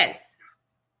 Yes.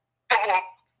 So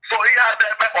he had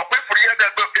that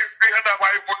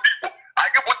I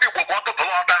can put people want to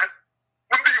follow that.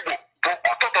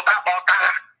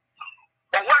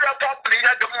 But what about the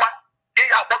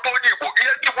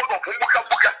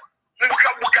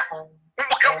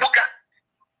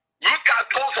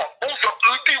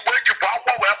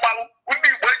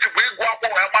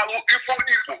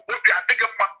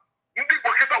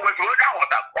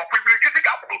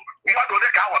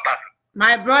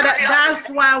my brother, that's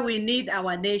why we need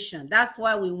our nation. That's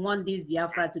why we want this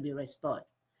Biafra to be restored.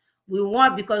 We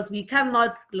want, because we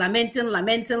cannot lamenting,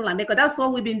 because that's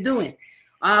what we've been doing.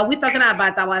 We're talking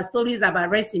about our stories about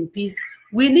rest in peace.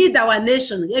 We need our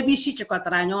nation. So I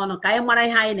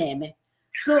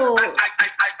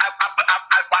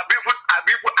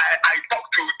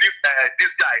talked to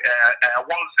this guy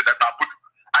once that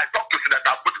I talked to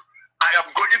Senator Budu. I am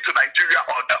going to Nigeria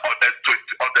on the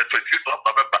 20th of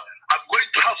November. I'm going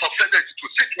to House of Senate to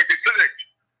sit with the Senate.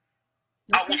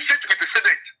 Okay. I will sit with the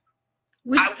Senate.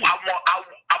 I'm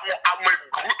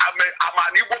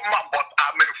an Igbo man, but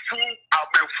I'm a full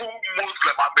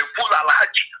Muslim. I'm a full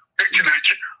Alhaj.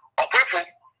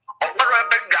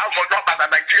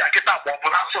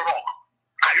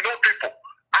 I know people.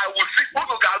 I will see who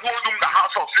the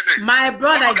House of Senate. My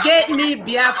brother, get me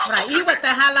Biafra.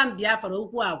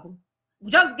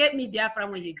 Just get me Biafra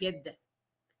when you get there.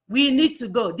 We need to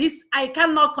go. I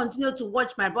cannot continue to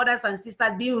watch my brothers and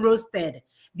sisters being roasted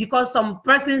because some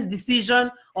person's decision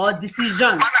or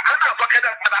decisions.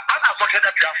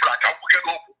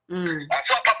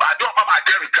 Also, Papa, I don't Papa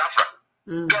against Biafra.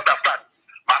 Do you understand?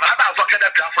 Man, I don't forget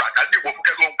Biafra. Can you go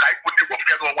forget on Kai? Could you go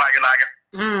forget on why in Aya?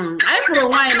 I for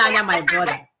why in Aya, my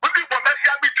brother. But you want to see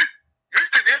a meeting?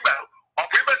 Meeting email. Or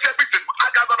we may say meeting.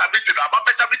 I got on a meeting. I'm a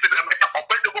better meeting. I'm a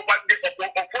better one day.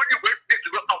 Or for you wait to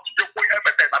go out to go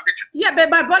everything. Yeah,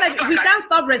 but my brother, we can't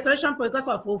stop restoration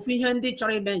because of Ofihendi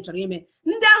Chorime.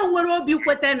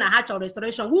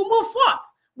 Restoration. We'll move forward.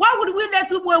 Why would we let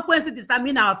two more questions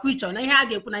determine our future? We have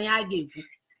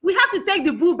to take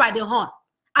the bull by the horn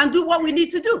and do what we need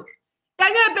to do.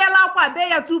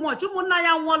 Too much.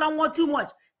 Too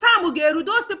much. Time will get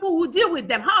those people who deal with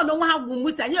them. How no have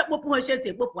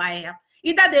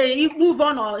either they move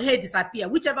on or they disappear,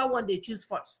 whichever one they choose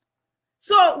first.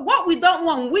 So what we don't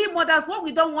want, we mothers, what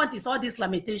we don't want is all this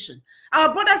lamentation.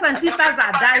 Our brothers and sisters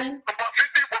are dying.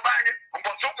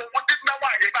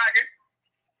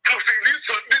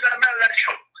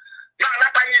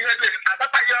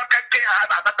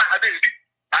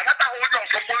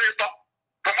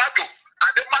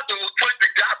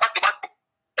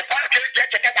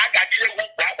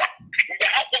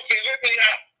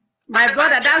 My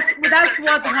brother,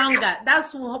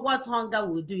 that's what hunger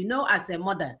will do. You know, as a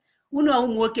mother, who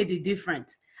know the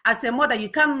different. As a mother, you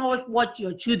cannot watch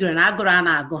your children.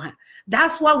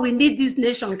 That's why we need this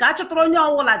nation. All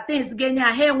things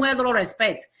well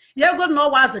respect. You're going to know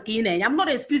what's a king. I'm not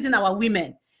excusing our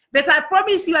women, but I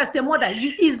promise you, as a mother,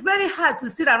 it's very hard to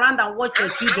sit around and watch your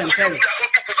children perish.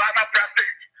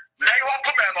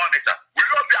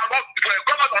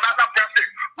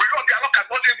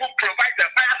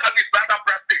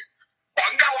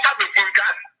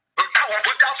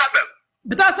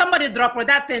 Because somebody drop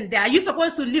that thing there, are you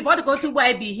supposed to leave or to go to where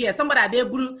I be here? Somebody be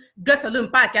able to get saloon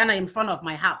park and in front of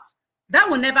my house. That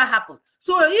will never happen.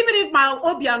 So even if my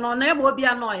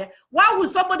Obiano, why would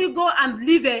somebody go and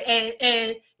leave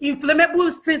a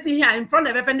inflammable thing here in front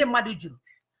of every Maduju?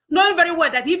 Knowing very well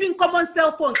that even common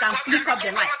cell phone can flick up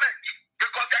the light.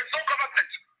 Because there's no government.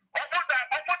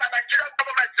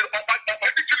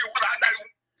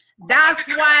 That's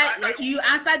why you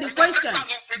answered the question.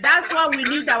 That's why we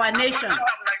need our nation,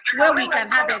 where we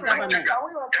can have a government.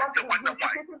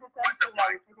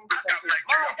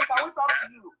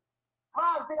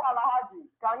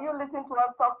 Can you listen to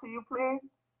us talk to you, please?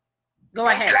 Go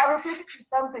ahead.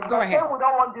 Go ahead. We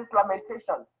don't want this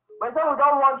lamentation. We say we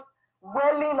don't want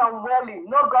wailing and wailing.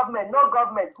 No government, no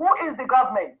government. Who is the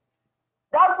government?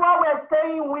 That's why we're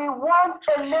saying we want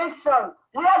a nation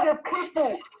where the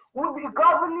people will be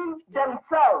governing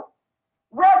themselves,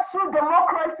 where true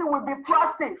democracy will be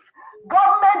practiced.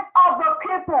 Government of the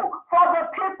people, for the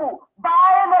people,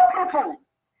 by the people.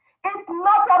 It's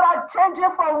not about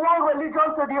changing from one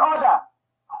religion to the other.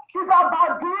 It's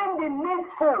about doing the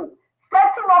needful,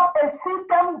 setting up a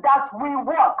system that will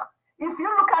work. If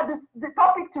you look at the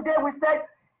topic today, we said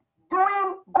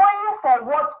going for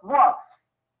what works.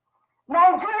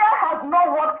 Nigeria has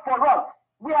no work for us.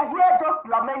 We are here just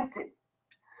lamenting.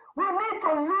 We need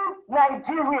to leave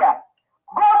Nigeria,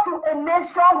 go to a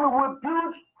nation we will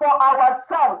build for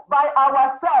ourselves, by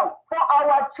ourselves, for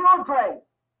our children.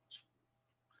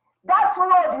 That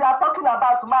road you are talking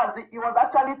about, Mazi, it was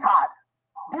actually tarred.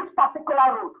 This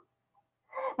particular road.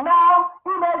 Now,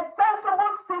 in a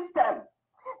sensible system,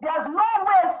 there's no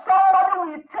way somebody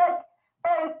will take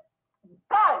a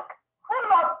tank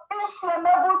full of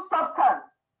inflammable substance,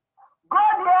 go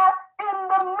there in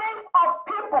the midst of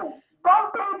people,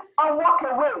 dump it and walk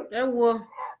away.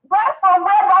 That's from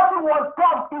where that was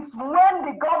dumped is when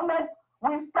the government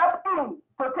will step in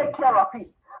to take care of it.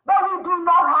 But we do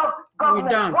not have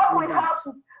government. What we have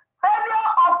is failure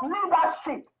of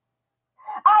leadership.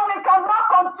 And we cannot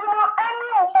continue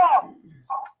anymore.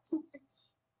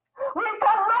 We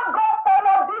cannot go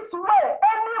forward this way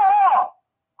anymore.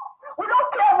 We don't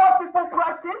care what people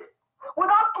practice. We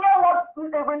don't care what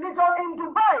the religion in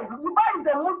Dubai. Dubai is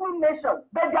a Muslim nation,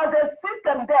 but there's a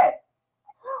system there.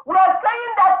 We are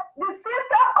saying that the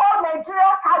system called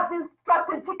Nigeria has been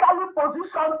strategically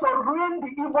positioned to ruin the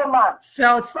Igbo man.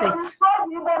 Failed state. To destroy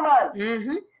the Igbo man.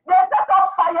 They set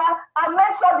up fire and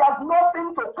make sure there's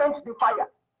nothing to quench the fire.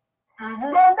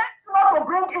 They make sure to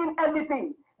bring in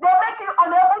anything. They make you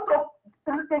unable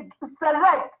to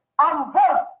select and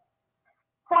vote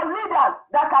for leaders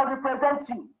that can represent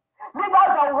you. Leaders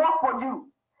that work for you.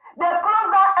 They close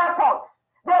down airports.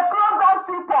 They close down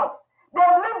seaports. They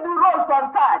leave the roads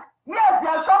untied. Yes,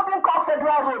 there's something called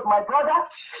federal road, my brother.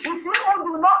 If you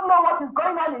do not know what is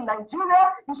going on in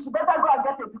Nigeria, you should better go and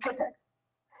get educated.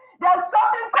 There's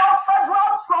something called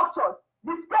federal structures.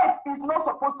 The state is not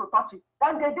supposed to touch it.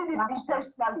 And they did it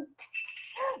intentionally.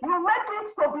 You make it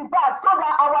to be bad so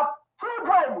that our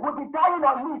Children will be dying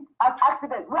on it as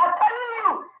accidents. We are telling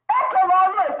you,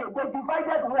 they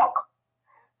divided work.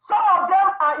 Some of them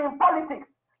are in politics,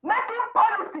 making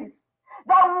policies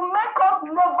that will make us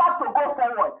never to go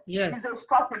forward. Yes. Is a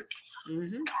strategy.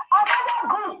 Another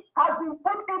group has been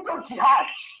put into jihad.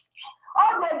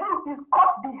 All they do is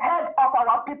cut the head of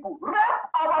our people, rape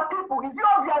our people. Is it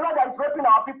Obiano that is raping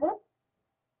our people?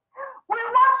 We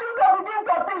want you to begin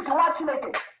to think,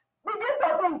 watchmaking. Begin to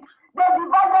think. They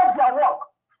divided their work.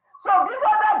 So this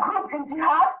other group in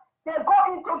jihad, they go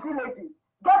into villages,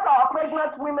 get our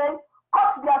pregnant women,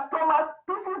 cut their stomach,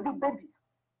 pieces the babies.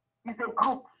 It's a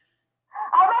group.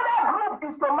 Another group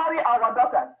is to marry our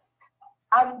daughters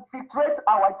and infiltrate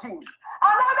our genes.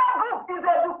 Another group is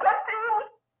educating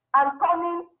and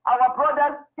turning our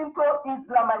brothers into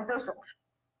Islamization,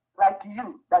 like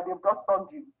you, that they've just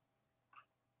turned you.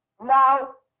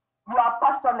 Now, you are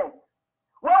passionate.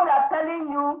 What we are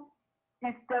telling you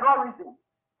is terrorism.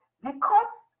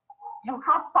 Because you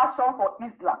have passion for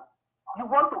Islam, you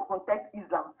want to protect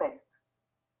Islam first.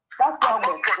 That's why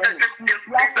we're saying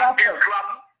Islam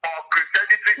or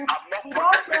Christianity. We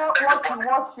don't care what you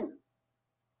worship.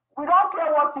 We don't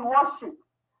care what you worship.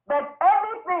 But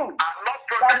anything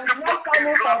that is not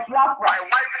coming from Biafra,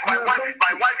 my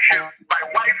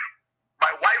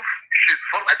wife, she's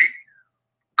Fulani.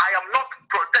 I am not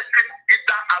protecting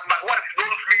either, and my wife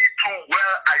knows me too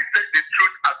well. I say the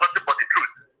truth and nothing but the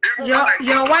truth.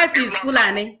 Your wife is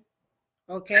Fulani.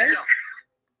 Okay. Yes.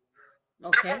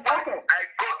 Okay. Even when I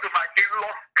go to my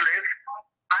in-laws' place,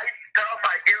 I tell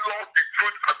my in-laws the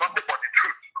truth and nothing but the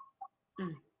truth.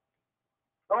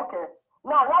 Okay.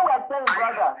 Now, what we're saying,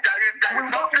 brother, there is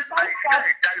something I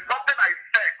said.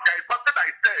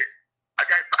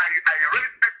 I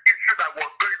raised this issue that was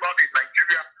going on in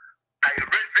Nigeria. I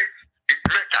raised it in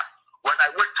Mecca when I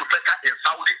went to Mecca in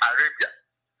Saudi Arabia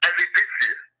early this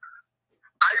year.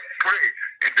 I prayed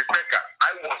in the Mecca.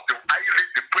 I led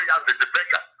the prayers in the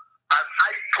Mecca, and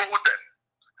I told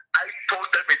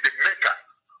them in the Mecca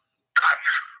that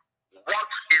what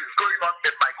is going on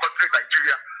in my country,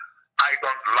 Nigeria, I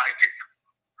don't like it.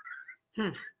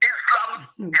 Islam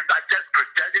is against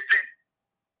Christianity.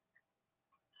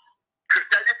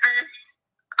 Christianity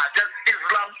against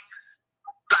Islam.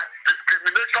 That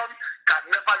discrimination can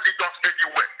never lead us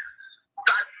anywhere.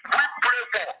 That we pray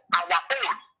for our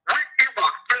own. We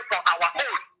Igbos pray for our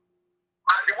own.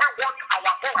 And we want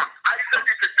our own. I said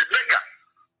it in the Mecca.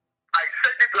 I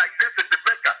said it like this in the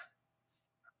Mecca.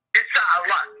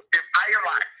 Inshallah, if I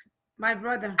lie, my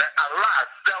brother, then Allah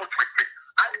dealt with me.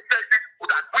 I said it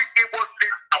that we Igbos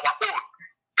need our own.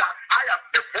 That I am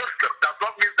a Muslim does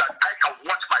not mean that I can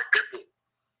watch my people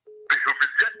be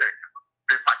humiliated,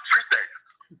 be maltreated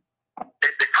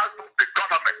in the hands of the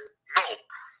government. No.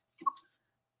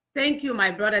 Thank you, my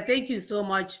brother. Thank you so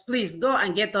much. Please go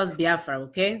and get us Biafra,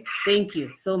 okay? Thank you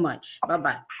so much.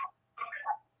 Bye-bye.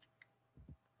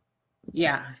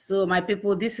 Yeah, so my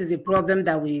people, this is a problem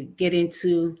that we get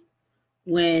into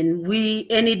when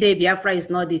any day Biafra is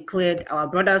not declared, our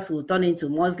brothers will turn into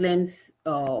Muslims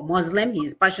or Muslim.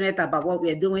 He's passionate about what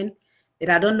we're doing. But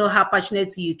I don't know how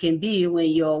passionate you can be when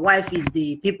your wife is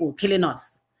the people killing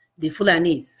us, the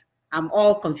Fulanis. I'm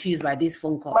all confused by this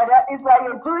phone call. But it's like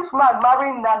a Jewish man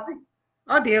marrying Nazi.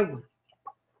 Oh, dear.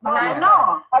 I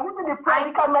know. Have you seen the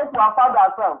predicament we have found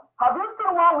ourselves? Have you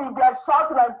seen when we get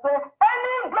shouting and say,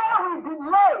 any day we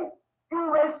delay in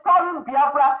restoring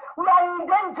Biafra, we are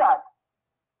endangered?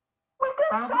 We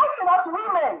keep shouting as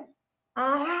women.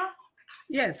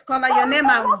 Yes, call your name.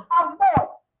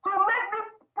 To make this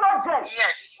project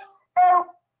a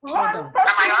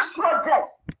one-person project.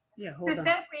 Yeah, hold on.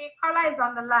 Caller is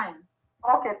on the line.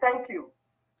 Okay, thank you.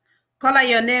 Call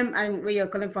your name and where you're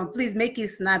calling from. Please make it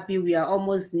snappy. We are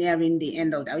almost nearing the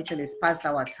end of actually it's past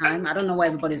our time. I don't know why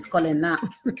everybody's calling now.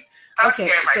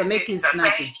 Okay, so make it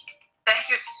snappy. Thank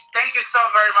you so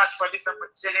very much for this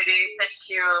opportunity. Thank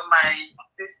you, my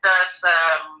sisters.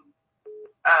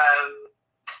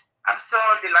 I'm so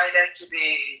delighted to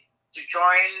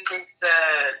join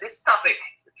this topic.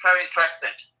 It's very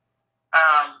interesting.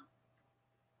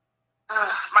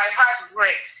 My heart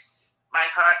breaks. My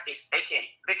heart is aching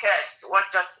because what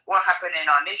happened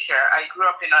in Onitsha? I grew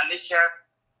up in Onitsha.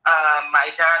 My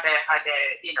dad had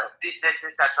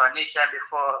businesses at Onitsha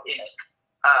before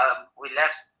we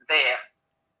left there.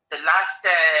 The last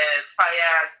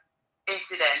fire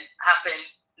incident happened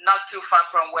not too far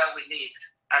from where we live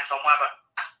at Omaba.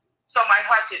 So my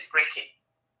heart is breaking.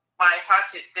 My heart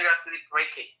is seriously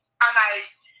breaking. And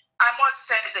I must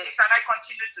say this, and I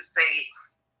continue to say it.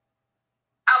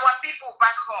 Our people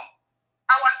back home,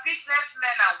 our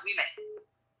businessmen and women,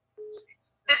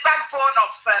 the backbone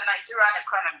of Nigerian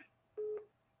economy,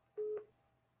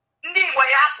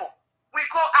 We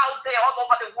go out there all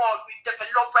over the world. We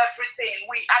develop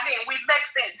everything. We make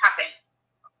things happen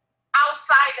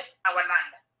outside our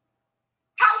land.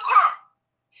 How come?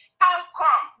 How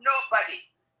come nobody?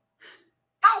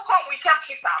 How come we can't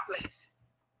fix our place?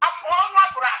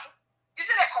 Is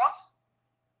it a cause?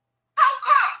 How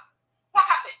come? What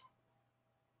happened?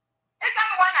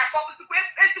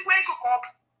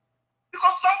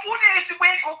 Because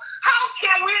how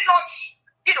can we not,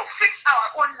 fix our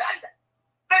own land?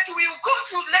 But we go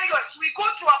to Lagos, we go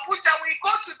to Abuja, we go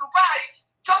to Dubai,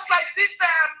 just like this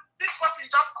person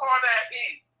just called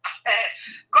in.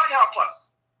 God help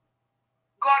us.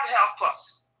 God help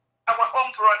us. Our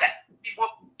own brother,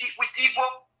 with Igbo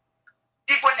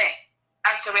name,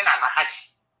 answering Alahaji.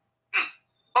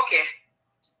 Okay.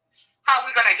 How are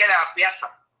we going to get our Biafra?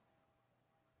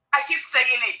 I keep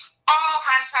saying it. All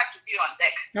hands have to be on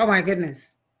deck. Oh my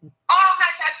goodness. All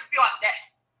hands have to be on deck.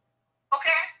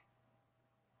 Okay?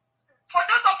 For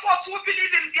those of us who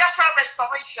believe in Biafra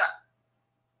restoration,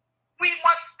 we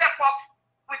must step up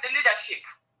with the leadership.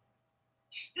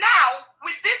 Now,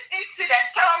 with this incident,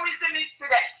 terrorism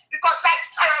incident, because that's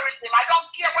terrorism, I don't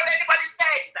care what anybody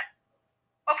says.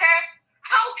 Okay?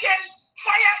 How can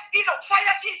fire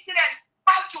incident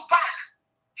back to back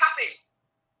happen?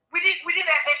 Within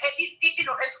a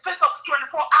space of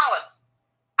 24 hours.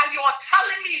 And you are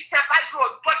telling me it's a bad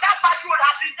road, but that bad road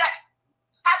has been there.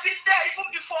 Has been there even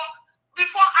before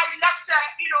I left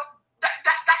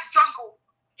that jungle,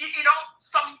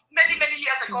 some many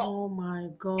years ago. Oh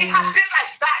my God. It has been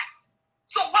like that.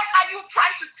 So what are you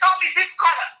trying to tell me this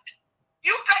color?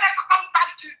 You better come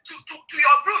back to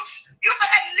your roots. You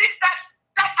better leave that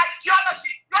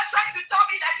ideology. You're trying to tell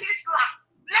me that Islam.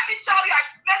 Let me tell you,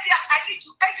 maybe I need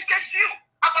to educate you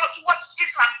about what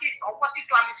Islam is or what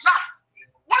Islam is not.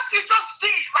 What you just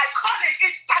did by calling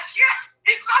is Takia.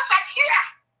 It's not Takia.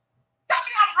 Tell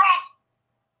me I'm wrong.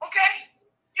 Okay?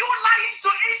 You lying to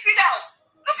infidels.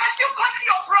 Look at you calling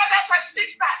your brothers and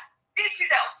sisters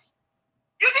infidels.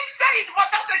 You didn't say it, but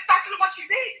that's exactly what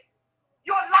you did.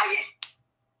 You're lying.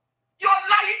 You're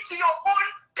lying to your own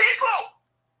people.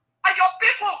 And your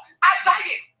people are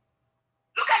dying.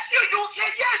 Look at you.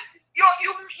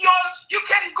 You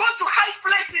can go to high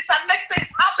places and make things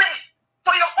happen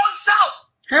for your own self.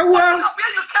 Where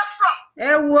you came from. We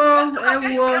don't have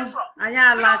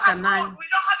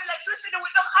electricity. We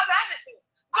don't have anything.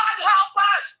 God help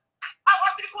us.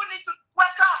 Our people need to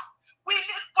wake up.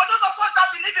 For those of us that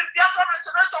believe in Biafra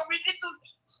restoration, we need to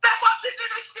step up the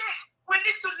leadership. We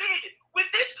need to lead.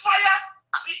 With this fire,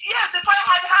 yes, the fire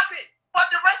had happened, but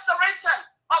the restoration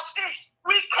of it,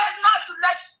 we cannot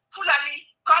let Fulani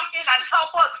come in and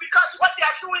help us, because what they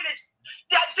are doing is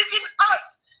they are digging us.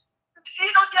 They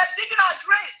are digging our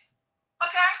graves.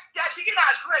 Okay? They are digging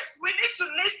our graves. We need to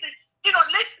be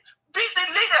the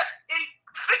leader in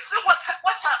fixing what had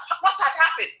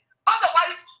happened.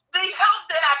 Otherwise, the help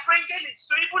they are bringing is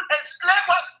to even enslave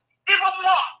us even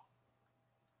more.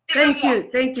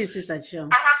 Thank you, Sister Chum.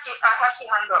 I have to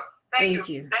hang up. Thank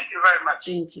you. Thank you very much.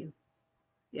 Thank you.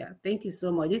 Yeah, thank you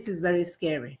so much. This is very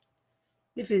scary.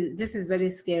 This is very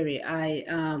scary.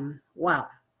 Wow.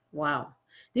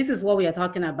 This is what we are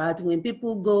talking about. When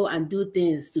people go and do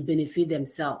things to benefit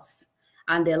themselves,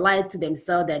 and they lie to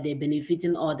themselves that they're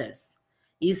benefiting others.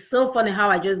 It's so funny how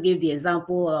I just gave the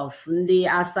example of the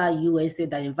ASA USA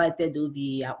that invited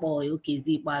Obi or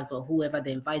OKZ or whoever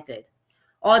they invited.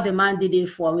 All the man did it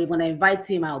for me. When I invite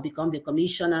him, I'll become the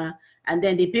commissioner. And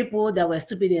then the people that were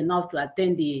stupid enough to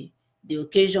attend the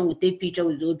occasion will take picture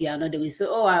with Obi, and they will say,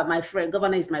 oh, my friend,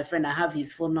 governor is my friend. I have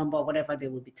his phone number, whatever they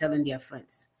will be telling their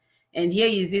friends. And here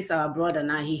is this, our brother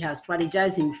now. He has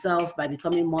strategized himself by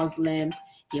becoming Muslim.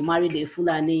 He married a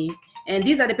Fulani. And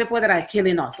these are the people that are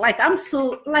killing us.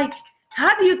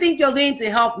 How do you think you're going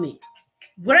to help me?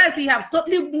 Whereas he have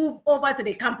totally moved over to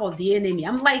the camp of the enemy.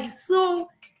 I'm like, can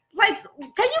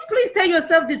you please tell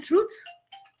yourself the truth?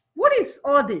 What is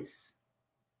all this?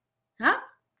 Huh?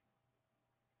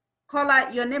 Caller,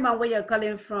 your name and where you're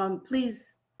calling from.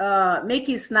 Please make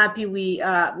it snappy. We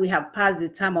have passed the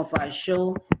time of our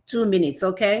show. 2 minutes,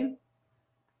 okay?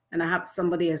 And I have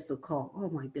somebody else to call. Oh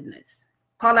my goodness.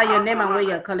 Caller, your name and where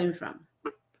you're calling from.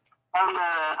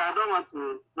 I don't want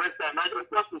to waste time. I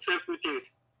just want to say 2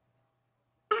 things.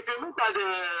 If you look at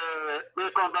the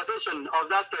conversation of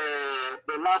that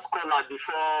the last caller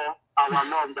before our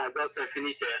mom that just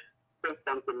finished saying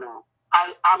something now,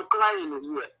 I'm crying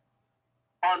here.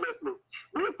 Honestly,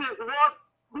 this is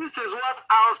what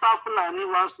Hausa Fulani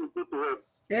wants to do to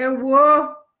us. Hey,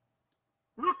 whoa.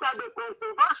 Look at the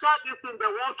controversial thing they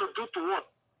want to do to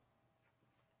us.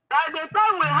 By the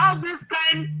time we have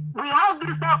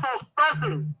this type of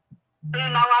person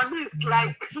in our midst,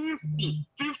 like 50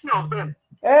 of them.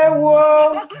 Hey,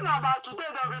 whoa. They're talking about today,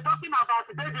 they'll be talking about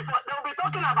today before, they'll be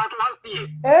talking about last year.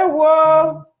 Hey,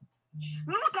 whoa.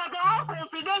 Look at how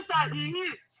confidential he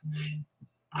is.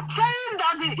 Saying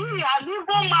that he, an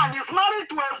Igbo man, is married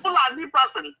to a Fulani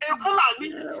person. A Fulani.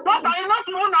 Not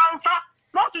even Hausa,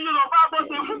 not Yoruba,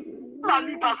 but a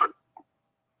Fulani person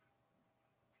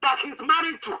that he's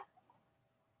married to.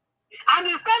 And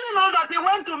he's telling us that he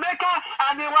went to Mecca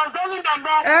and he was telling them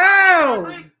that.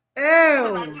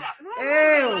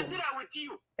 Nigeria with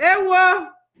you.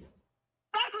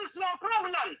 That is your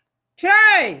problem.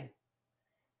 Try.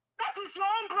 That is your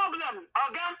own problem,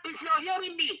 again, if you're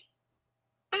hearing me.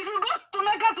 If you go to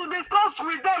Mecca to discuss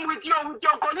with them, with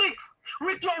your colleagues,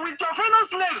 with your fellow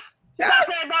slaves, that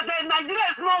Nigeria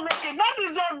is not working, that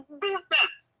is your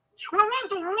business. We want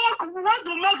to work, we want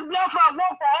to make Biafra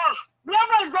work for us.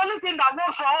 Biafra is the only thing that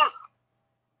works for us.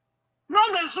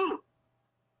 Not the zoo.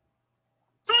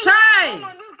 So Try. come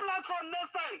on this platform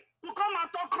next time to come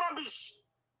and talk rubbish.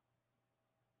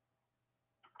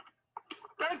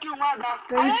 Thank you, Mother.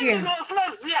 Thank you.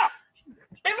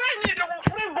 Even need the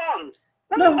free bonds.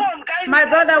 No, my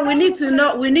brother, we need to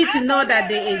know that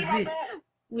they exist.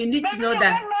 We need to know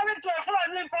that. For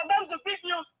them to give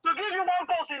you one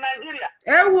post in Nigeria.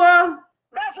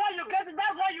 That's why you get it.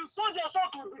 That's why you sold your soul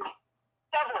to the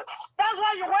devil. That's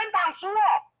why you went and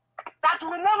swore that you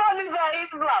will never leave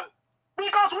Islam.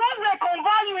 Because once they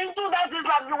convert you into that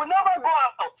Islam, you will never go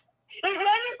out. If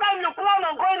anytime you plan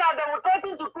on going out, they will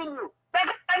threaten to kill you. They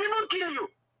can even kill you.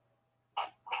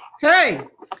 Hey,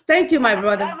 thank you, my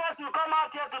brother. That's what you come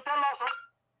out here to tell us.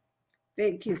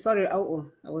 Thank you. Sorry, I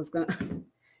was gonna.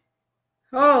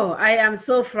 Oh, I am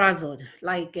so frazzled,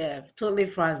 like totally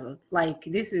frazzled. Like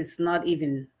this is not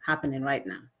even happening right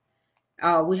now.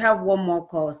 We have one more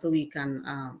call so we can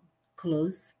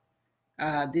close.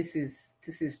 This is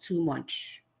too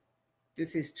much.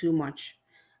 This is too much.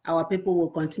 Our people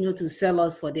will continue to sell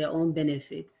us for their own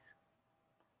benefits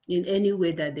in any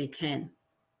way that they can.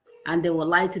 And they will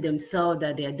lie to themselves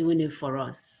that they are doing it for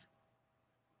us.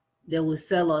 They will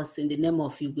sell us in the name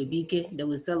of Ugobike. They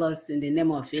will sell us in the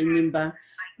name of Enyimba.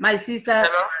 My sister,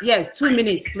 hello? Yes, 2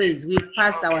 minutes, please. We've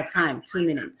passed our time. 2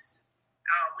 minutes.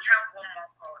 We have one more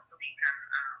call so we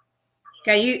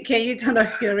can you turn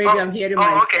off your radio? I'm hearing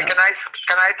myself. Okay. Can I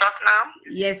talk now?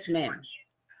 Yes, ma'am.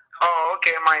 Oh,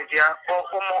 okay, my dear.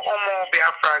 Omo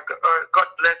Biafra, God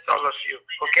bless all of you.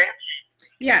 Okay.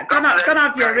 Yeah, turn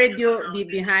off your radio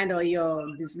behind or your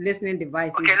listening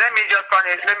devices. Okay, let me just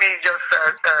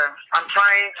I'm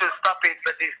trying to stop it,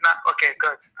 but it's not. Okay,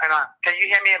 good. Can you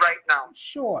hear me right now?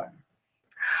 Sure.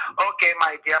 Okay,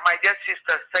 my dear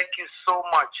sister, thank you so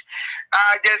much.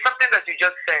 There's something that you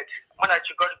just said. God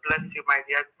bless you, my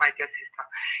dear sister.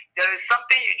 There is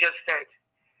something you just said.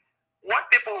 What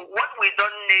we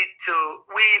don't need to,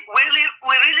 we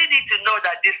really need to know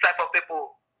that this type of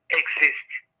people exist.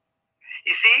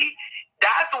 You see,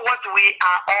 that's what we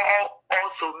are all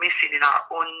also missing in our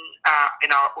own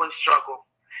struggle.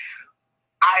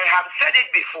 I have said it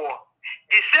before.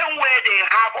 The same way they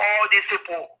have all these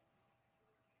people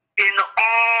in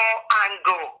all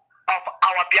angle of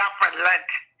our Biafran land,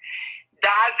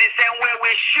 that's the same way we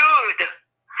should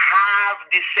have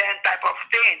the same type of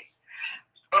thing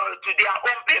to their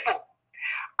own people.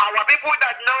 Our people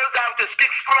that knows how to speak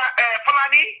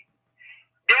Fulani,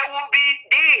 they will be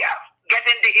there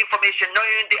getting the information,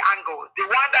 knowing the angle. The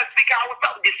one that speak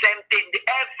Hausa, the same thing,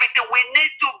 everything. We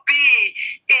need to be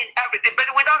in everything,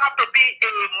 but we don't have to be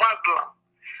a Muslim,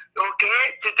 okay,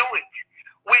 to do it.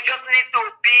 We just need to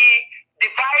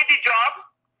divide the job,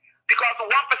 because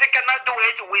one person cannot do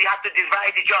it, we have to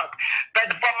divide the job.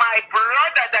 But for my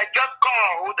brother that just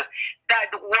called,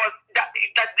 that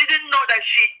didn't know that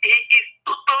he is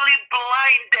totally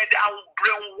blinded and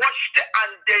brainwashed,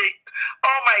 and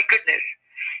oh my goodness.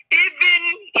 Even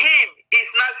him is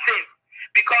not safe,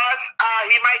 because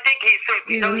he might think he's safe.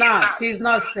 He's not. He's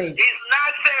not safe. He's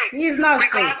not safe. He's not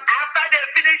because safe. After they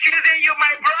finish using you,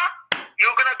 my bro,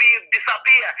 you're gonna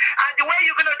disappear. And the way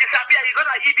you're gonna disappear, you're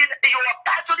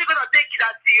actually gonna think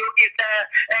that you is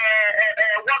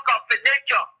a work of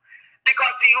nature,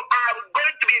 because you are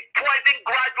going to be poisoned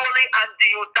gradually and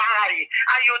you die.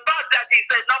 And you thought that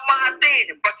it's a normal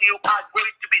thing, but you are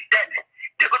going to be dead.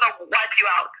 They're gonna wipe you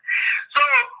out. So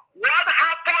what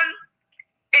happened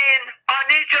in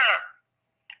Onitsha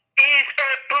is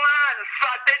a plan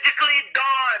strategically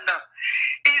done.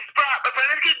 It's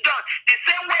strategically done. The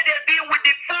same way they're dealing with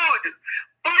the food.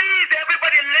 Please,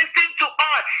 everybody, listen to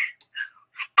us.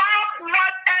 Stop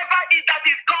whatever that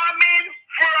is coming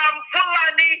from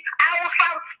Fulani.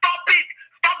 Stop it.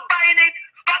 Stop buying it.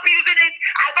 Stop using it.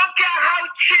 I don't care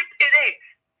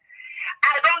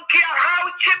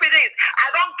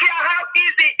how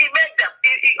easy it made them.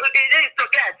 It is to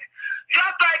get.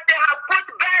 Just like they have put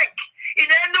bank in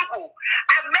Enugu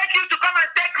and make you to come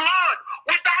and take loan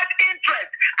without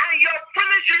interest, and you're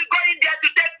foolishly going there to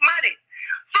take money.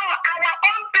 So our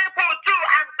own people too,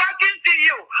 I'm talking to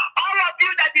you, all of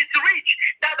you that is rich,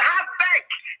 that have bank,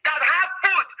 that have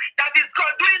food, that is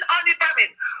doing honey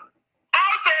farming.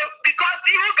 Also, because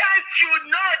you guys should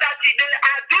know that they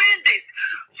are doing this.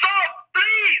 So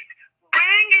please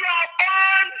bring your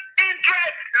own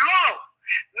interest loan.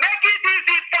 Make it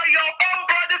easy for your own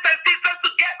brothers and sisters to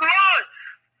get loans.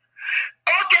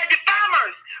 Okay, the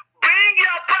farmers, bring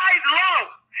your price low.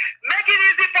 Make it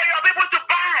easy for your people to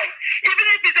buy. Even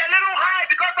if it's a little high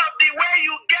because of the way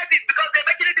you get it, because they're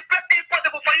making it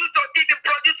impossible for you to even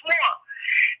produce more.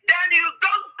 Then you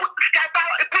don't put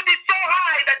it so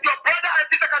high that your brother and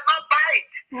sister cannot buy it.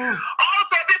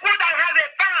 Also, people that have a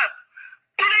farm,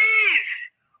 please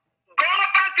go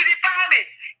back to the farming.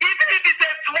 Even if it's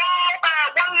a small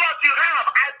one lot you have,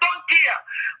 I don't care.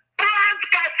 Plant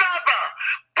cassava.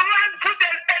 Put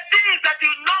the things that you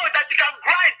know that you can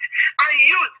grind and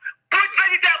use. Put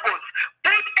vegetables.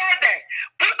 Put ede.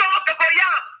 Put all the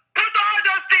yam. Put all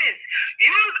those things.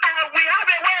 Use. We have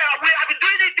a way. We have been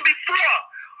doing it before.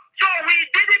 So we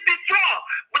did it before.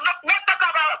 We're not talk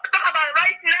about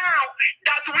right now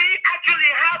that we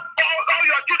actually have all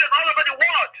your children all over the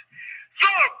world. So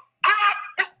plant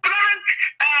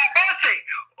all those things.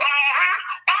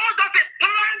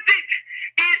 Plant it.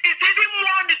 It's even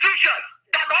more nutritious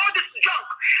than all this junk.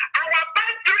 Our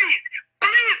pantries,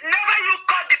 please never you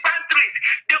cut the pantries.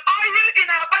 The oil in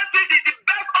our pantries is the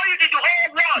best oil in the whole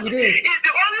world. It is. It's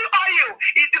the only oil.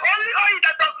 It's the only oil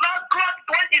that does not clot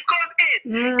when it goes in.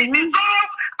 It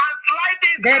dissolves and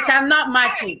slides. They cannot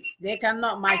match it. They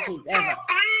cannot match it ever. So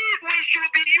please, we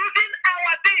should be using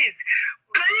our things.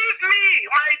 Believe me,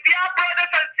 my dear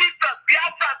brothers and sisters,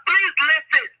 Biafra, please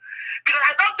listen. Because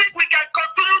I don't think we can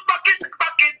continue talking.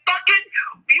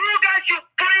 You guys should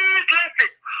please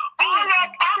listen. All of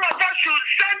us should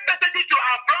send messages to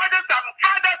our brothers and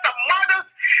fathers and mothers,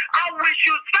 and we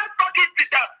should start talking to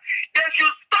them. They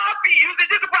should stop using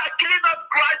these people are killing us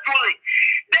gradually.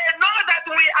 They know that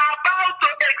we are about to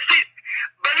exist.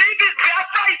 Believe it,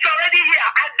 Biafra is already here,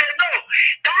 and they know.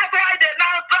 That's why they're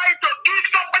now trying to give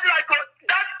somebody like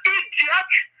that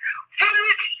idiot,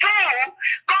 foolish fool,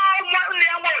 called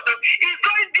Mwaliamodo, is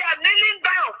going there kneeling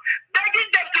down, begging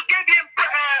them to give him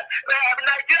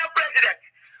Nigerian president.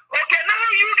 Okay, now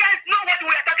you guys know what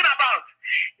we are talking about.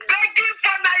 Begging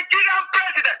for Nigerian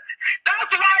president.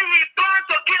 That's why he planned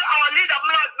to kill our leader,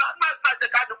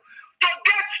 to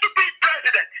get stupid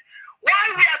president. Why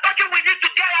we are talking, we need to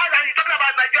get out and he's talking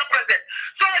about Nigerian president.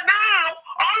 So now,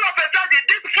 all of a sudden,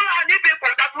 these Fulani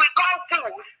people that we call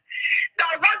fools,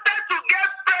 that wanted to get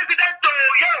president to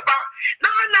Yoruba,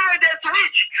 now they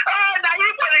switch. Oh, now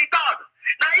Igbo return.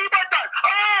 Now Igbo return.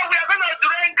 Oh, we are going to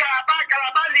drink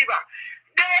Kalaba liver.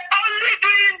 They're only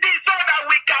doing this so that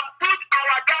we can put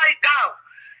our guy down.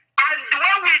 And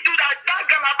when we do that, that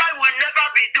Kalaba will never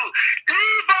be do.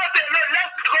 Leave us alone.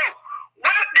 Let's go.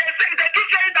 Well, they keep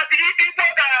saying that the Igbo,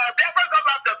 Biafra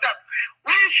government themselves.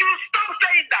 We should stop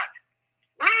saying that.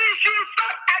 We should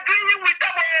stop agreeing with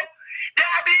them all. They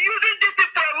have been using this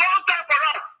thing for a long time for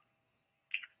us.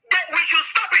 We should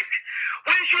stop it.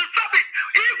 We should stop it.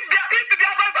 If the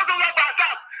Biafra doesn't love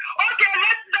ourselves, okay,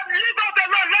 let them leave us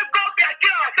alone. Let's go there,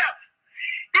 kill ourselves.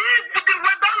 If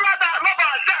we don't love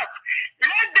ourselves,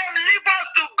 let them leave us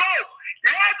to go.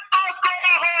 Let us go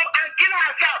home and kill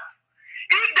ourselves.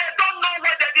 If they don't know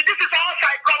what they did, this is all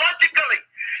psychologically.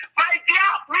 My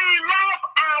dear, we love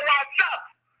ourselves.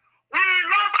 We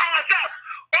love ourselves.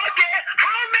 Okay,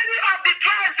 how many of the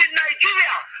tribes in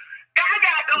Nigeria,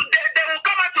 they will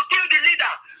come out to kill the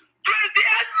leader? 28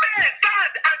 men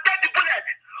stand and take the bullet.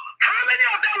 How many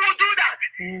of them will do that?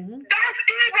 That's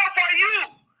evil for you.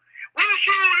 We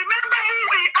should remember who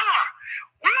we are.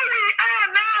 Who we are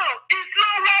now is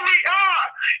not what we are.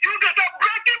 You guys are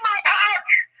breaking my heart.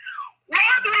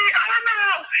 What we are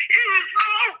now is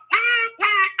not who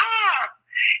we are.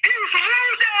 It's who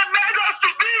they made us to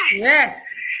be. Yes.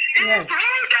 Yes. It's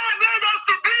who they made us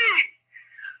to be.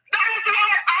 That's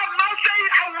why I'm not saying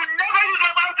I will never use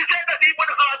my mouth to say that people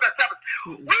don't love themselves.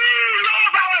 We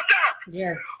love ourselves.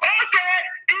 Yes. Okay,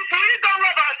 if we don't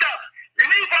love ourselves,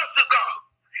 leave us to go.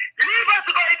 Leave us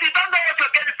to go if you don't know what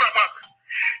you're getting from us.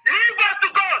 Leave us to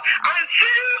go and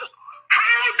see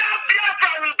how that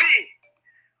Biafra will be.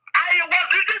 I was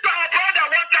listening to our brother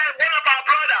one time, one of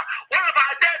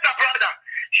our Delta brother.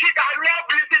 I love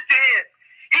listening to him.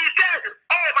 He said,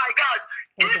 oh my God,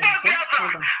 give us Biafra,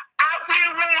 and we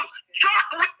will join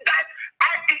with that.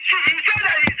 He said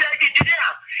that he's an engineer.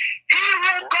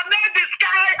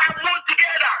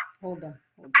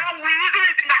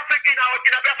 our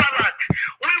Biafra land.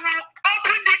 We will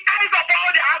open the eyes of all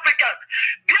the Africans.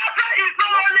 Biafra is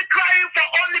not only crying for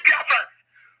only Biafra.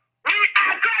 We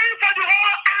are crying for the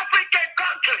whole African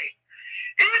country.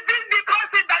 Even the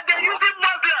person that they're using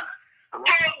Muslim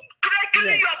to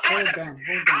kill your brother.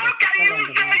 How can you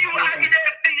say you are in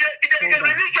a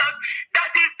religion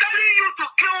that is telling you to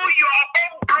kill your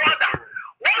own brother?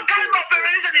 What kind of a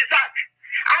religion is that?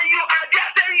 And you are there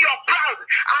saying you're proud.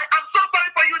 I'm so sorry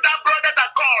for you, that brother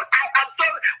that called. I'm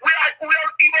sorry.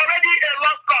 You're already a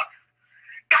lost cause.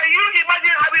 Can you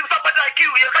imagine having somebody like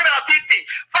you? You're kind of 50.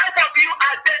 5 of you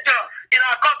are dangerous in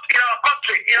our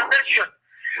country, in our nation.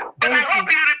 But I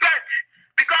hope you repent,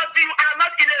 because you are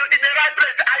not in the right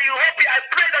place. I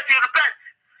pray that you repent.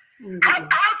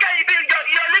 How can you be?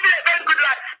 You're living a very good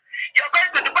life. You're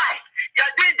going to Dubai.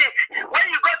 You're doing this. When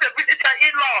you go to visit your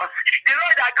in-laws, the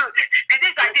roads are good. The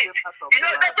this and this. You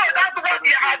know, that's what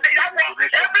you are. That's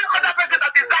what every other person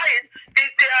that is dying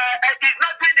is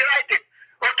not doing the right thing.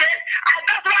 Okay? And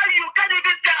that's why you can't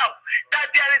even tell that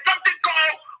there is something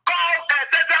called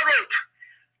Central Road.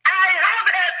 I have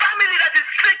a family that is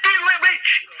strictly rich,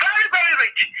 very, very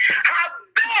rich.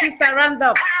 Sister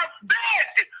Roundup. Have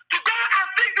begged to go and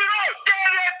fix the road. They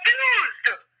refused.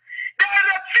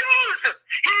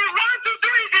 He wants to do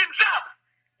it himself.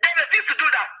 They refuse to do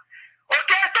that.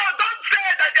 Okay, so don't say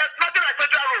that there's nothing like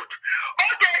Central Road.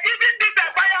 Okay, even this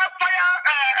fire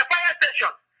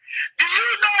station. Do you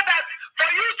know that for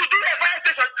you to do a fire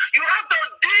station, you have to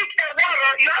dig a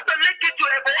water, you have to link it to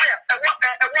a water.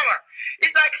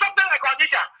 It's like something like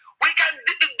Odisha. We can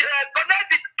connect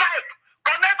the pipe,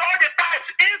 connect all the pipes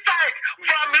inside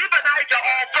from River Niger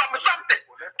or from something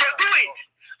to do it.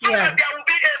 So that there will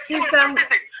be a system. They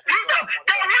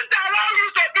won't allow you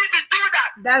to do that.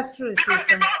 That's true,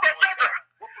 sister. But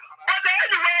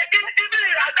anyway, even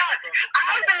like that,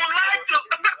 I would like to,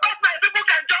 because my people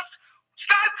can just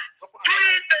start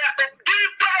doing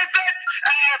private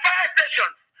fire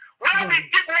stations where we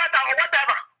keep water or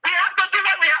whatever. We have to do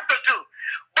what we have to do.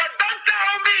 But don't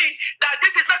tell me that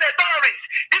this is not a terrorist.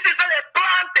 This is not a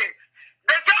planting.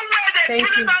 The same way they're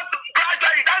killing us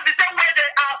gradually, that's the same way they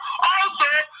are also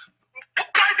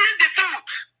poisoning the food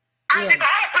and the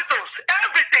hospitals,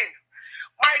 everything.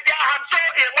 My dear, I'm so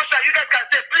emotional. You guys can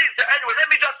say, please, anyway, let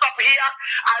me just stop here.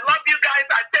 I love you guys.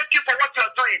 I thank you for what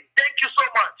you're doing. Thank you so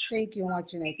much. Thank you,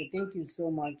 Machineke. Thank you so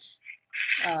much.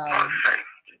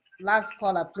 Last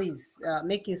caller, please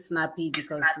make it snappy,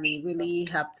 because we really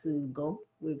have to go.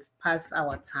 We've passed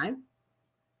our time.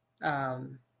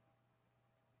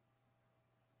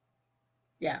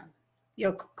 Yeah.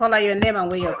 Your caller, your name and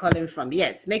where you're calling from.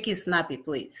 Yes, make it snappy,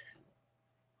 please.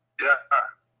 Yeah.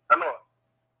 Hello.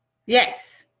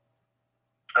 Yes.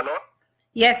 Hello.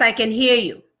 Yes, I can hear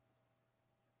you.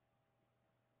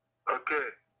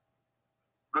 Okay.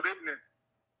 Good evening.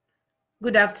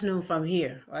 Good afternoon from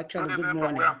here. Actually, good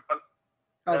morning.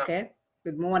 Okay.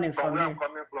 Good morning from here. I'm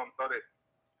coming from, sorry.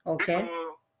 Okay. And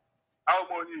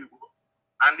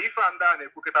if I'm done,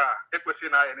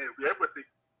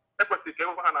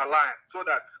 on a line so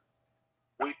that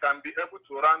we can be able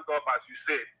to round up, as you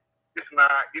say, it's now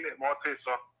in a multi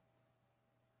so.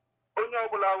 Onye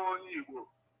ọbụla bụ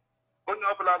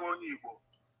onye Igbo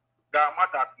ga-ama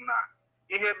that na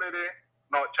ihe mere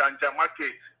n'Ọchanja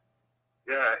market.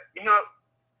 Yeah,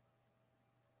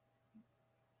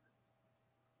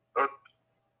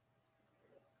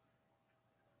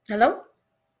 Hello?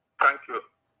 Thank you.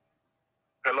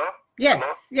 Hello? Yes,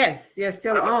 Hello? yes, you're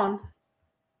still Hello? on.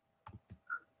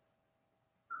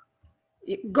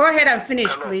 Go ahead and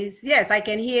finish, Hello? please. Yes, I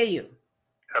can hear you.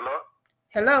 Hello?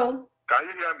 Hello? Can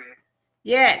you hear me?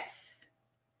 Yes.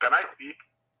 Can I speak?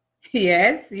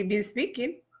 Yes, you've been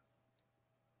speaking.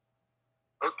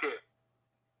 Okay.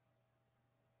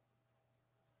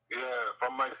 Yeah,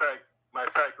 from my side,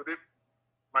 good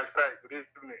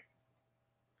evening.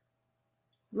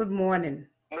 Good morning.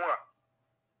 More.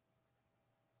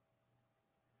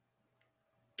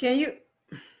 Can you?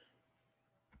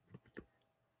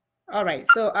 All right,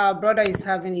 so our brother is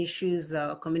having issues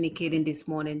communicating this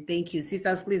morning. Thank you.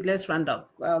 Sisters, please, let's round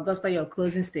up. Augusta, your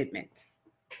closing statement.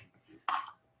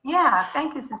 Yeah,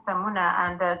 thank you, Sister Muna,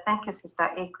 and thank you, Sister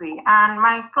Ekwe. And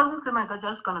my closing statement is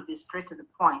just going to be straight to the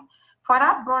point. For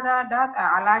that brother, that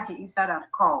Alhaji Issa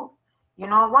that called, you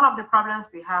know, one of the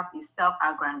problems we have is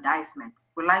self-aggrandizement.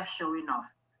 We like showing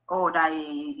off. Oh, that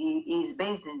he is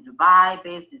based in Dubai,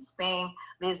 based in Spain,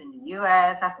 based in the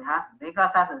US, has a house in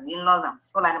Vegas, has his in-laws, and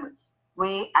so like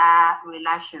we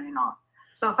like showing off.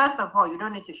 So first of all, you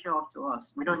don't need to show off to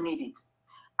us. We don't need it.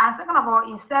 And second of all,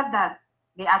 he said that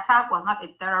the attack was not a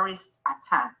terrorist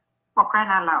attack. For crying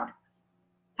out loud.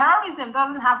 Terrorism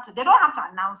doesn't have to, they don't have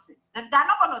to announce it. They're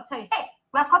not going to tell you, hey,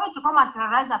 we're coming to come and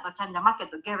terrorize that or change the market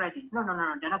to get ready. No,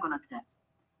 they're not going to do that.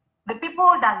 The people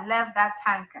that left that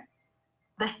tanker,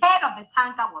 the head of the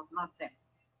tanker was not there.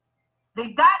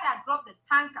 The guy that drove the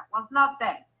tanker was not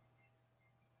there.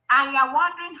 And you're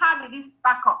wondering, how did this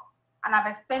spark off? And I've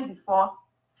explained before,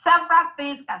 several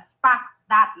things can spark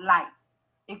that light.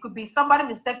 It could be somebody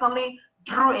mistakenly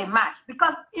drew a match,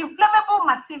 because inflammable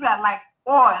material like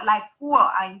oil, like fuel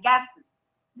and gases,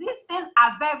 these things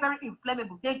are very, very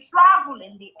inflammable. They travel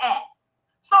in the air.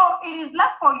 So it is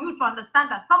left for you to understand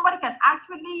that somebody can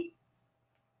actually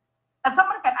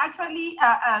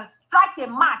strike a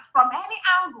match from any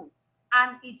angle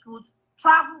and it would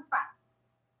travel fast.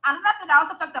 Another thing I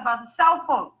also talked about, the cell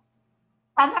phone.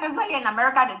 And that is why in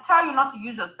America, they tell you not to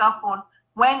use your cell phone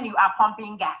when you are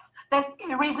pumping gas. There's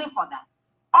a reason for that.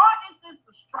 All these things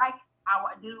will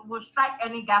strike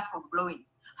any gas from blowing.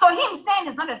 So him saying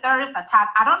it's not a terrorist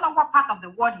attack, I don't know what part of the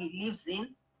world he lives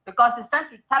in, because he's trying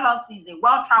to tell us he's a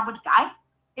well-traveled guy.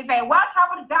 If a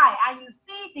well-traveled guy and you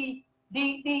see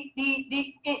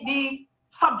the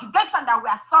subjugation that we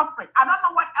are suffering, I don't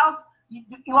know what else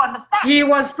you understand. He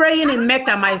was praying in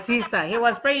Mecca, my sister. He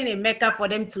was praying in Mecca for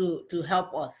them to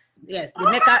help us. Yes,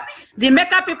 the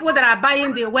Mecca people that are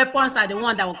buying the weapons are the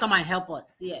ones that will come and help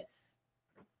us. Yes.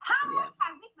 How much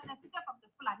has he benefited from the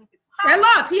Fulani people? A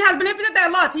lot. He has benefited a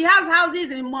lot. He has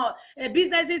houses in more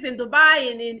businesses in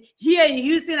Dubai and in here in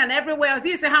Houston and everywhere else.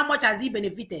 He said, how much has he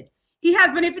benefited? He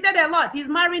has benefited a lot. He's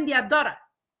marrying their daughter.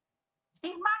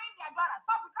 He's marrying their daughter.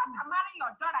 So because I'm marrying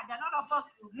your daughter, they're not of us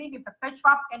to live in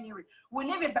perpetual penury. We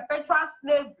live in perpetual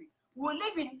slavery. We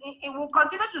live we'll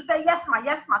continue to say yes, ma,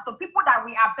 to people that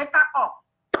we are better off.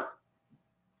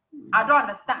 I don't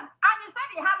understand. And he said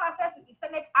he has access to the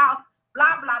Senate House,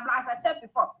 blah, blah, blah. As I said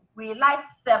before, we like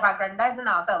self-aggrandizing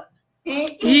ourselves.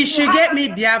 He should get me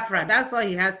Biafra. That's all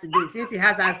he has to do, since he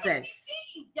has access.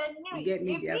 Genuine. Get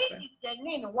me if Biafra. he is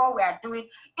genuine in what we are doing,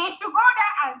 he should go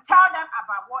there and tell them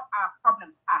about what our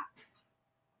problems are.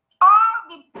 All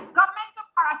the governmental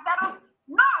parastatals,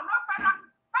 no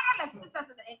federal assistance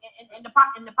in the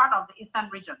part of the eastern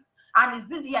region, and he's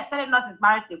busy here telling us he's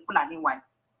married to a Fulani wife.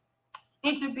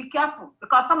 He should be careful,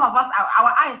 because some of us,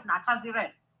 our eyes are chazi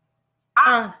red.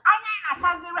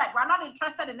 We're not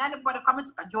interested in anybody coming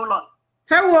to cajole us.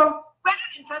 Hello. We're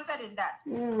not interested in that.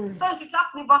 So you should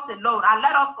just leave us alone and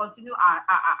let us continue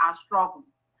our struggle.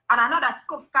 And I know that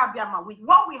Kabiama, with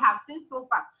what we have seen so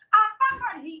far, and thank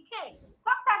God he came.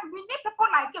 Sometimes we need people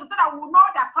like him so that we will know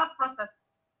their thought process.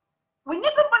 We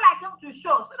need people like him to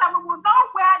show so that we will know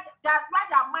where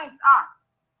their minds are.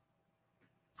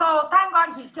 So thank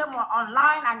God he came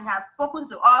online and he has spoken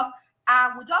to us,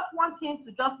 and we just want him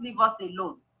to just leave us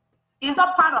alone. He's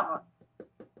not part of us.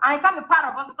 And he can't be part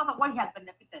of us because of what he has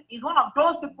benefited. He's one of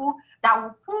those people that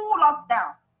will pull us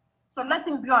down. So let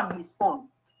him be on his phone.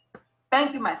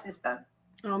 Thank you, my sisters.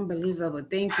 Unbelievable.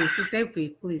 Thank you. Sister P,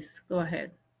 please go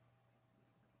ahead.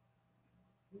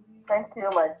 Thank you,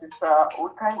 my sister. We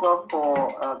thank God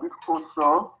for a beautiful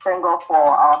show. Thank God for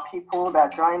our people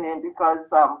that join in, because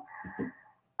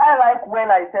I like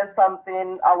when I say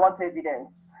something, I want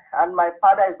evidence. And my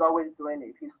father is always doing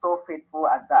it. He's so faithful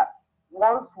at that.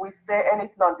 Once we say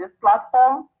anything on this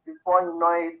platform, before you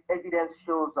know it, evidence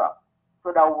shows up,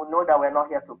 so that we'll know that we're not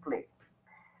here to play.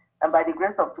 And by the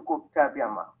grace of Chukwu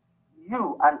Biafra,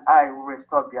 you and I will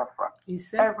restore Biafra.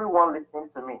 Everyone listening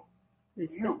to me,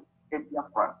 you, a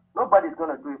Biafra. Nobody's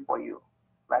going to do it for you.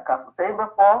 Like I was saying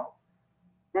before,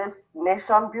 this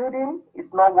nation building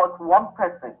is not what one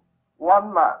person,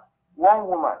 one man, one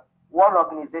woman, one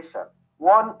organization,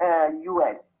 one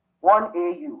UN, one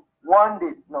AU, one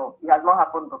this. No, it has not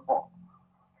happened before.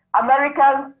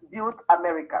 Americans built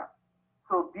America.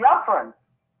 So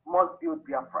Biafrans must build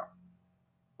Biafra.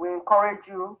 We encourage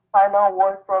you, final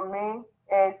word from me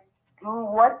is do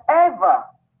whatever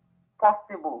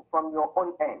possible from your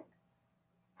own end.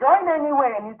 Join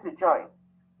anywhere you need to join,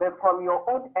 but from your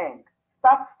own end,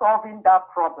 start solving that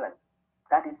problem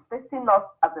that is facing us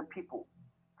as a people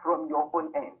from your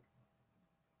own end.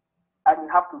 And you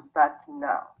have to start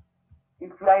now.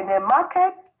 If you are in a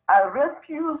market and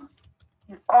refuse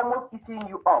is almost eating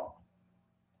you up,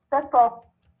 set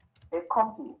up a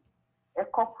company, a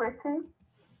cooperative,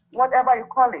 whatever you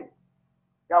call it,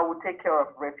 that will take care of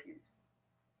refuse.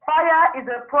 Fire is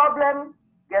a problem,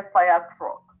 get fire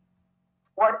truck.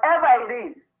 Whatever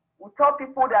it is, we tell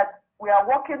people that we are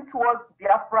working towards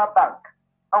Biafra Bank,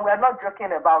 and we are not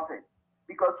joking about it,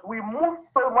 because we move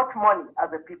so much money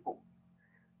as a people.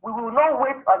 We will not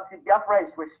wait until Biafra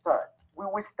is restored. We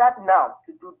will start now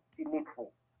to do the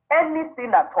needful.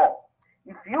 Anything at all.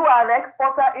 If you are an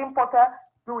exporter, importer,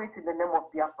 do it in the name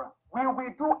of Biafra. We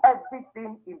will do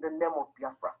everything in the name of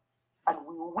Biafra. And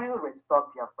we will restore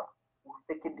Biafra.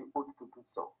 We've taken the oath to do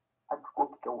so. And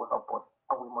Chukwu will help us,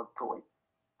 and we must do it.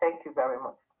 Thank you very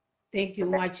much. Thank you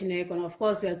much, Nick. And of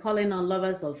course, we are calling on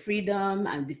lovers of freedom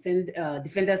and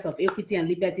defenders of equity and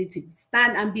liberty to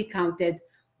stand and be counted,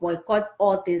 boycott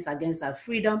all things against our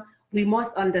freedom. We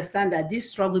must understand that this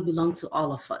struggle belongs to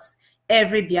all of us.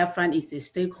 Every Biafran is a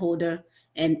stakeholder,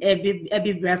 and every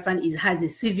Biafran has a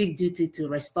civic duty to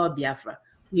restore Biafra.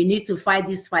 We need to fight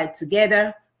this fight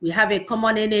together. We have a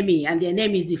common enemy, and the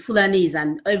enemy is the Fulanis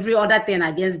and every other thing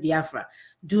against Biafra.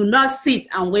 Do not sit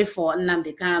and wait for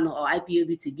Nnamdi Kanu or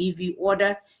IPOB to give you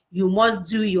order. You must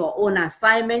do your own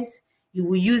assignment. You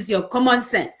will use your common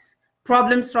sense,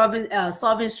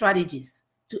 solving strategies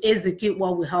to execute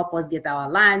what will help us get our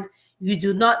land. You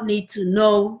do not need to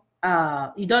know,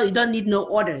 you don't need no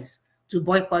orders to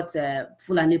boycott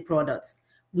Fulani products.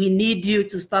 We need you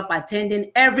to stop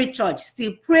attending every church,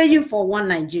 still praying for one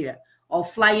Nigeria, or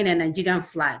flying a Nigerian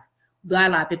flag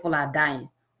while our people are dying.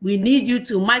 We need you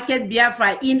to market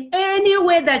Biafra in any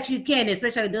way that you can,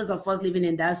 especially those of us living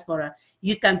in diaspora.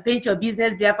 You can paint your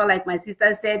business Biafra, like my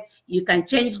sister said. You can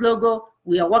change logo.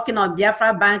 We are working on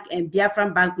Biafra Bank, and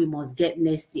Biafran Bank we must get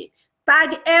next year.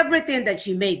 Tag everything that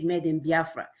you make made in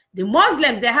Biafra. The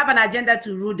Muslims, they have an agenda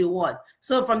to rule the world.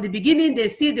 So from the beginning, they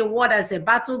see the world as a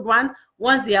battleground.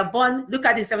 Once they are born, look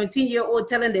at the 17-year-old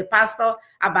telling the pastor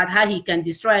about how he can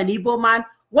destroy an Igbo man.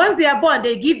 Once they are born,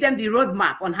 they give them the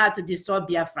roadmap on how to destroy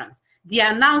Biafrans. They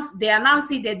announce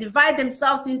it, they divide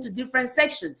themselves into different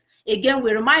sections. Again,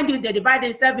 we remind you, they divide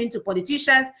themselves into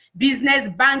politicians, business,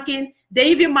 banking. They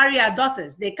even marry our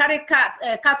daughters. They carry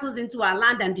cattle into our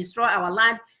land and destroy our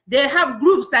land. They have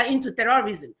groups that are into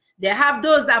terrorism. They have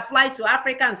those that fly to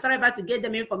Africa and Saraba to get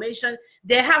them information.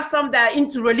 They have some that are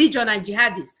into religion and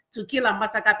jihadists to kill and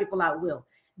massacre people at will.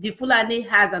 The Fulani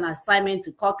has an assignment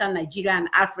to conquer Nigeria and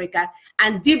Africa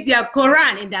and dip their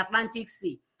Quran in the Atlantic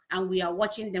Sea. And we are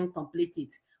watching them complete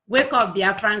it. Wake up,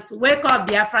 Biafrans. Wake up,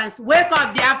 Biafrans. Wake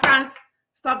up, Biafrans.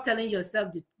 Stop telling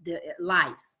yourself the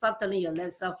lies. Stop telling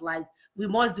yourself lies. We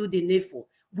must do the needful.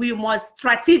 We must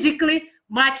strategically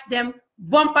match them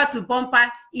bumper to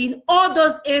bumper in all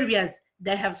those areas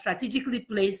that have strategically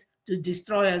placed to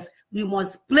destroy us. We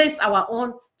must place our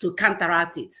own to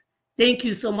counteract it. Thank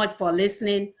you so much for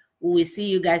listening. We will see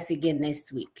you guys again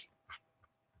next week.